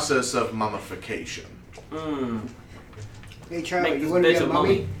process of mummification. Hey, Charlie, Make you this want to be bitch a a mummy?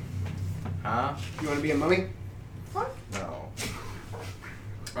 mummy. Huh? You want to be a mummy? No.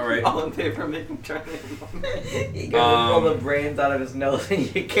 Alright. All in favor of making Charlie a mummy? You gotta pull the brains out of his nose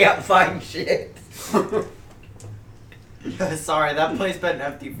and you can't find shit. Sorry, that place been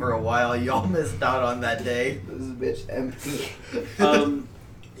empty for a while. Y'all missed out on that day. This bitch empty.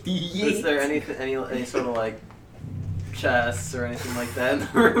 Is there any sort of like chests or anything like that in the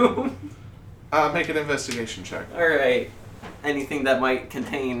room? Make an investigation check. Alright. Anything that might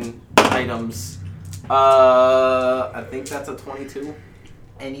contain items. I think that's a 22.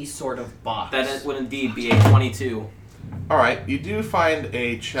 Any sort of box. That would indeed be a 22. Alright, you do find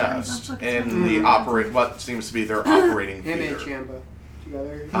a chest in the what seems to be their operating Him and theater. Champa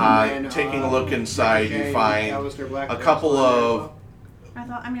together. Taking a look inside, you Ricochet, find Alistair Blackburn, a couple of I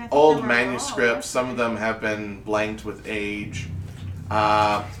thought they old were manuscripts. Some of them have been blanked with age.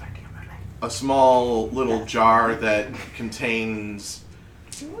 A small little jar that contains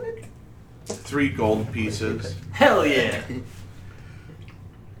 3 gold pieces. Hell yeah!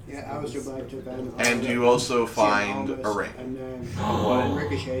 Yeah, Alistair Black took on. And you also find a ring. And then Oh.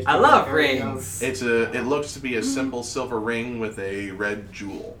 Ricochet's I love very young. rings. It looks to be a simple silver ring with a red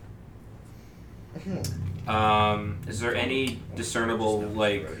jewel. Is there any discernible,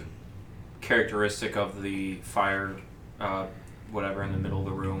 like, characteristic of the fire, whatever, in the middle of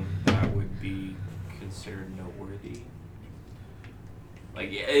the room that would be considered noteworthy? Like,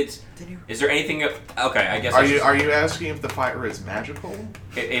 is there anything? Okay, I guess. Are you asking if the fire is magical?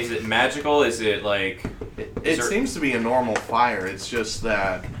 Is it magical? Is it like? It seems to be a normal fire. It's just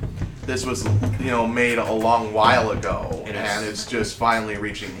that this was, made a long while ago, and it's just finally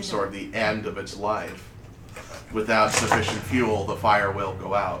reaching sort of the end of its life. Without sufficient fuel, the fire will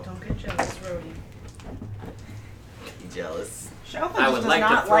go out. Don't get jealous, Rody. Jealous. Shelfa I would does like to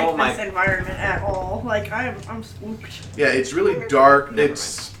not throw like my- this environment at all. Like I'm spooked. Yeah, it's really dark.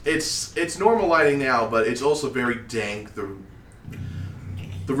 It's normal lighting now, but it's also very dank. The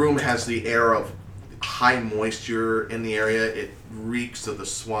room has the air of high moisture in the area. It reeks of the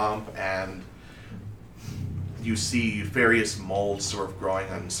swamp, and you see various molds sort of growing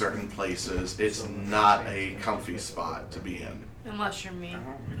on certain places. It's not a comfy spot to be in. Unless you're me.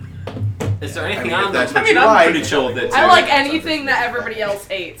 Is there I anything mean, on if that's the? what you like. Pretty chill with it too. I like anything that everybody else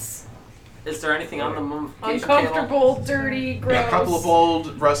hates. Is there anything on the mummification table? Uncomfortable, dirty, gross. A couple of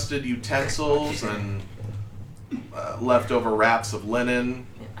old rusted utensils and leftover wraps of linen.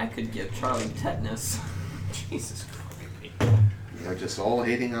 I could give Charlie tetanus. Jesus Christ. They're just all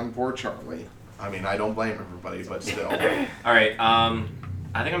hating on poor Charlie. I mean, I don't blame everybody, but still. All right.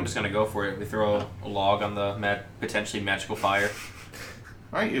 I think I'm just gonna go for it. We throw a log on the potentially magical fire.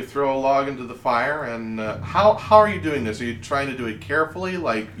 All right, you throw a log into the fire, and how are you doing this? Are you trying to do it carefully,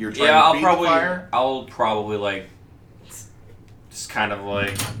 like you're trying to feed the fire? I'll probably just kind of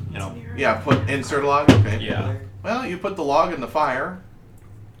like Yeah, insert a log. Okay. Yeah. Well, you put the log in the fire,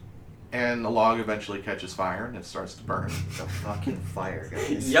 and the log eventually catches fire, and it starts to burn. The fucking fire,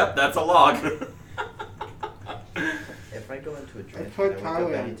 guys. Yep, that's a log. If I go into a trance, put can I wake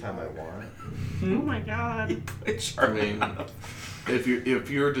Tyler up on anytime I want. Oh my god. I mean, if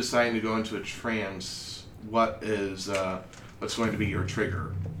you're deciding to go into a trance, what's going to be your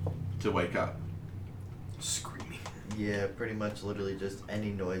trigger to wake up? Screaming. Yeah, pretty much literally just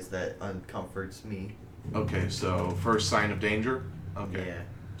any noise that uncomforts me. Okay, so first sign of danger? Okay. Yeah.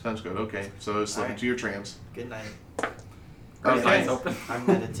 Sounds good. Okay, so slip Alright. into your trance. Good night. Okay. Eyes open. I'm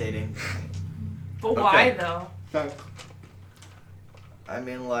meditating. But why Okay. though? I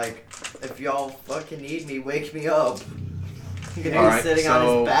mean, like, if y'all fucking need me, wake me up. I'm gonna Alright, be sitting on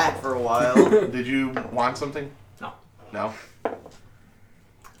so- his back for a while. Did you want something? No. No?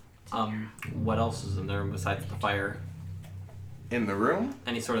 What else is in there besides the fire? In the room?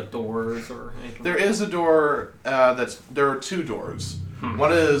 Any sort of doors or anything? There is a door there are two doors.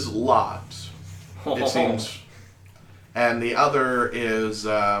 One is locked, it seems. And the other is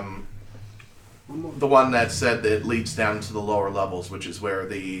the one that said that it leads down to the lower levels, which is where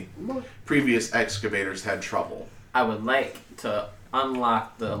the previous excavators had trouble. I would like to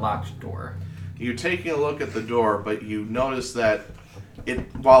unlock the locked door. You're taking a look at the door, but you notice that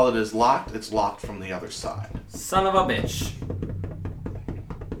while it is locked, it's locked from the other side. Son of a bitch.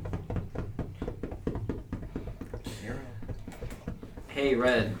 Hey,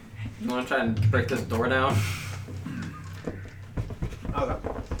 Red. You want to try and break this door down? Okay.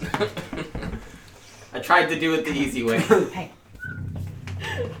 I tried to do it the easy way. Hey.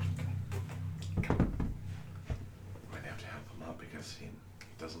 Might have to help him up because he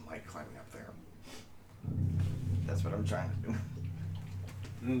doesn't like climbing up there. That's what I'm trying to do.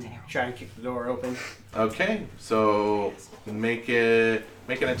 Try and kick the door open. Okay, so make an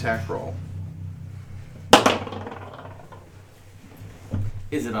attack roll.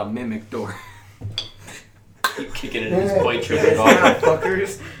 Is it a mimic door? You kick it in his point, tripping Yeah, off.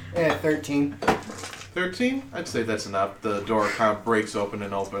 fuckers. Yeah, 13. 13? I'd say that's enough. The door kind of breaks open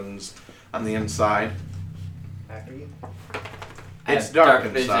and opens on the inside. After you? I It's have dark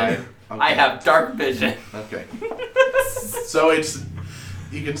vision. inside. Okay. I have dark vision. Okay. So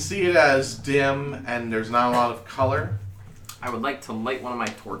you can see it as dim and there's not a lot of color. I would like to light one of my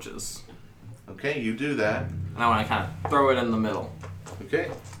torches. Okay, you do that. And I want to kind of throw it in the middle. Okay.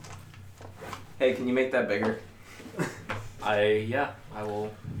 Hey, can you make that bigger? I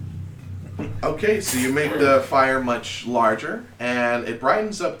will. Okay, so you make the fire much larger, and it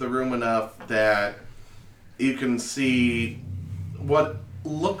brightens up the room enough that you can see what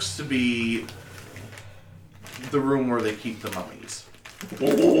looks to be the room where they keep the mummies.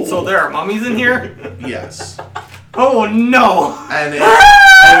 So there are mummies in here? Yes. Oh no! And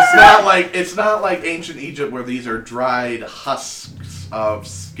it's not like ancient Egypt where these are dried husks of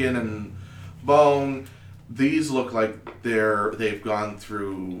skin and bone. These look like they've gone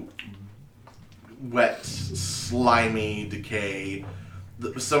through wet, slimy decay.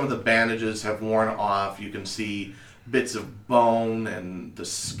 Some of the bandages have worn off. You can see bits of bone, and the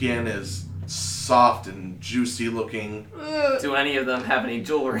skin is soft and juicy looking. Do any of them have any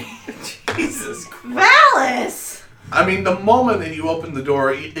jewelry? Jesus Christ. Valis! I mean, the moment that you open the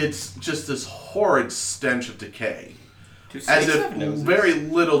door, it's just this horrid stench of decay. As if very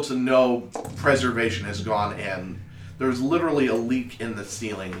little to no preservation has gone in. There's literally a leak in the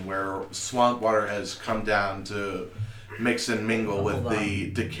ceiling where swamp water has come down to mix and mingle with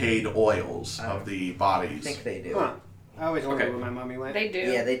the decayed oils of the I bodies. think they do. Huh. I always wondered Okay. where my mummy went. They do.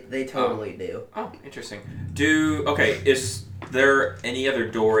 Yeah, they totally do. Oh, interesting. Is there any other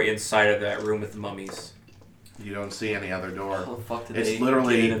door inside of that room with the mummies? You don't see any other door. How the fuck did It's they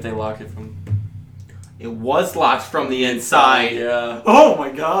literally- get in if they lock it from? It was locked from the inside. Yeah. Oh my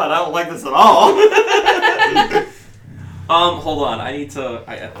god, I don't like this at all. Hold on. I need to.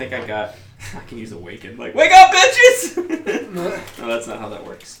 I think I got. I can use awaken. Like, wake up, bitches! No, that's not how that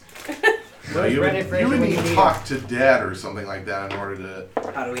works. No, you Ready would, for you would when need you to need talk to Dad or something like that in order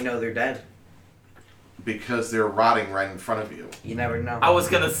to... How do we know they're dead? Because they're rotting right in front of you. You never know. I was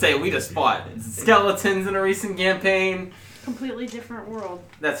gonna say, we just fought skeletons in a recent campaign. Completely different world.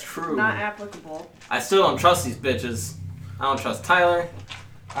 That's true. Not applicable. I still don't trust these bitches. I don't trust Tyler.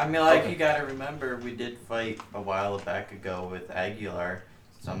 I mean, like, you gotta remember, we did fight a while back ago with Aguilar,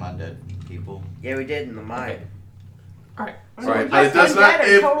 some undead people. Yeah, we did in the mine. Okay. Alright. Right, Well, but it does not. undead are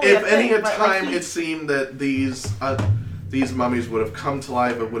If, totally if a any thing, but, time like, it seemed that these mummies would have come to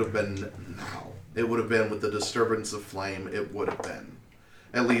life, it would have been now. It would have been with the disturbance of flame. It would have been,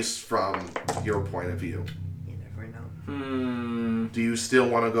 at least from your point of view. You never know. Do you still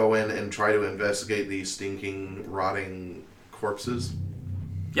want to go in and try to investigate these stinking, rotting corpses?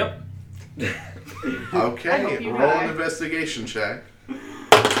 Yep. Okay, you roll die. an investigation check.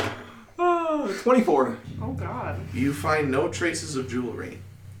 24. Oh god. You find no traces of jewelry.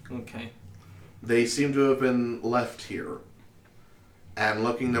 Okay. They seem to have been left here. And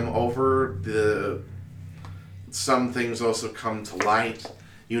looking them over, some things also come to light.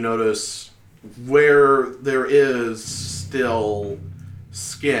 You notice where there is still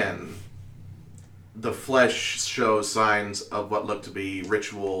skin, the flesh shows signs of what look to be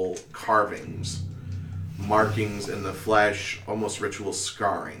ritual carvings, markings in the flesh, almost ritual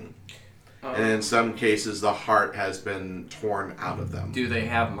scarring. And in some cases, the heart has been torn out of them. Do they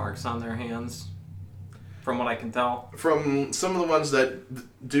have marks on their hands? From what I can tell? From some of the ones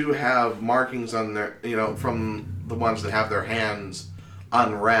that do have markings on their, from the ones that have their hands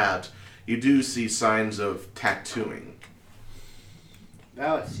unwrapped, you do see signs of tattooing.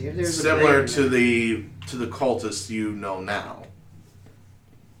 Oh, let's see if there's Similar to the cultists you know now.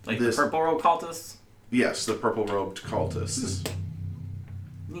 Like the purple robe cultists? Yes, the purple-robed cultists.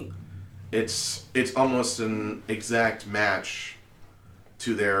 Neat. It's almost an exact match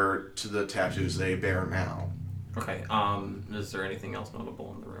to the tattoos they bear now. Okay. Is there anything else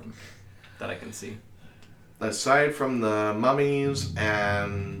notable in the room that I can see? Aside from the mummies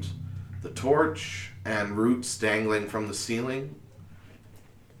and the torch and roots dangling from the ceiling,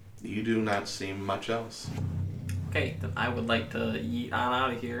 you do not see much else. Okay, then I would like to yeet on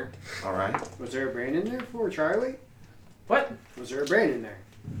out of here. All right. Was there a brain in there for Charlie? What? Was there a brain in there?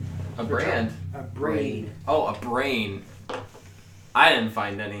 A brand? A brain. Oh, a brain. I didn't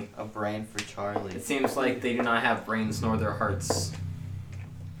find any. A brain for Charlie. It seems like they do not have brains nor their hearts.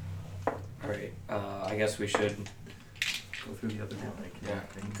 Alright, I guess we should go through the other door. Yeah,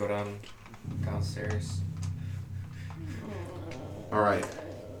 and go downstairs. All right.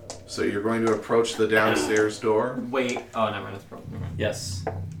 So you're going to approach the downstairs door. Wait. Oh, never mind. That's broken. Yes.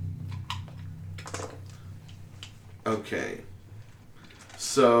 Okay.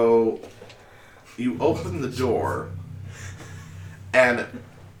 So you open the door, and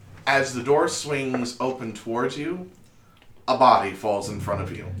as the door swings open towards you, a body falls in front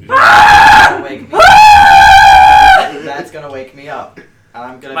of you. Wake me up. That's gonna wake me up. And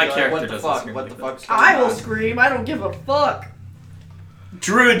I'm gonna My be like, character what the doesn't fuck? scream What like the that. fuck's going I will on? scream. I don't give a fuck.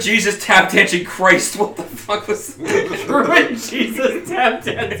 Druid Jesus tap dancing Christ, what the fuck was Druid Jesus tap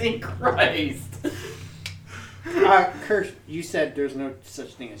dancing Christ. Kirsch, you said there's no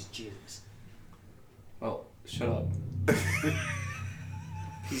such thing as Jesus. Well, shut up.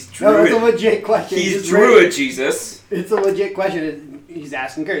 He's No, it's a Druid. legit question. He's Just Druid read- Jesus. It's a legit question. He's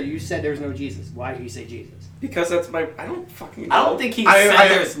asking Kirsch. You said there's no Jesus. Why do you say Jesus? Because that's my. I don't fucking know. I don't think he said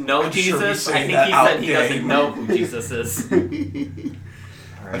there's no I'm sure Jesus. he's I saying think that he out said he doesn't game. know who Jesus is.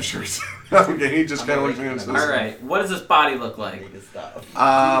 I'm sure. Okay, he just kind of looks at me and says, Alright, what does this body look like?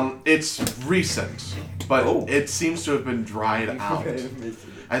 It's recent, but Oh. it seems to have been dried out,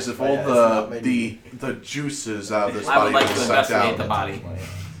 as if all Yeah, it's not the juices out of this I body would like were to sucked investigate out. the body.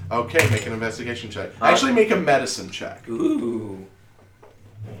 Okay, make an investigation check. Actually, make a medicine check. Ooh.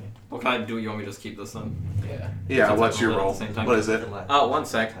 What kind of do you want me to just keep this on? Yeah, Since what's I your rolled roll? at the same time. What is it? Oh, 1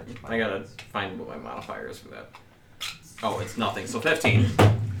 sec. I gotta find what my modifier is for that. Oh, it's nothing. So 15.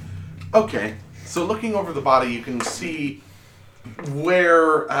 Okay, so looking over the body, you can see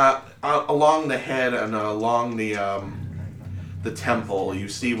where along the head and along the temple, you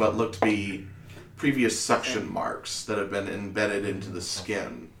see what look to be previous suction marks that have been embedded into the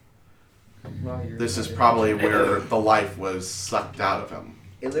skin. This is probably where the life was sucked out of him.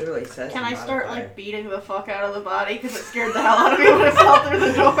 It literally says. Can I start like beating the fuck out of the body because it scared the hell out of me when I fell through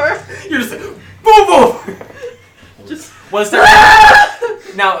the door? You're just boom boom. Just Was there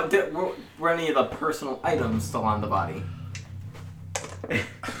now? Were any of the personal items still on the body?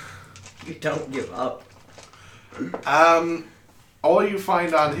 You don't give up. All you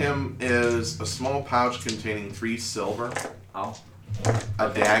find on him is a small pouch containing 3 silver, Oh. a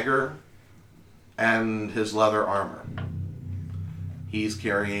dagger, and his leather armor. He's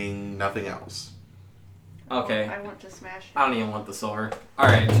carrying nothing else. Okay. I want to smash him. I don't even want the silver.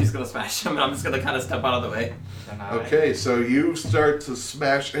 Alright, she's gonna smash him, and I'm just gonna kind of step out of the way. Okay, so you start to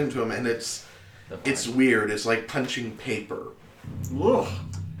smash into him, and it's weird. It's like punching paper. Ugh.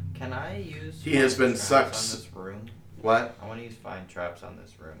 Can I use? He has been traps sucked. on this room. What? I want to use fine traps on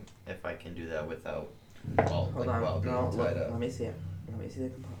this room. If I can do that without, well, Hold like, on. while being No, look, tied up. let me see it. Let me see the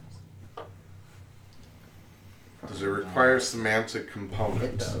components. Does it require semantic components?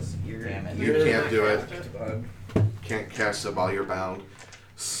 It does. Damn it. You can't do it. Can't cast it while you're bound.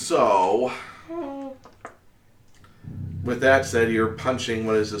 So, with that said, you're punching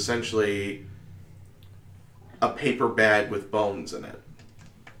what is essentially a paper bag with bones in it.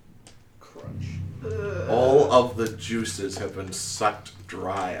 Crunch. All of the juices have been sucked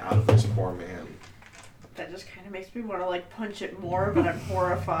dry out of this poor man. That just kind of makes me want to like punch it more, but I'm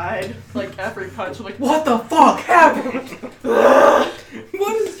horrified. Like every punch, I'm like, What the fuck happened?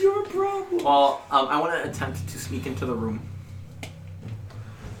 what is your problem? Well, I want to attempt to sneak into the room.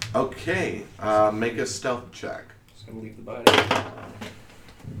 Okay, make a stealth check. Just gonna leave the body.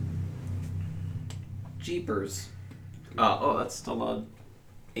 Jeepers. Oh, that's still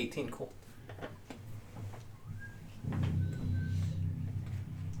 18. Cool.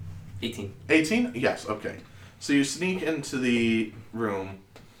 18. 18? Yes, okay. So you sneak into the room.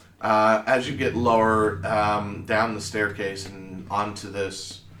 As you get lower down the staircase and onto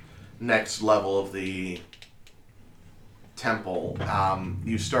this next level of the temple,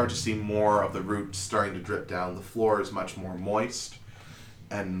 you start to see more of the roots starting to drip down. The floor is much more moist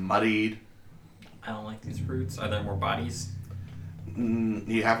and muddied. I don't like these roots. Are there more bodies?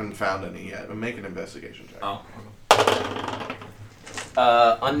 You haven't found any yet, but make an investigation check. Oh.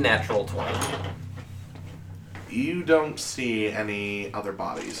 Unnatural 20. You don't see any other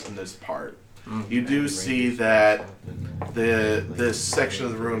bodies in this part. You do see that this section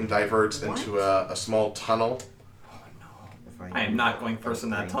of the room diverts into a small tunnel. I am not going first in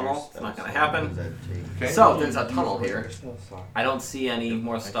that tunnel. It's not going to happen. Okay. So, there's a tunnel here. I don't see any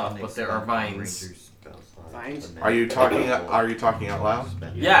more stuff, but there are vines. Vines? Are you talking out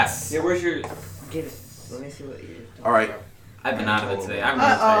loud? Yes! Yeah, where's your... Get it. Let me see what you. Alright, I've been out of it today. I'm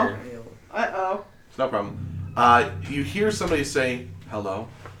really tired. Uh-oh. no problem. You hear somebody say, hello?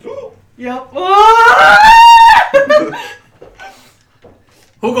 Yep.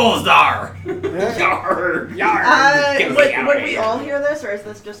 Who goes there? Would we all hear this, or is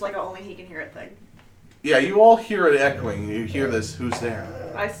this just like a only he can hear it thing? Yeah, you all hear it echoing. You hear this, who's there?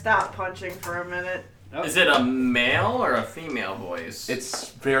 I stopped punching for a minute. Is it a male or a female voice? It's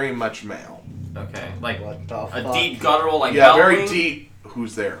very much male. Okay, like What the a fuck? deep guttural, like Yeah, very bellowing? deep.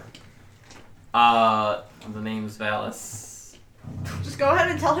 Who's there? The name's Valis. Just go ahead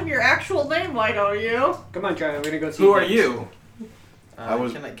and tell him your actual name, why don't you? Come on, Trevor. We're gonna go see. Who are things. you? I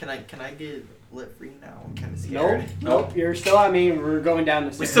was- Can I get lit free now? I'm kind of scared. Nope. You're still on me. We're going down the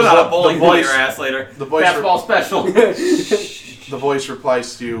We stairs. still got a bowling The ball voice- your ass later. The voice, Fastball special. the voice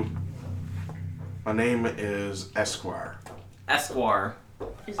replies to you, my name is Esquire. Esquire.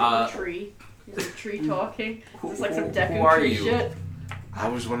 Is it the tree? Is the tree talking? Is this like some who Deku are tree you? shit? I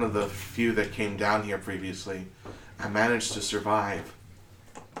was one of the few that came down here previously. I managed to survive.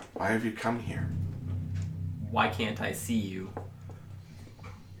 Why have you come here? Why can't I see you?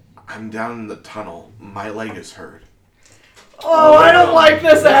 I'm down in the tunnel. My leg is hurt. Oh, I don't like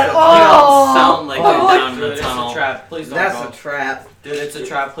this at You all! don't sound like Oh, you're down in Dude, the it's a tunnel. trap. Please don't That's go. a trap. Dude, it's a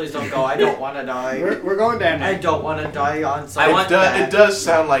trap. Please don't go. I don't want to die. We're going down I there. don't want to die on I something want- bad. It does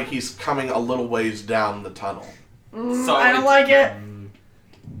sound like he's coming a little ways down the tunnel. So I don't it- like it.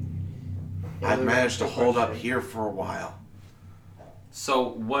 I've managed to hold up here for a while. So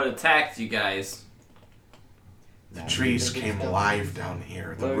what attacked you guys? The trees came alive down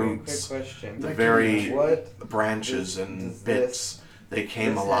here. The Logan, roots, quick question. the very What branches and does bits, they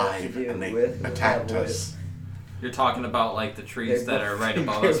came this have alive to do and they with attacked what? us. You're talking about like the trees They're that are both- right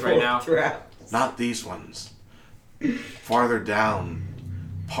above they're us right both now? traps. Not these ones. Farther down,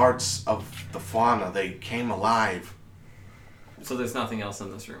 parts of the fauna, they came alive. So there's nothing else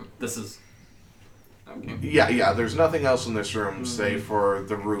in this room. This is... Okay. Yeah, there's nothing else in this room save for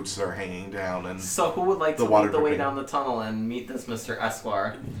the roots that are hanging down and So who would like The to water lead the way dripping. down the tunnel and meet this Mr.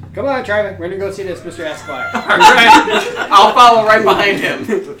 Esquire? Come on, Trevor. We're gonna go see this Mr. Esquire. Alright, I'll follow right behind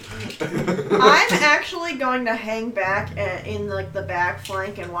him. I'm actually going to hang back in like the back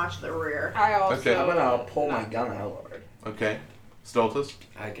flank and watch the rear. I also. Okay. I'm gonna pull my gun out. Okay. Stoltus?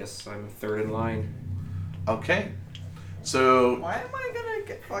 I guess I'm third in line. Okay. So Why am I gonna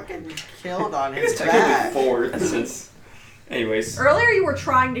get fucking killed on It's his technically back? fourth since... Anyways. Earlier you were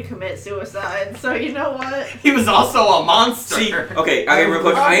trying to commit suicide, so you know what? He was also a monster. See, okay, real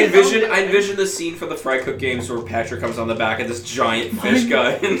quick. I envision the scene from the Fry Cook games where Patrick comes on the back of this giant fish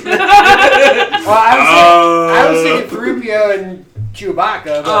gun. Well, I was thinking Thrupio and Chewbacca.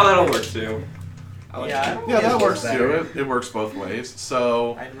 But Oh, that'll work too. Yeah, yeah, that works better. too. It works both ways.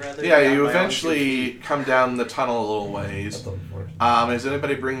 So I'd rather yeah, be on you my own eventually come down the tunnel a little ways. That's Is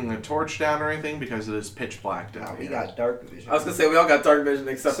anybody bringing a torch down or anything? Because it is pitch black down we here. got dark vision. I was gonna say, we all got dark vision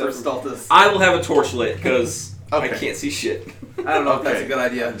except for So- Stultus. I will have a torch lit because I Okay. can't see shit. I don't know if that's Okay. a good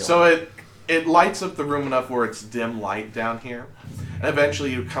idea. So it lights up the room enough where it's dim light down here. And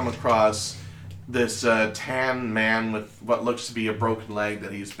eventually you come across this tan man with what looks to be a broken leg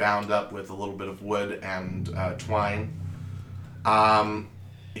that he's bound up with a little bit of wood and twine.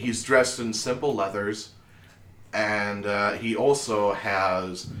 He's dressed in simple leathers, and he also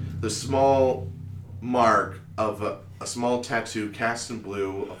has the small mark of a small tattoo cast in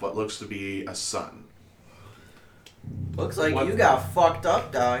blue of what looks to be a sun. Looks like you got fucked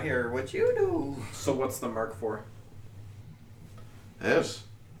up down here. What you do? So what's the mark for? This?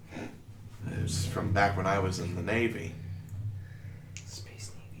 It's from back when I was in the Navy.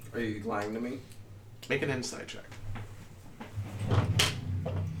 Space Navy. Are you lying to me? Make an insight check.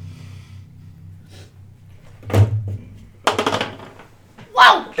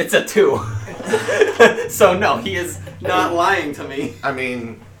 Wow! It's a 2. So no, he is not lying to me. I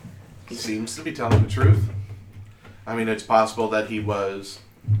mean, he seems to be telling the truth. I mean, it's possible that he was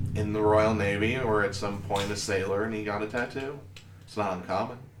in the Royal Navy or at some point a sailor and he got a tattoo. It's not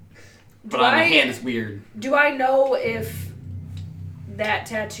uncommon. But on the hand is weird. Do I know if that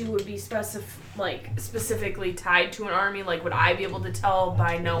tattoo would be specifically tied to an army? Like, would I be able to tell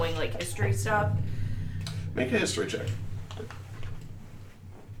by knowing, like, history stuff? Make a history check.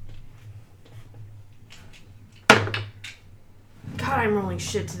 God, I'm rolling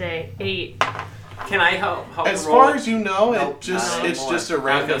shit today. 8. Can I help As roll? far as you know, Nope, it's just a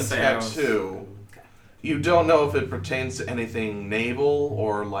random tattoo. You don't know if it pertains to anything naval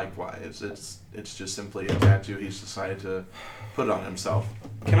or likewise. It's just simply a tattoo he's decided to put on himself.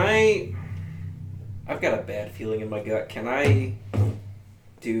 Can I... I've got a bad feeling in my gut. Can I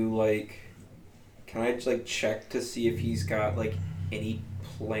do, like... Can I, like, check to see if he's got, like, any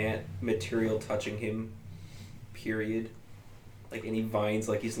plant material touching him? Period. Like, any vines,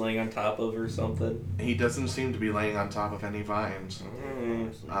 like, he's laying on top of or something? He doesn't seem to be laying on top of any vines.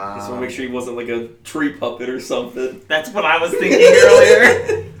 Just want to make sure he wasn't, like, a tree puppet or something. That's what I was thinking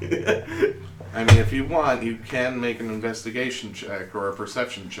earlier. I mean, if you want, you can make an investigation check or a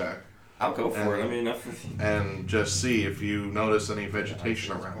perception check. I'll go for it. I mean, and just see if you notice any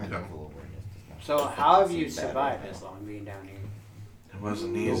vegetation around him. So how have you survived this long being down here? It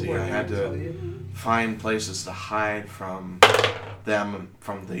wasn't easy. I had to find places to hide from them,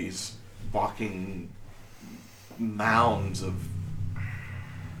 from these walking mounds of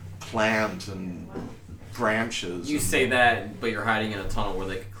plant and branches. You say that, but you're hiding in a tunnel where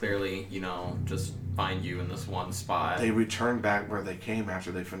they could clearly, just find you in this one spot. They returned back where they came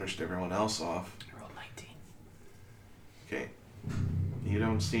after they finished everyone else off. Roll 19. Okay. You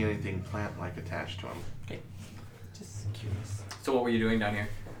don't see anything plant-like attached to them. Okay. Just curious. So what were you doing down here?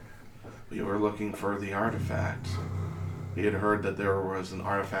 We were looking for the artifact. We had heard that there was an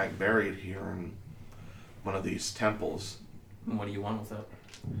artifact buried here in one of these temples. And what do you want with it?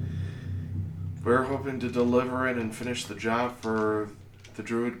 We're hoping to deliver it and finish the job for the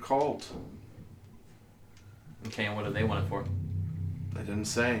Druid cult. Okay, and what do they want it for? They didn't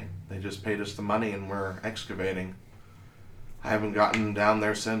say. They just paid us the money and we're excavating. I haven't gotten down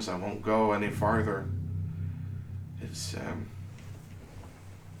there since. I won't go any farther. It's,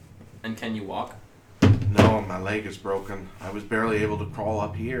 And can you walk? No, my leg is broken. I was barely able to crawl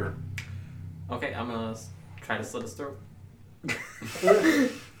up here. Okay, I'm gonna try to slit his throat.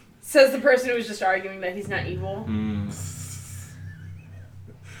 Says the person who was just arguing that he's not evil.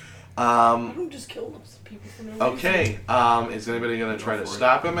 I don't just kill some people for no reason. Okay, is anybody going to try to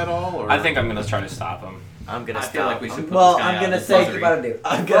stop him at all? Or? I think I'm going to try to stop him. I'm gonna I stop. feel like we should put Well, this guy I'm out gonna of his say misery. keep out of do.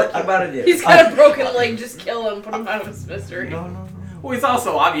 Keep out of do. He's got a broken leg, just kill him, put him out of his misery. No. Well, he's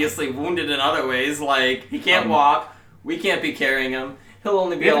also obviously wounded in other ways. Like, he can't walk. We can't be carrying him. He'll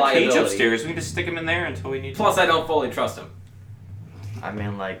only be We have a a cage liability. upstairs. We can just stick him in there until we need Plus, to. I don't fully trust him. I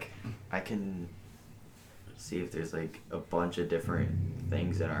mean, like, I can see if there's, like, a bunch of different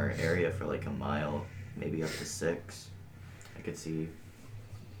things in our area for, like, a mile, maybe up to 6. I could see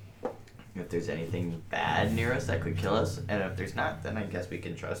if there's anything bad near us that could kill us, and if there's not, then I guess we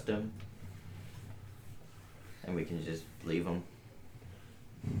can trust him. And we can just leave him.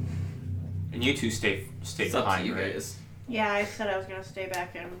 And you two stay It's up to behind, you right? guys. Yeah, I said I was gonna stay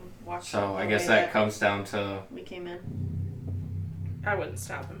back and watch. So I the guess way that comes down to, we came in. I wouldn't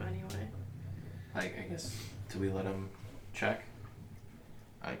stop him anyway. like, I guess, do we let him check?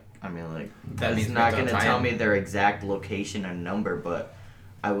 I mean, like, That means it's we not have to going to tie tell him. me their exact location and number, but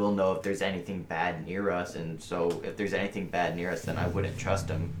I will know if there's anything bad near us, and so if there's anything bad near us, then I wouldn't trust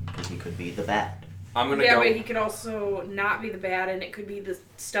him, because he could be the bad. I'm going to Yeah, go... but he could also not be the bad, and it could be the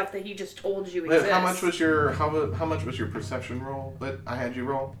stuff that he just told you Wait, exists. how much was your perception roll that I had you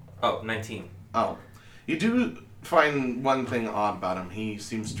roll? Oh, 19. Oh, you do find one thing odd about him. He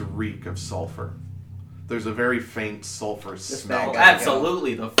seems to reek of sulfur. there's a very faint sulfur smell. man gotta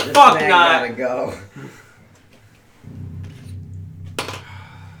Absolutely the This fuck man not. gotta go.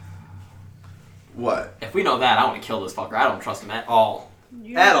 What? If we know that, I want to kill this fucker. I don't trust him at all.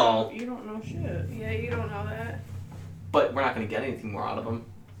 You At don't- all. You don't know shit. Yeah, you don't know that. But we're not going to get anything more out of him.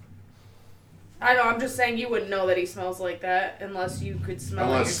 I know. I'm just saying you wouldn't know that he smells like that unless you could smell it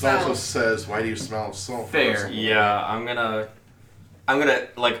Unless yourself. Smells says, "Why do you smell of sulfur?" Fair. Yeah, I'm gonna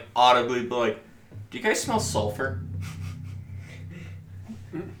like audibly be like, "Do you guys smell sulfur?"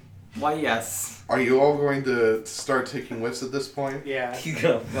 Why, yes. Are you all going to start taking whiffs at this point? Yeah. You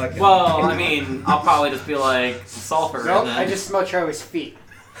go fucking. Well, I mean, I'll probably just be like, sulfur. Nope, and then I just smell Charlie's feet.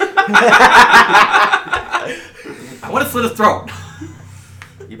 I want to slit his throat.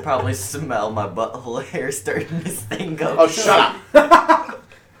 You probably smell my butthole hair starting to stink up. Oh, shut up!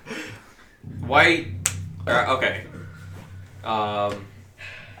 White. Okay. I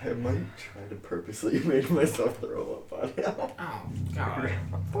might try to purposely make myself throw up on him. Oh God.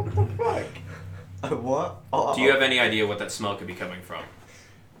 What the fuck? I want. Oh. Do you have any idea what that smell could be coming from?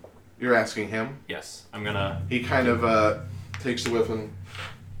 You're asking him. Yes, I'm gonna. He kind of takes the whiff and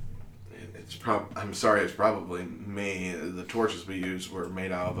I'm sorry, it's probably me. The torches we used were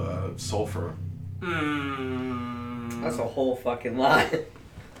made out of sulfur. That's a whole fucking lie.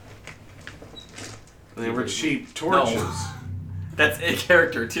 They were cheap torches. No. That's a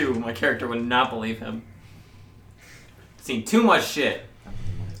character too. My character would not believe him. Seen too much shit.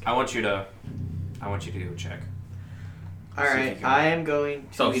 I want you to do a check. Alright, I am going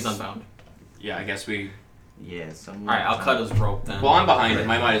to. So he's unbound. Yeah, I guess we. Yeah, some. Alright, I'll cut his rope then. Well, I'm behind him.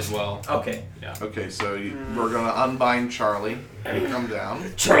 I might as well. Okay. Yeah. Okay, so we're gonna unbind Charlie and come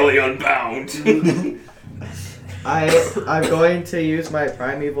down. Charlie unbound. I'm going to use my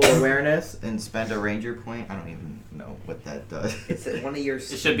primeval awareness and spend a ranger point. I don't even know what that does. It's one of your. It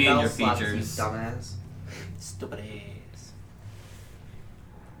should be in your spell slots, you features. dumbass. Stupid ass.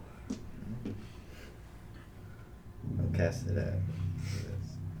 I'll cast it at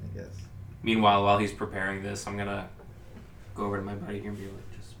this, I guess. Meanwhile, while he's preparing this, I'm gonna go over to my buddy here and be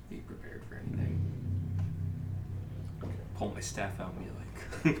like, just be prepared for anything. Pull my staff out and be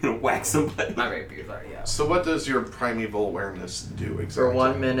like, I'm gonna whack somebody. My rapier's already out. So what does your primeval awareness do exactly? For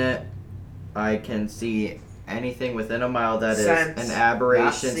 1 minute, I can see anything within a mile that is Sense, an not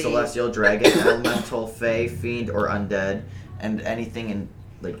aberration, see. celestial, dragon, elemental, fey, fiend, or undead, and anything in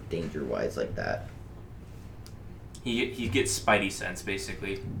like danger-wise like that. He gets spidey sense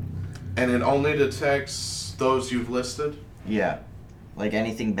basically. And it only detects those you've listed? Yeah, like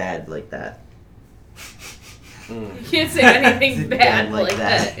anything bad like that. You can't say anything bad Bad like like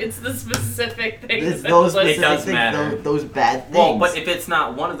that. that. It's the specific things. It's that those list. specific does things, matter. those bad things. Well, but if it's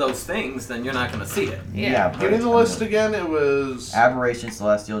not one of those things, then you're not gonna see it. Yeah. but Give me the list again. It was... aberration,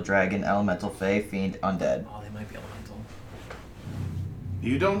 celestial, dragon, elemental, fey, fiend, undead. Oh, they might be elemental.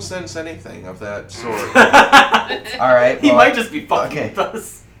 You don't sense anything of that sort. All right. He well, might just be fucking okay. with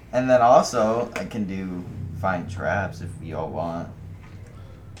us. And then also, I can do find traps if y'all want.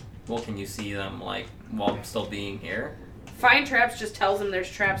 Well, can you see them like while still being here? Find traps just tells him there's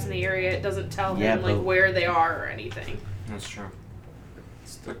traps in the area. It doesn't tell Yeah, him like but- where they are or anything. That's true.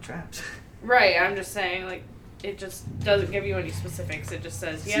 Still traps. Right. I'm just saying like it just doesn't give you any specifics. It just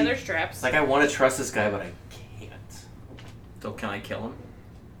says yeah, See, there's traps. Like I want to trust this guy, but I can't. So can I kill him?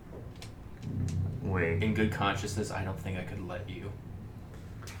 Wait. In good consciousness, I don't think I could let you.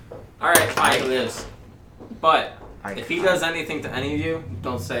 Alright, fine it is. But if he kinda- does anything to any of you,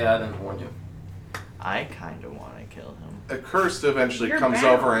 don't say I didn't warn you. I kind of want to kill him. Cursed eventually You're comes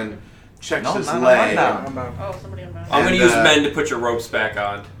bound. over and checks No, his not leg. bound. Oh, somebody unbound. I'm gonna And, use uh, men to put your ropes back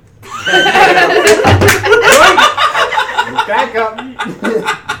on. Back up.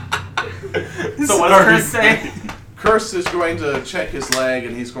 So what does Chris say? Cursed is going to check his leg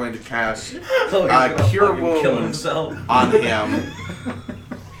and he's going to cast Oh, he's gonna Cure fucking kill Wounds himself. on him.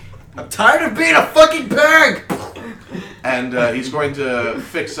 I'm tired of being a fucking pig! And he's going to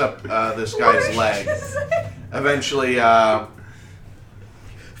fix up this guy's leg. Eventually,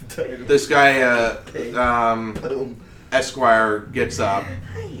 this guy, Esquire, gets up.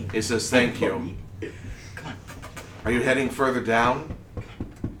 He says, "Thank you. Are you heading further down?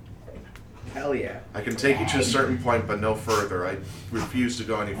 Hell yeah. I can take you to a certain point, but no further. I refuse to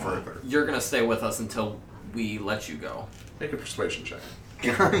go any further." You're gonna stay with us until we let you go. Make a persuasion check. I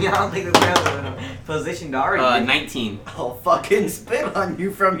don't think the man's in a position to argue. 19. I'll fucking spit on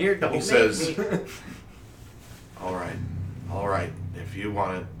you from here, don't He make says, me. all right, if you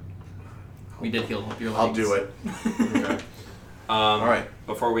want it, We did heal up your legs. I'll do it. Okay. All right.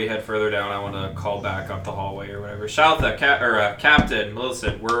 Before we head further down, I want to call back up the hallway or whatever. Shout out, Captain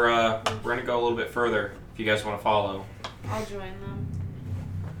Millicent. We're gonna go a little bit further. if you guys want to follow. I'll join them.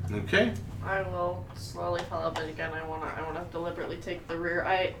 Okay. I will slowly follow, but again, I wanna deliberately take the rear.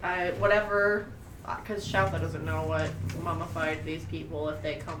 Whatever, because Shoutha doesn't know what mummified these people. If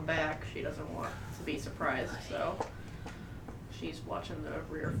they come back, she doesn't want to be surprised, so she's watching the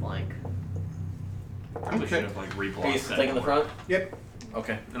rear flank. Probably should have like Are you reblocked still that taking the door. front? Yep.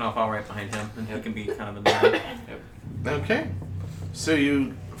 Okay, then I'll follow right behind him, and he can be kind of in the middle. Okay. So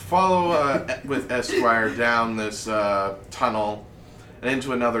you follow with Esquire down this tunnel and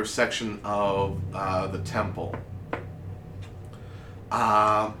into another section of the temple.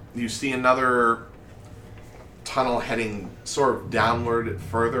 You see another tunnel heading sort of downward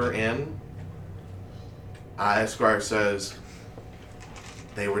further in. Esquire says,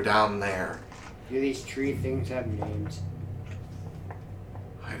 they were down there. Do these tree things have names?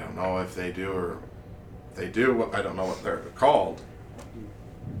 I don't know if they do or if they do. I don't know what they're called.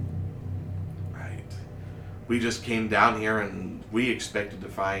 Right. We just came down here and we expected to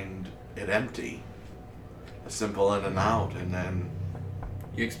find it empty. A simple in and out, and then...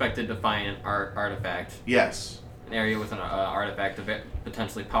 You expected to find an artifact. Yes. An area with an artifact, a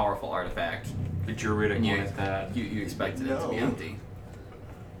potentially powerful artifact. The druidic And one is that. You expected it to be empty.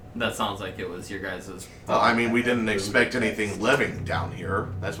 That sounds like it was your guys'... Well, I mean, we didn't expect anything living down here.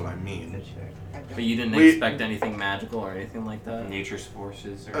 That's what I mean. But you didn't expect anything magical or anything like that? Nature's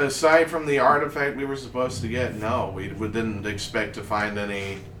forces. Or... Aside from the artifact we were supposed to get, no. We didn't expect to find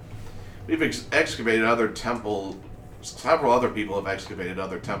any... We've excavated other temples. Several other people have excavated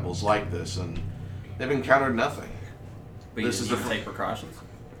other temples like this, and they've encountered nothing. But This you is didn't the take precautions?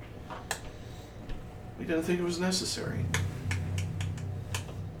 We didn't think it was necessary.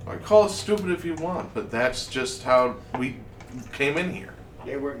 Or call it stupid if you want, but that's just how we came in here.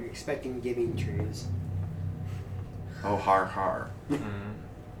 They weren't expecting giving trees. Oh, har har.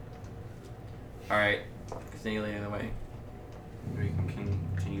 Alright, continue leading the way. We can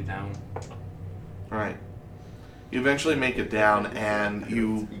continue down. Right. You eventually make it down, and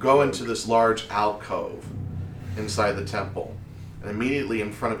you go into this large alcove inside the temple. And immediately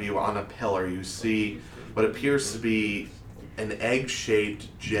in front of you on a pillar, you see what appears to be an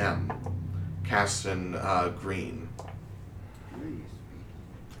egg-shaped gem cast in green.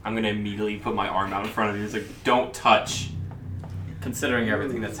 I'm gonna immediately put my arm out in front of you. It's like, don't touch. Considering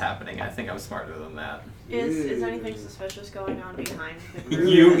everything that's happening, I think I'm smarter than that. Is anything suspicious going on behind the group?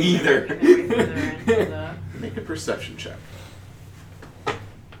 You either. Making their way further into the- Make a perception check.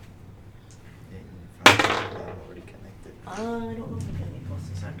 Already connected. I don't know if I get any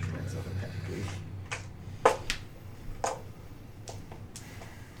pluses actually.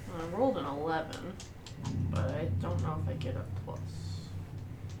 I rolled an 11, but I don't know if I get a plus.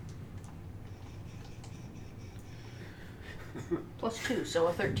 Plus 2, so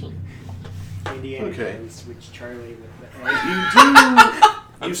a 13. Indiana Okay. Jones, which Charlie with the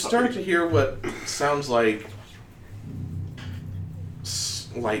egg. You start to hear what sounds like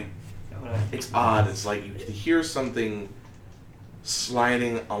it's odd. It's like you can hear something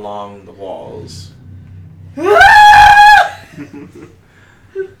sliding along the walls.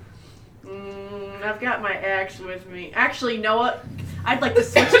 I've got my axe with me. Actually, you know what? I'd like to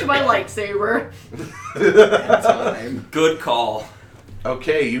switch to my lightsaber. Good call.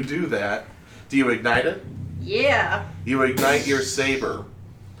 Okay, you do that. Do you ignite it? Yeah. You ignite your saber,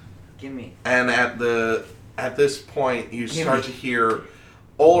 Gimme. and at this point, you start to hear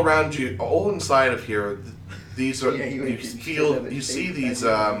all around you, all inside of here. These are Yeah, you see these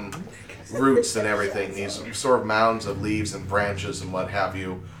roots and everything. These sort of mounds of leaves and branches and what have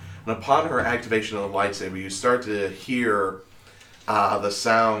you. And upon her activation of the lightsaber, you start to hear the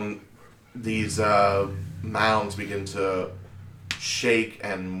sound. These mounds begin to shake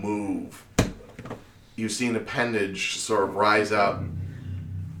and move. You see an appendage sort of rise up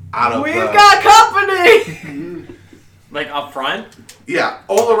out of We've got company! Like up front? Yeah,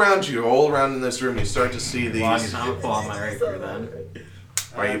 all around you, all around in this room, you start to see these. Well, I'm gonna pull out my rapier then.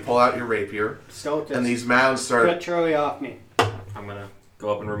 Right, you pull out your rapier, Stoltis, and these mounds start. cut Charlie off me. I'm gonna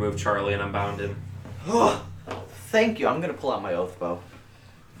go up and remove Charlie and unbound him. Thank you. I'm gonna pull out my oath bow.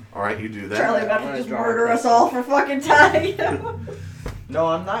 All right, you do that. Charlie about I'm to gonna just draw a murder us crystal. all for fucking time. No,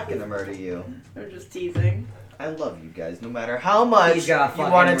 I'm not gonna murder you. I'm just teasing. I love you guys, no matter how much He's gonna you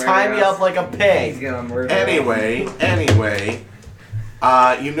fucking want to tie murder me us. up like a He's pig. gonna murder us. Anyway,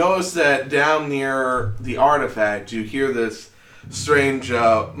 you notice that down near the artifact, you hear this strange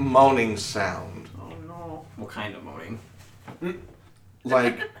moaning sound. Oh no. What kind of moaning?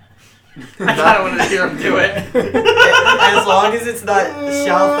 Like, I kind of want to hear him do it. As long as it's not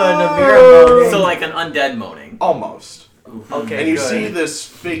Shalfa and Amira moaning. So like an undead moaning. almost. Okay, And you good. see this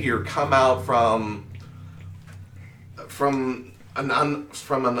figure come out from from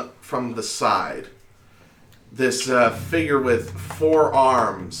the side, this figure with 4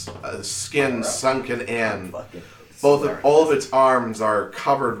 arms, skin sunken in. All of its arms are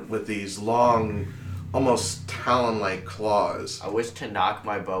covered with these long, almost talon-like claws. I wish to knock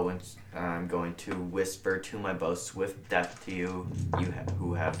my bow, and I'm going to whisper to my bow, "Swift death to you,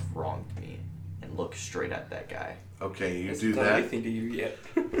 who have wronged me," and look straight at that guy. Okay, you Hasn't do done that. anything to you yet.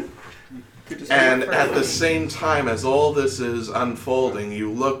 And at the same time as all this is unfolding,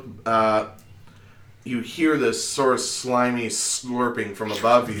 you look, you hear this sort of slimy slurping from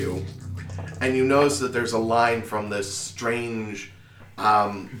above you, and you notice that there's a line from this strange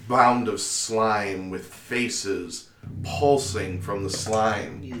mound of slime with faces pulsing from the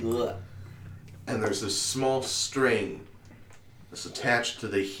slime. And there's this small string that's attached to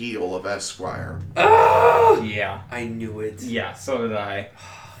the heel of Esquire. Yeah. I knew it. Yeah, so did I.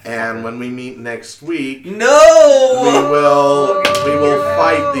 And when we meet next week, No! we will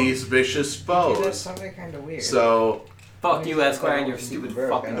fight these vicious Dude, that foes. sounded kind of weird. So Fuck you, Esquire, and your stupid Bro,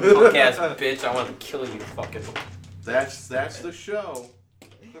 fucking okay. punk ass bitch. I want to kill you, fucking. that's the show.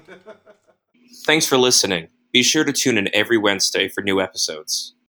 Thanks for listening. Be sure to tune in every Wednesday for new episodes.